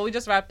 we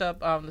just wrapped up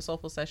the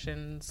Soulful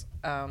Sessions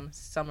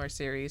summer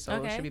series,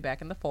 so it should be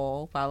back in the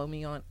fall. Follow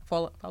it on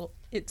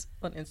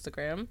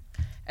Instagram.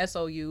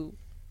 SOU.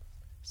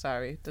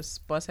 Sorry, this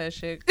bus head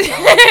shit.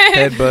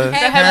 Head buzz.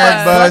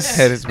 Head buzz.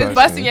 Head is It's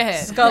busting your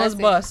head. Skull is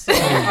bust.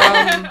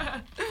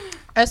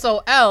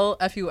 So,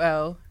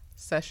 SOLFUL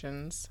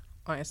Sessions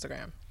on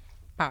Instagram.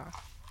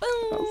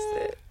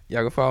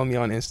 Y'all can follow me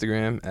on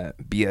Instagram at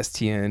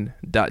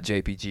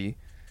bstn.jpg.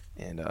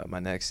 And my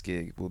next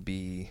gig will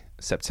be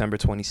September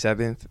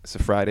 27th. It's a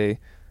Friday. I'm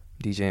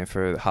DJing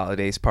for the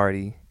holidays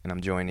party. And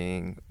I'm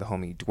joining the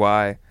homie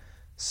THI,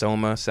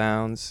 Soma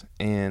Sounds,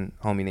 and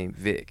homie named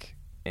Vic.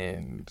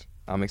 And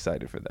I'm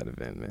excited for that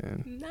event,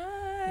 man. Nice.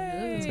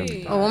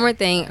 Oh, one more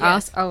thing.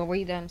 Yes. Were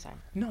you done? I'm sorry.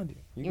 No, dude.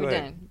 You were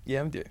done.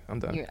 Yeah, I'm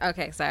done.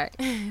 Okay, sorry.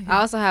 I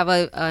also have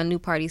a new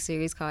party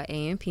series called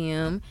AM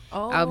PM.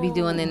 I'll be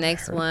doing the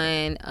next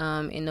one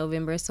in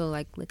November, so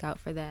like look out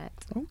for that.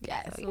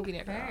 Yes, we'll be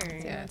there.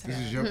 Yeah. This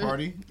is your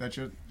party that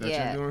you're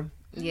doing?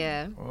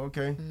 Yeah. Oh,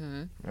 okay.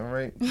 Mm-hmm. All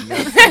right.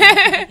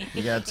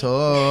 You got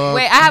talk.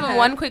 Wait, I have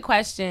one quick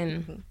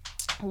question.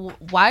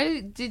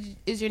 Why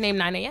is your name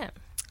 9 a.m.?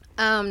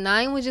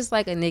 9 was just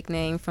like a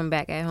nickname from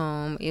back at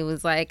home. It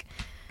was like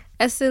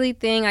a silly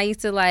thing. I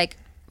used to like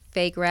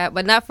fake rap,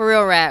 but not for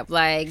real rap.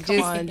 Like Come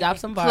just on, drop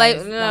some bars.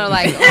 Freestyle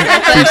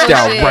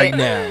right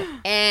now.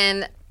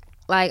 And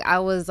like I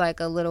was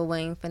like a Lil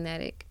Wayne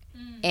fanatic.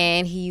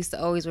 And he used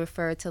to always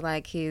refer to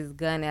like his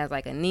gun as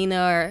like a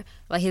Nina, or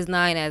like his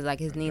 9 as like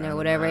his Nina or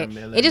whatever.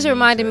 It just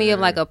reminded me of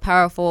like a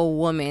powerful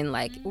woman.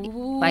 Like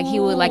he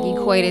would like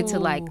equate it to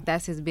like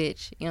that's his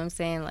bitch. You know what I'm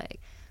saying?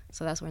 Like,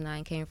 so that's where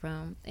 9 came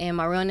from. And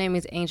my real name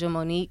is Angel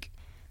Monique.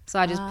 So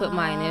I just put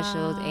my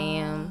initials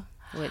AM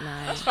with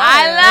 9.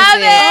 I love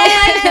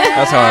it.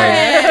 That's hard.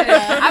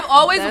 I've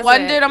always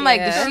wondered. I'm like,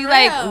 does she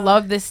like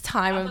love this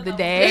time of the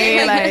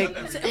day? Like,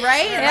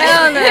 Right?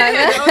 Hell no.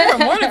 You're a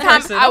morning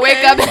person. I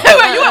wake up.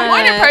 You a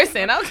morning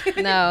person?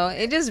 Okay. No,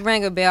 it just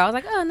rang a bell. I was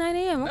like, oh, 9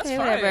 a.m. Okay,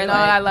 whatever. No,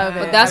 Like, I love it.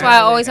 but that's why I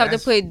always have to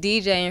That's- put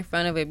DJ in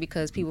front of it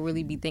because people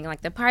really be thinking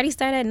like the party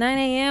started at 9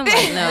 a.m.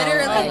 Like, no.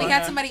 Literally, we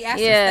had somebody ask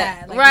us Yeah,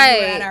 that. Like, right.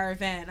 We were at our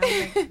event. I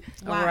was like,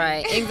 why?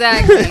 Right,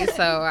 exactly.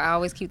 So I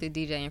always keep the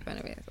DJ in front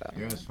of it. So.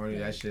 You know, it's funny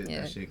that shit.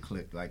 Yeah. That shit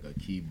clicked like a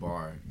key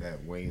bar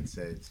that Wayne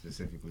said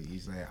specifically.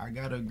 He's like, "I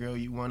got a girl,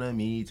 you wanna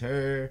meet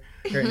her?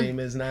 Her name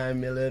is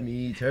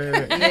 9mm."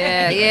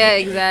 Yeah,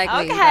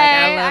 exactly. Okay, Like,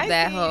 I love I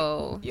that see.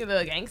 whole. You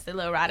little gangster,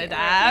 little ride or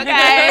die.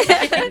 Okay.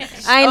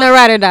 I ain't no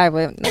ride or die,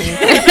 but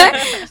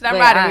She's not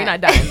riding. We're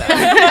not dying though.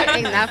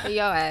 ain't not for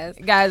your ass.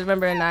 Guys,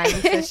 remember 9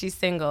 says she's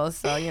single,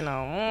 so you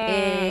know.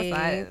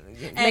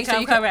 Make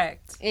sure you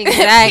correct.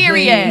 Exactly.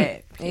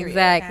 Period.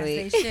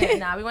 Exactly. Say shit.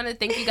 Nah, we want to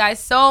thank you guys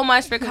so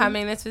much for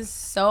coming. This was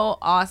so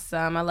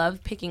awesome. I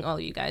love picking all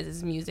of you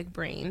guys' music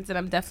brains, and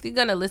I'm definitely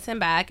gonna listen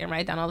back and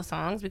write down all the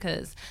songs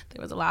because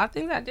there was a lot of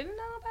things I didn't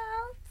know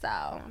about.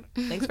 So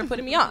thanks for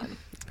putting me on.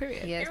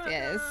 Period. Yes,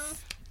 yes.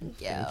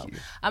 Yeah.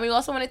 We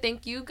also want to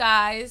thank you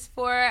guys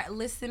for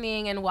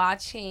listening and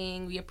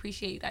watching. We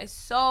appreciate you guys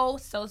so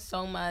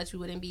much. We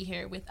wouldn't be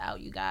here without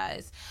you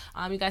guys.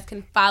 You guys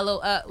can follow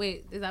up.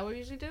 Wait, is that what we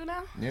usually do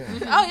now? Yeah.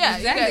 Oh yeah,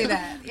 Exactly you guys,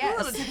 that.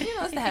 Yes. You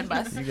know it's the head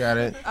bus. You got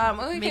it.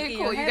 Okay, Making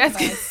cool. your You head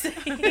guys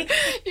can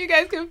you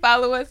guys can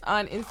follow us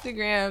on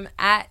Instagram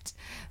at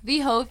The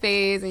HOE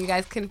PHA, and you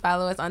guys can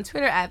follow us on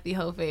Twitter at The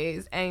HOE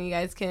PHA, and you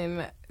guys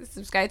can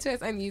subscribe to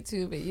us on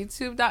YouTube at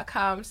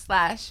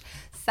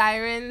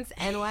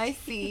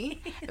youtube.com/SirensNYC.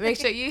 Make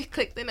sure you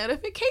click the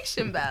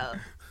notification bell.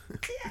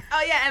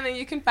 Oh yeah, and then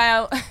you can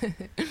follow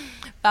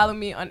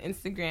me on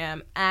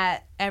Instagram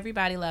at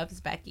Everybody Loves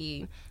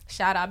Becky.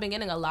 Shout out, I've been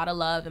getting a lot of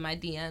love in my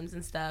DMs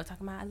and stuff,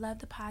 talking about I love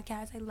the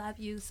podcast, I love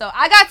you. So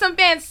I got some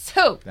fans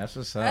too. That's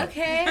what's up.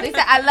 Okay. They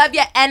said I love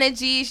your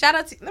energy. Shout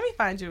out to, let me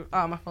find you.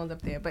 Oh, my phone's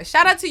up there. But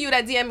shout out to you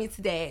that DM me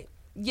today.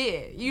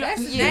 Yeah,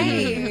 That's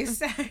yeah.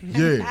 nice.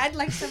 Yeah. I'd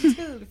like some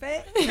too.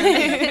 Wait,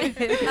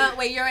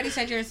 you already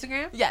said your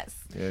Instagram? Yes.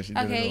 Yeah, she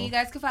did it Okay, all. you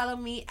guys can follow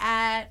me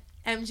at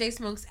MJ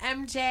Smokes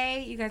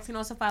MJ. You guys can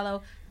also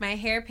follow my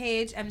hair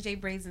page, MJ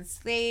Braids and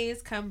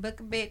Slays. Come book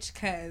a bitch,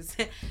 cause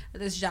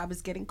this job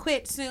is getting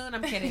quit soon.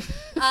 I'm kidding.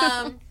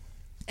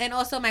 And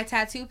also my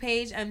tattoo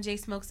page, MJ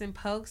Smokes and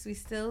Pokes. We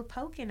still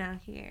poking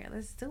out here.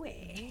 Let's do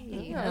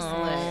it.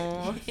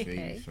 Aw.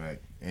 Big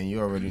fact. And you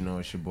already know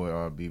it's your boy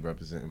RB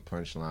representing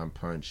Punchline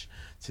Punch.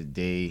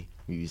 Today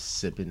we be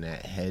sipping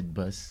that head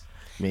bust.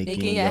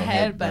 Making your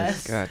head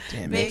bust. God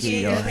damn it.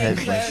 Making your head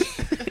bust.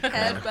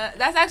 But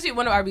that's actually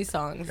one of RB's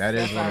songs. That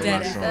is one of my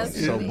That's songs.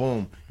 That's So really-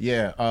 boom.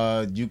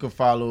 Yeah, you can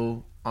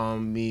follow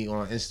me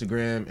on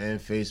Instagram and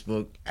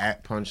Facebook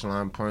at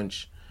Punchline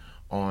Punch.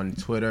 On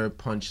Twitter,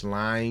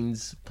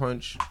 Punchlines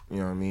Punch. You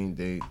know what I mean?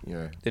 The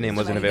name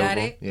wasn't Somebody got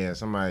available. it? Yeah,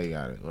 somebody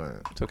got it.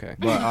 It's okay.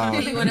 But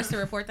Do you want us to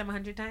report them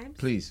 100 times?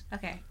 please.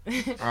 Okay.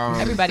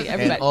 Everybody.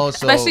 And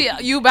also, Especially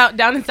you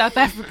down in South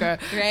Africa.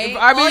 Right?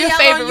 Our All your y'all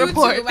favorite on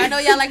report. YouTube. I know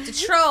y'all like to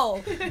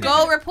troll.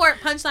 Go report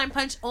Punchline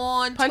Punch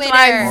on Twitter.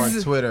 Punchlines.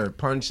 on Twitter,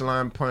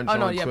 Punchline Punch Oh,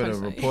 no, on yeah, Twitter.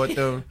 Punchline. Report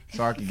them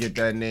so I can get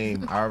that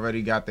name. I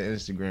already got the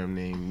Instagram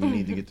name. We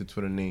need to get the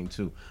Twitter name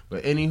too.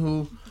 But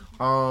anywho,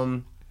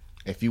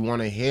 if you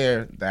want to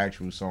hear the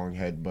actual song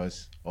Head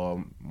Bust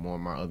or more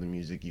of my other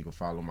music, you can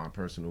follow my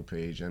personal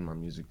page and my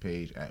music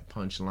page at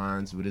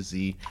Punchlines with a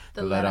Z,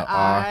 The letter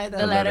R,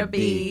 the letter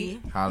B.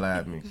 Holla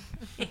at me.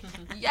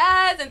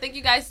 Yes, and thank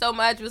you guys so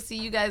much. We'll see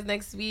you guys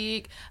next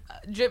week.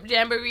 Drip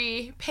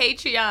Jamboree,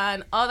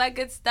 Patreon, all that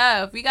good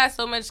stuff. We got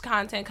so much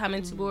content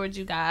coming towards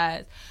you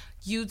guys.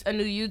 A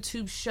new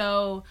YouTube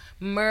show,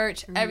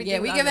 merch, everything. Yeah,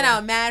 we on giving there.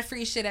 out mad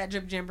free shit at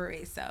Drip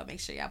Jamboree, so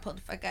make sure y'all pull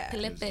the fuck up.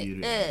 Clip Let's get it. it,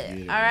 let's get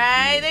it, All let's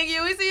right, get it. thank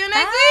you. We see you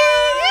next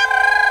week.